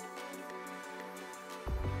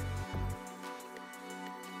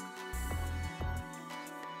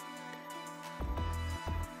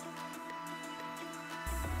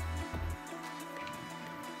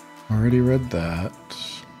 Already read that.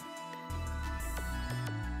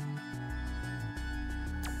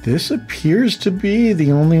 This appears to be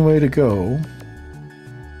the only way to go.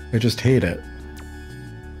 I just hate it.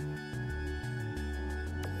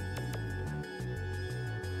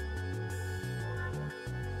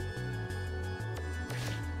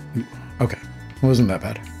 Okay, it wasn't that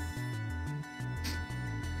bad.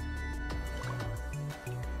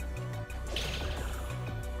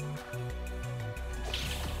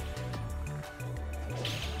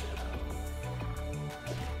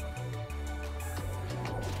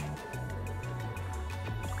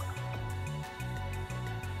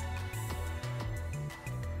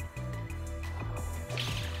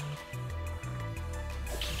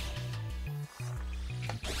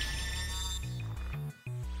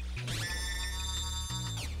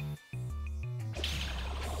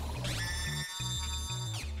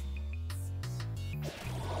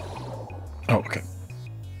 Oh, okay.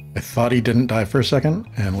 I thought he didn't die for a second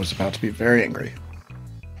and was about to be very angry.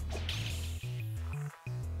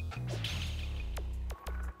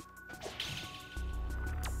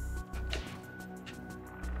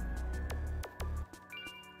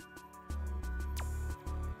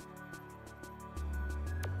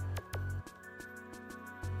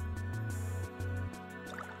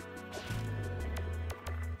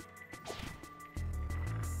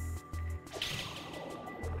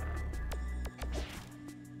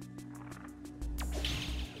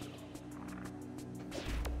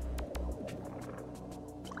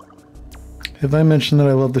 Have I mentioned that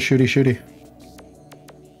I love the shooty shooty?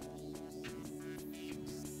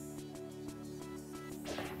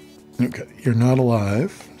 Okay, you're not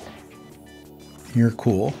alive. You're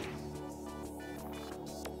cool.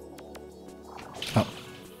 Oh.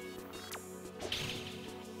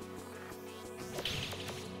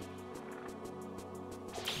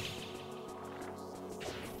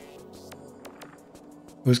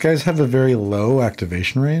 Those guys have a very low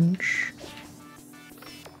activation range.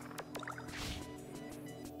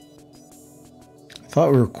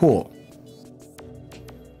 Thought we were cool.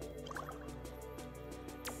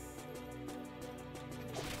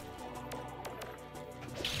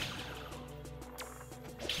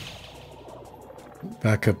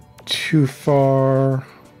 Back up too far.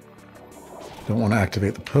 Don't want to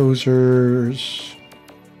activate the posers.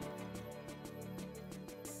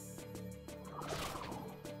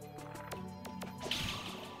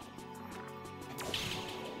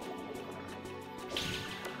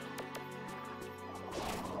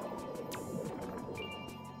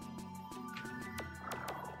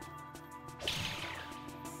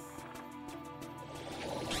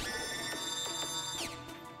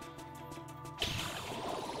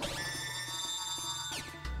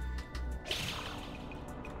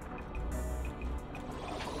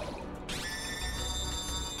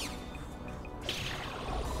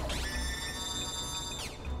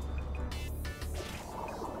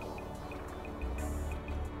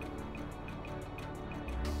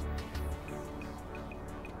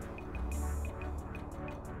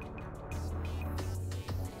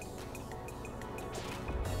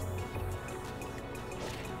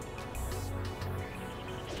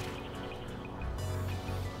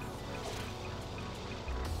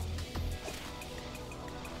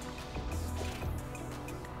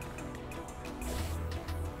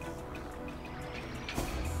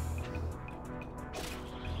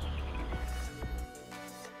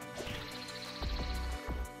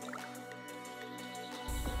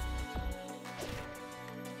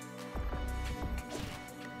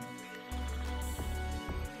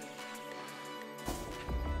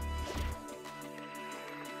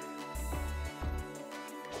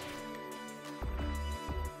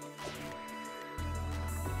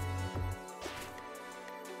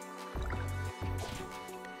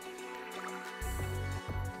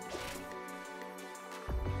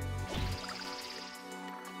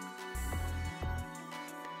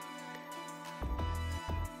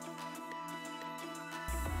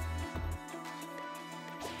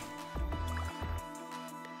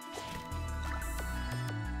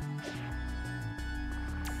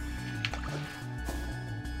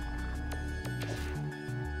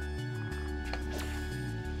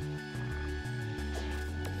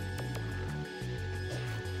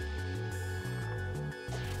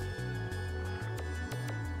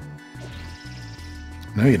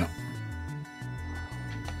 No, you don't.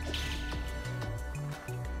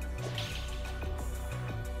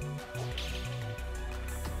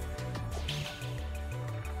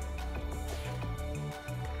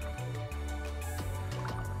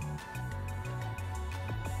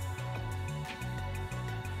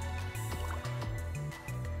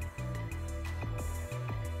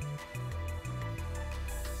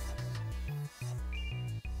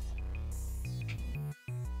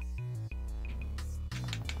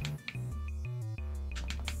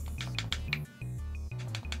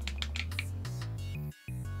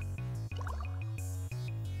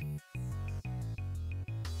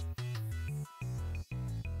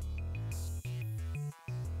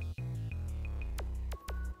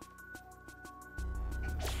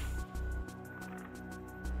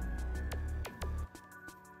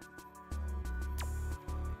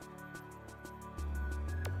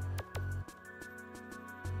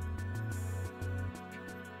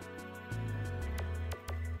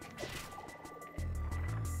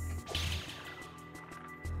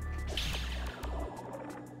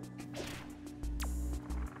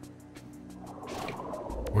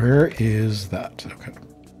 Where is that? Okay.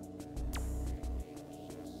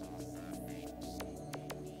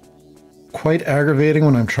 Quite aggravating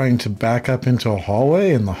when I'm trying to back up into a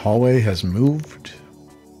hallway and the hallway has moved.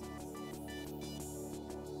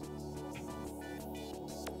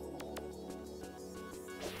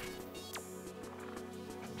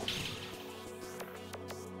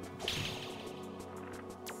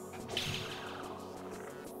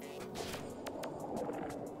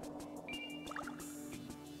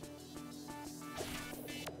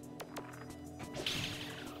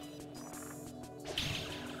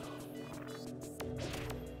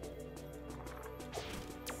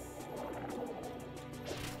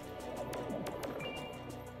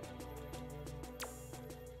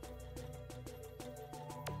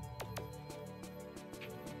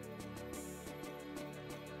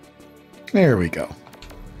 There we go.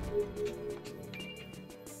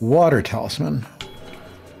 Water talisman.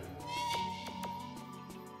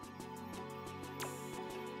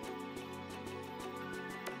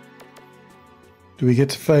 Do we get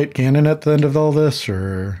to fight Ganon at the end of all this,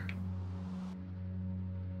 or?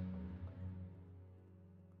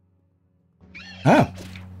 Ah.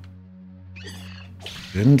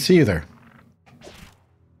 Didn't see you there.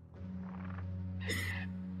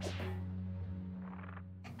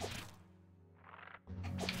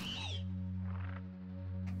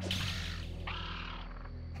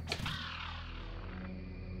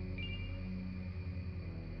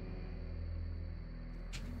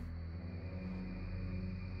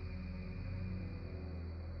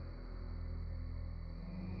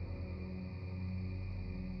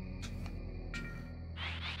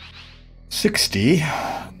 $60.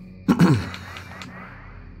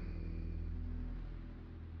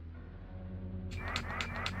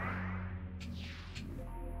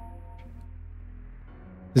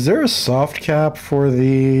 Is there a soft cap for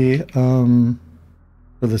the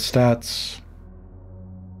stats?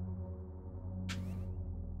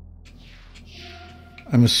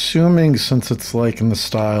 I'm assuming, since it's like in the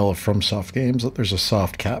style of FromSoft games, that there's a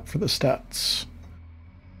soft cap for the stats,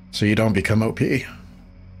 so you don't become OP.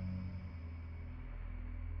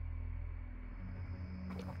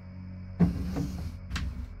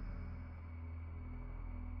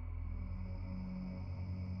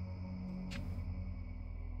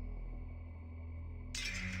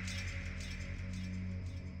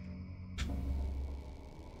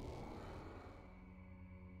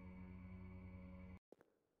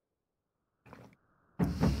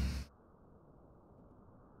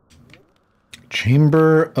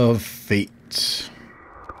 Chamber of Fate.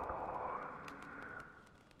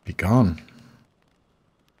 Be gone.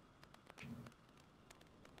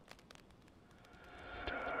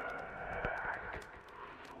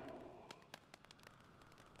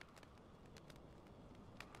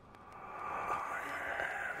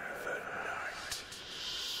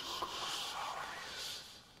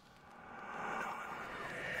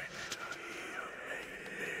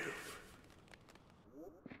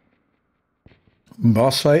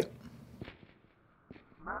 Boss fight.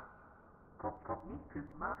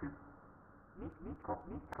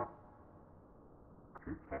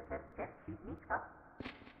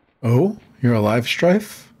 Oh, you're alive,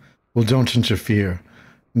 Strife? Well, don't interfere.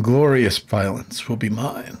 Glorious violence will be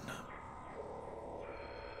mine.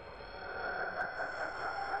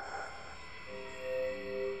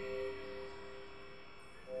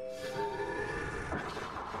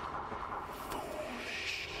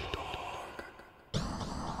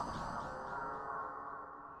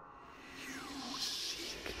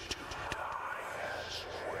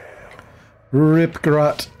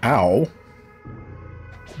 Ripgrot. Ow.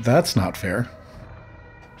 That's not fair.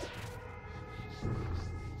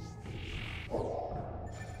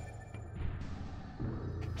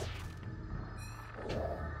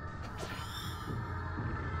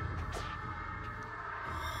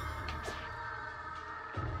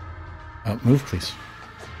 Move, please.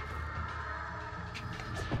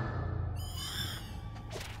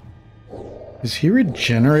 Is he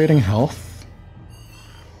regenerating health?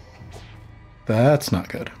 That's not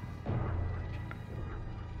good.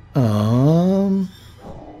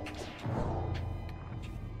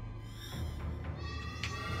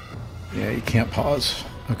 Yeah, you can't pause.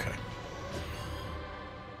 Okay.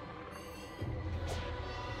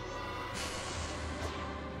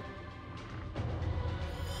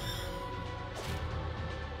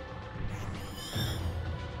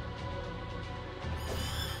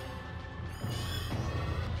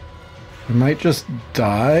 I might just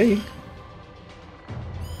die,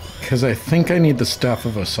 because I think I need the Staff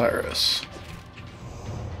of Osiris.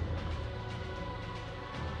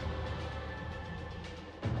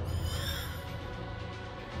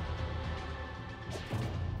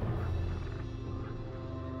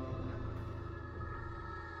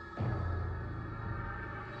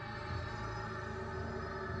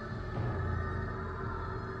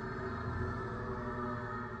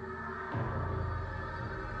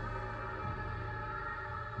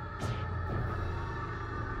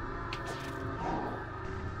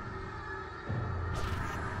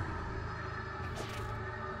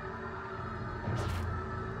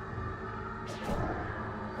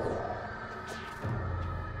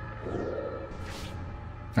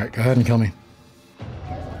 Alright, go ahead and kill me.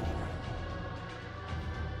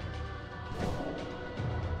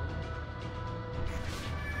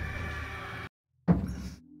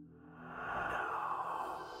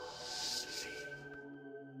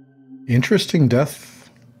 Interesting death.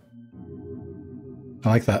 I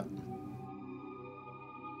like that.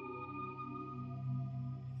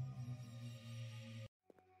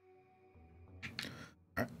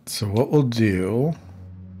 All right, so what we'll do...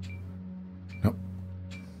 Nope.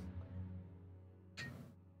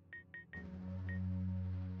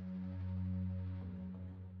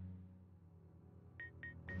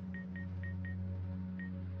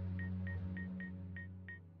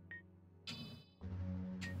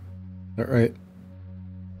 Is that right?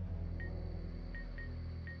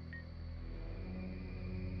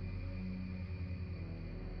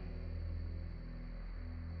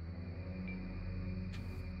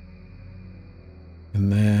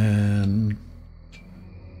 And then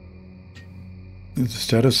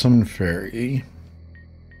instead of summon fairy,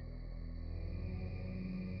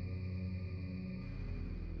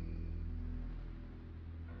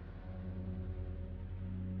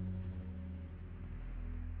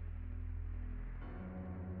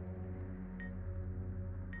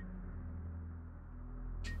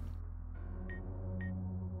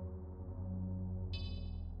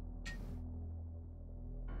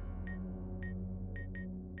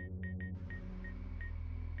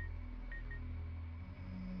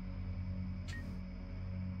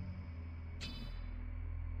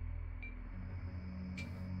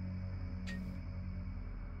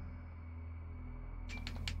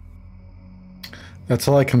 that's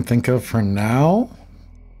all I can think of for now.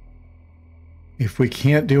 If we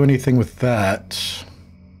can't do anything with that,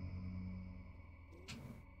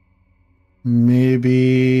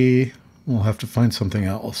 maybe we'll have to find something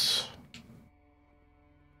else.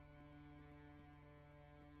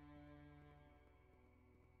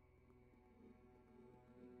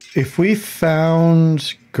 If we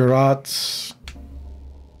found Garat's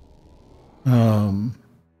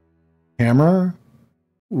hammer,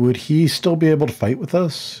 would he still be able to fight with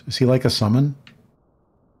us? Is he like a summon?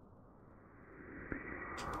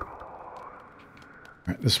 All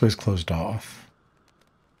right, this way's closed off.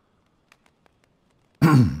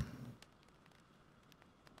 I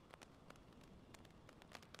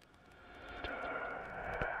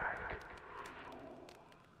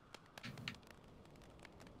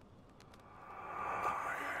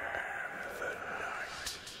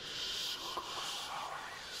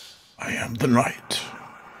am the night.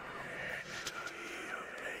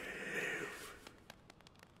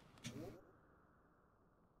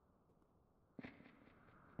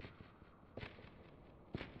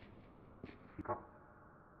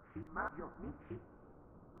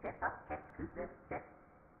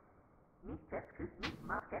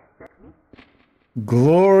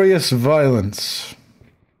 Glorious violence.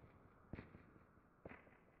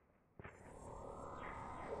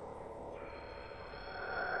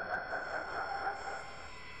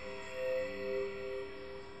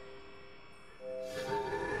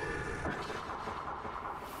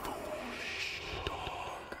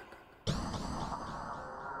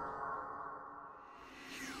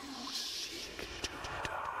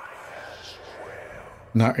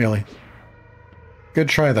 Not really. Good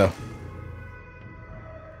try, though.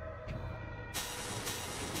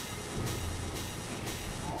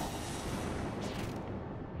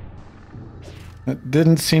 It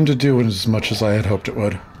didn't seem to do as much as I had hoped it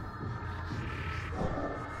would.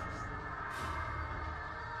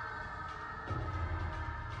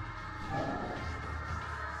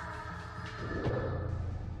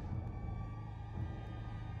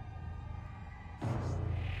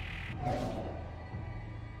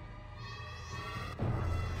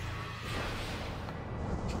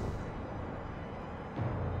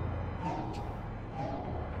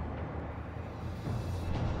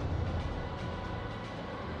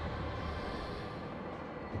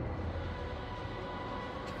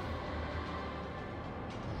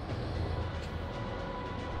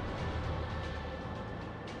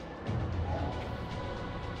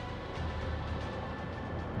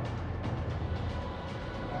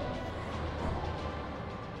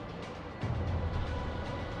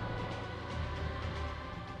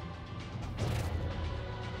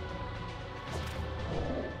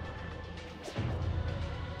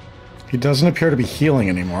 He doesn't appear to be healing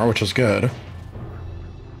anymore, which is good.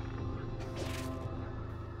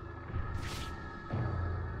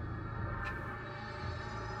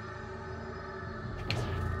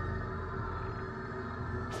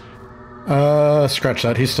 Scratch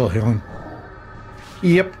that. He's still healing.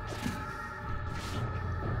 Yep.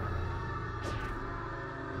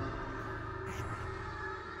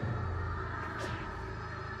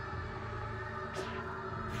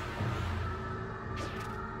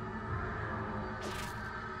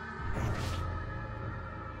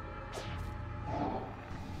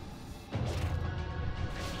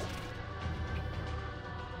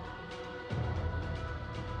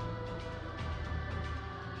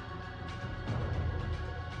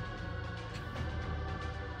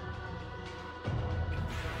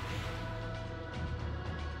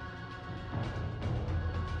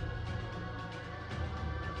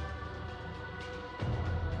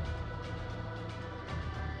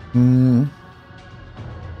 Hmm.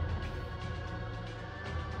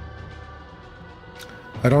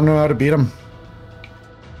 I don't know how to beat him.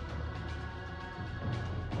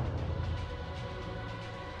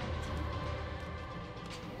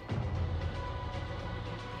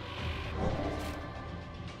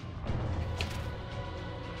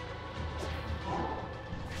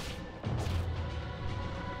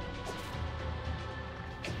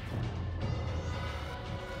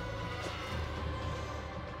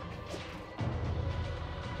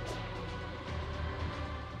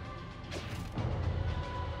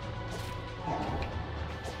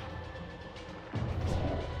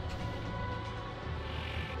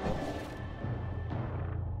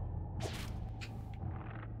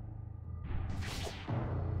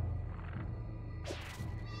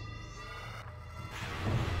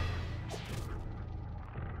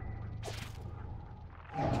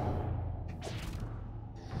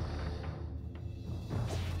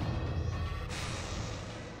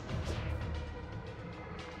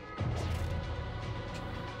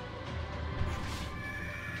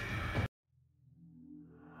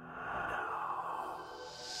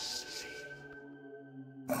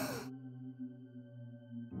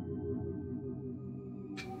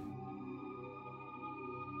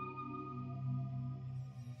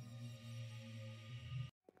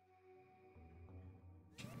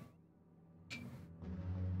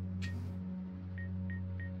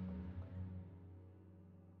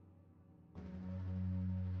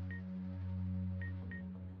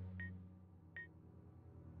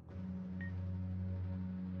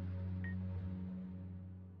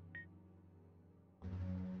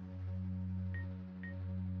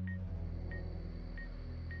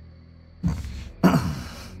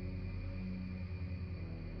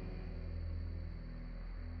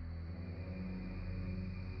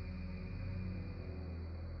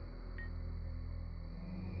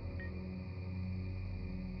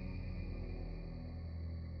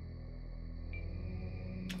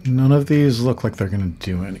 None of these look like they're going to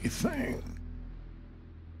do anything.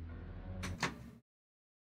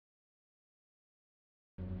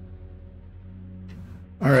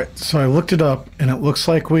 Alright, so I looked it up, and it looks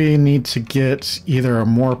like we need to get either a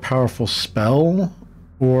more powerful spell,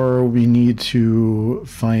 or we need to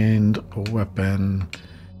find a weapon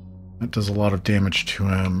that does a lot of damage to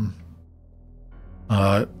him.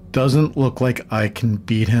 Doesn't look like I can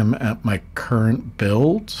beat him at my current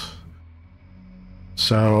build.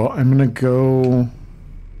 So I'm gonna go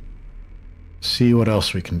see what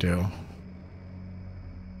else we can do.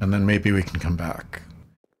 And then maybe we can come back.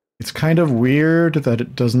 It's kind of weird that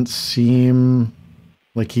it doesn't seem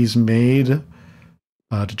like he's made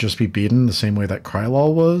to just be beaten the same way that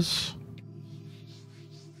Krylol was.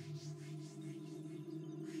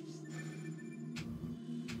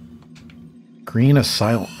 Green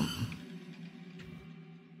Asylum.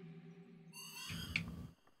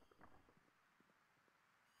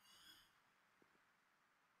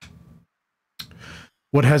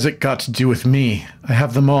 What has it got to do with me? I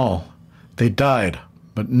have them all. They died.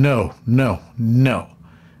 But no, no, no.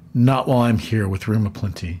 Not while I'm here with Room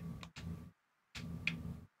Aplenty.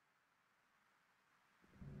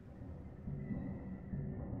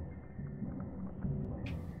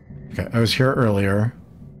 Okay, I was here earlier.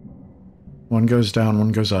 One goes down,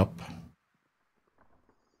 one goes up.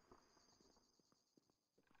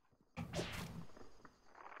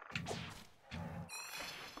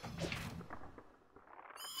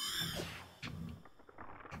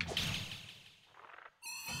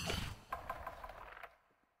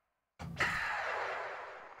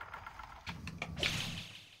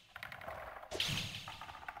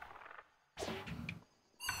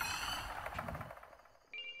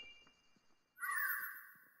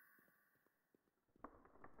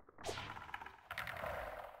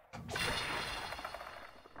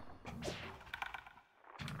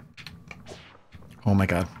 Oh my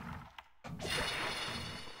god.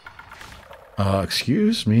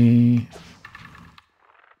 Excuse me.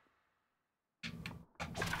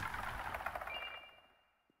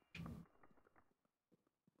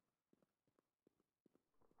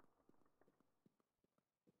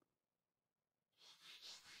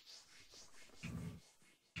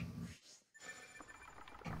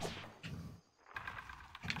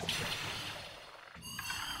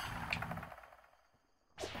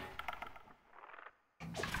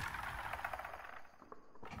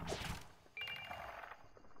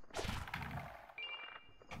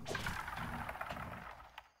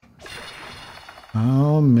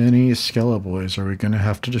 How many Skeleboys are we going to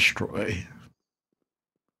have to destroy?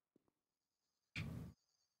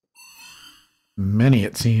 Many,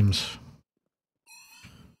 it seems.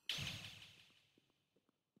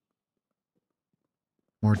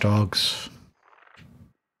 More dogs.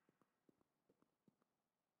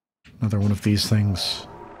 Another one of these things.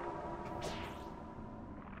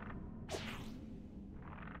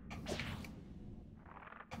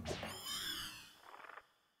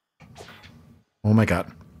 Oh my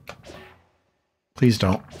god. Please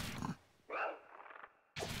don't.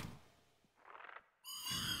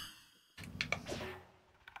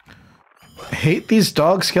 I hate these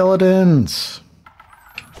dog skeletons.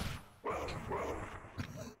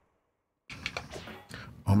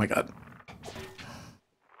 Oh my god.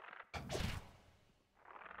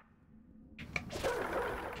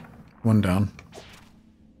 One down.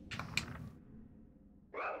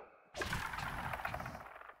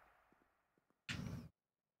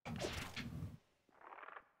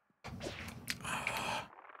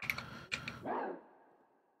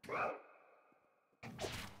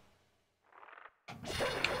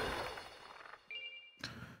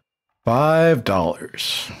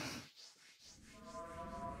 $5.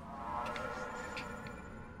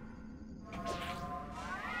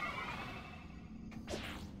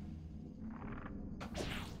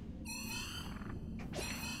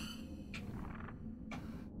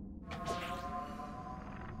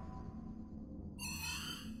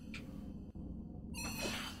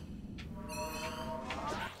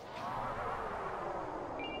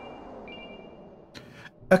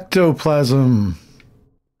 Ectoplasm.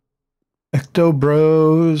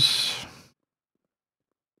 Ectobros.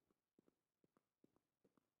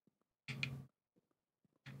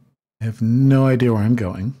 I have no idea where I'm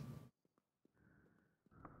going.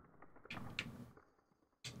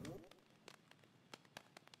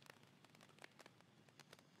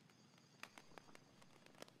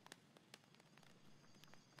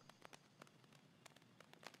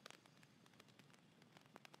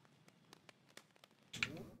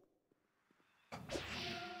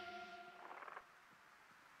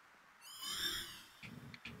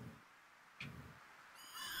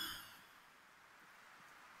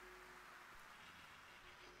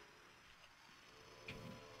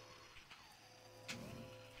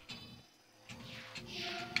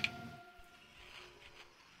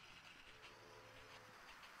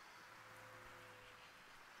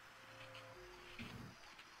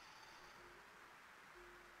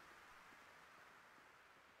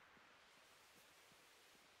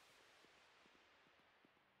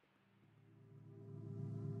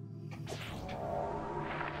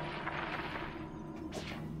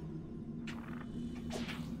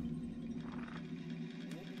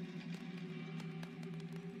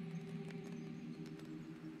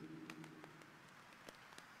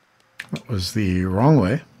 That was the wrong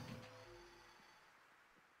way.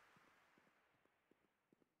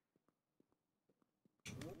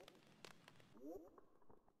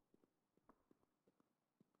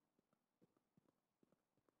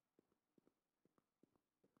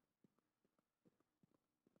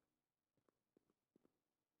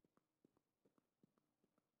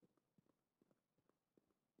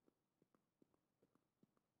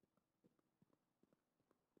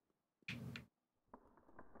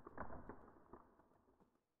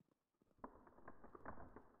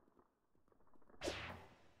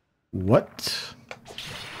 What?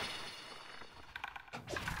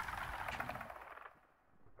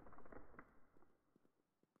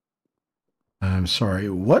 I'm sorry,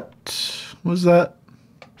 what was that?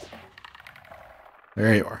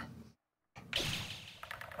 There you are.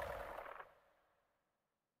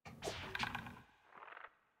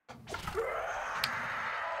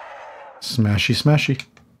 Smashy, smashy.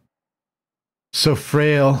 So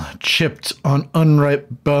frail, chipped on unripe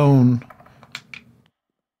bone.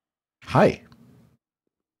 Hi.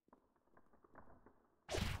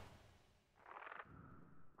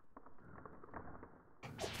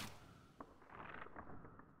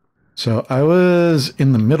 So I was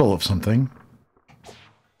in the middle of something,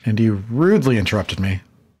 and he rudely interrupted me.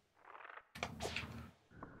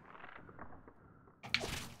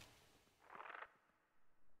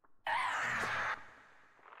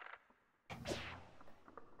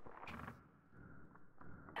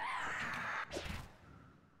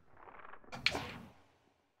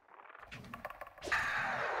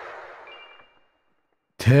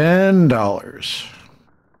 $10.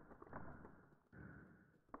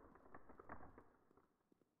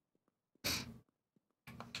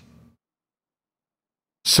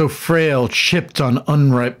 So frail, chipped on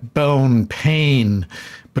unripe bone, pain,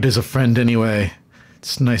 but is a friend anyway.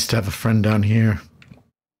 It's nice to have a friend down here.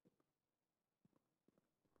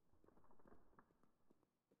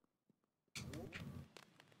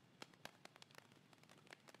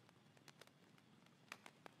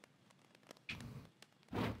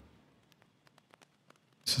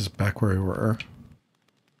 is back where we were.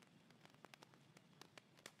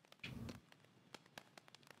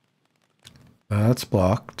 That's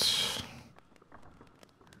blocked.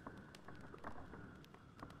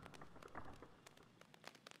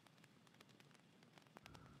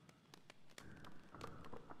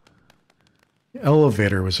 The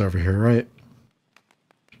elevator was over here, right?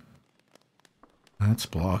 That's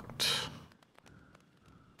blocked.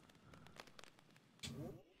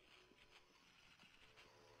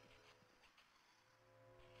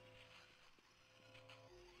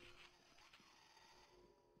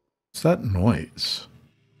 What's that noise?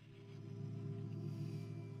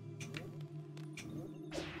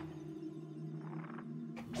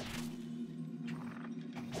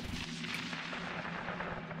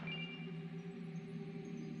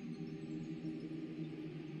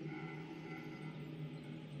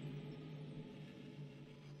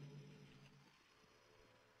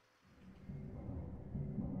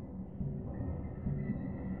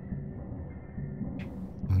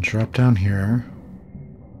 Drop down here.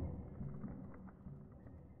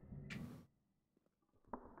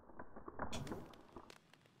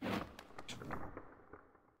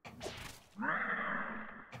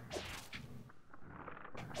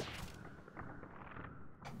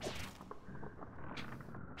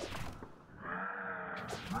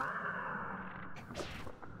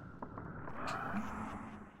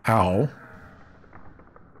 Ow.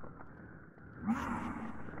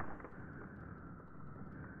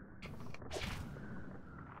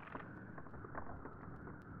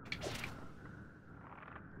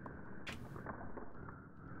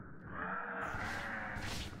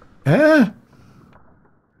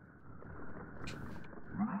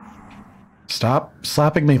 Stop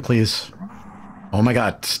slapping me, please. Oh my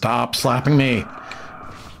God, stop slapping me.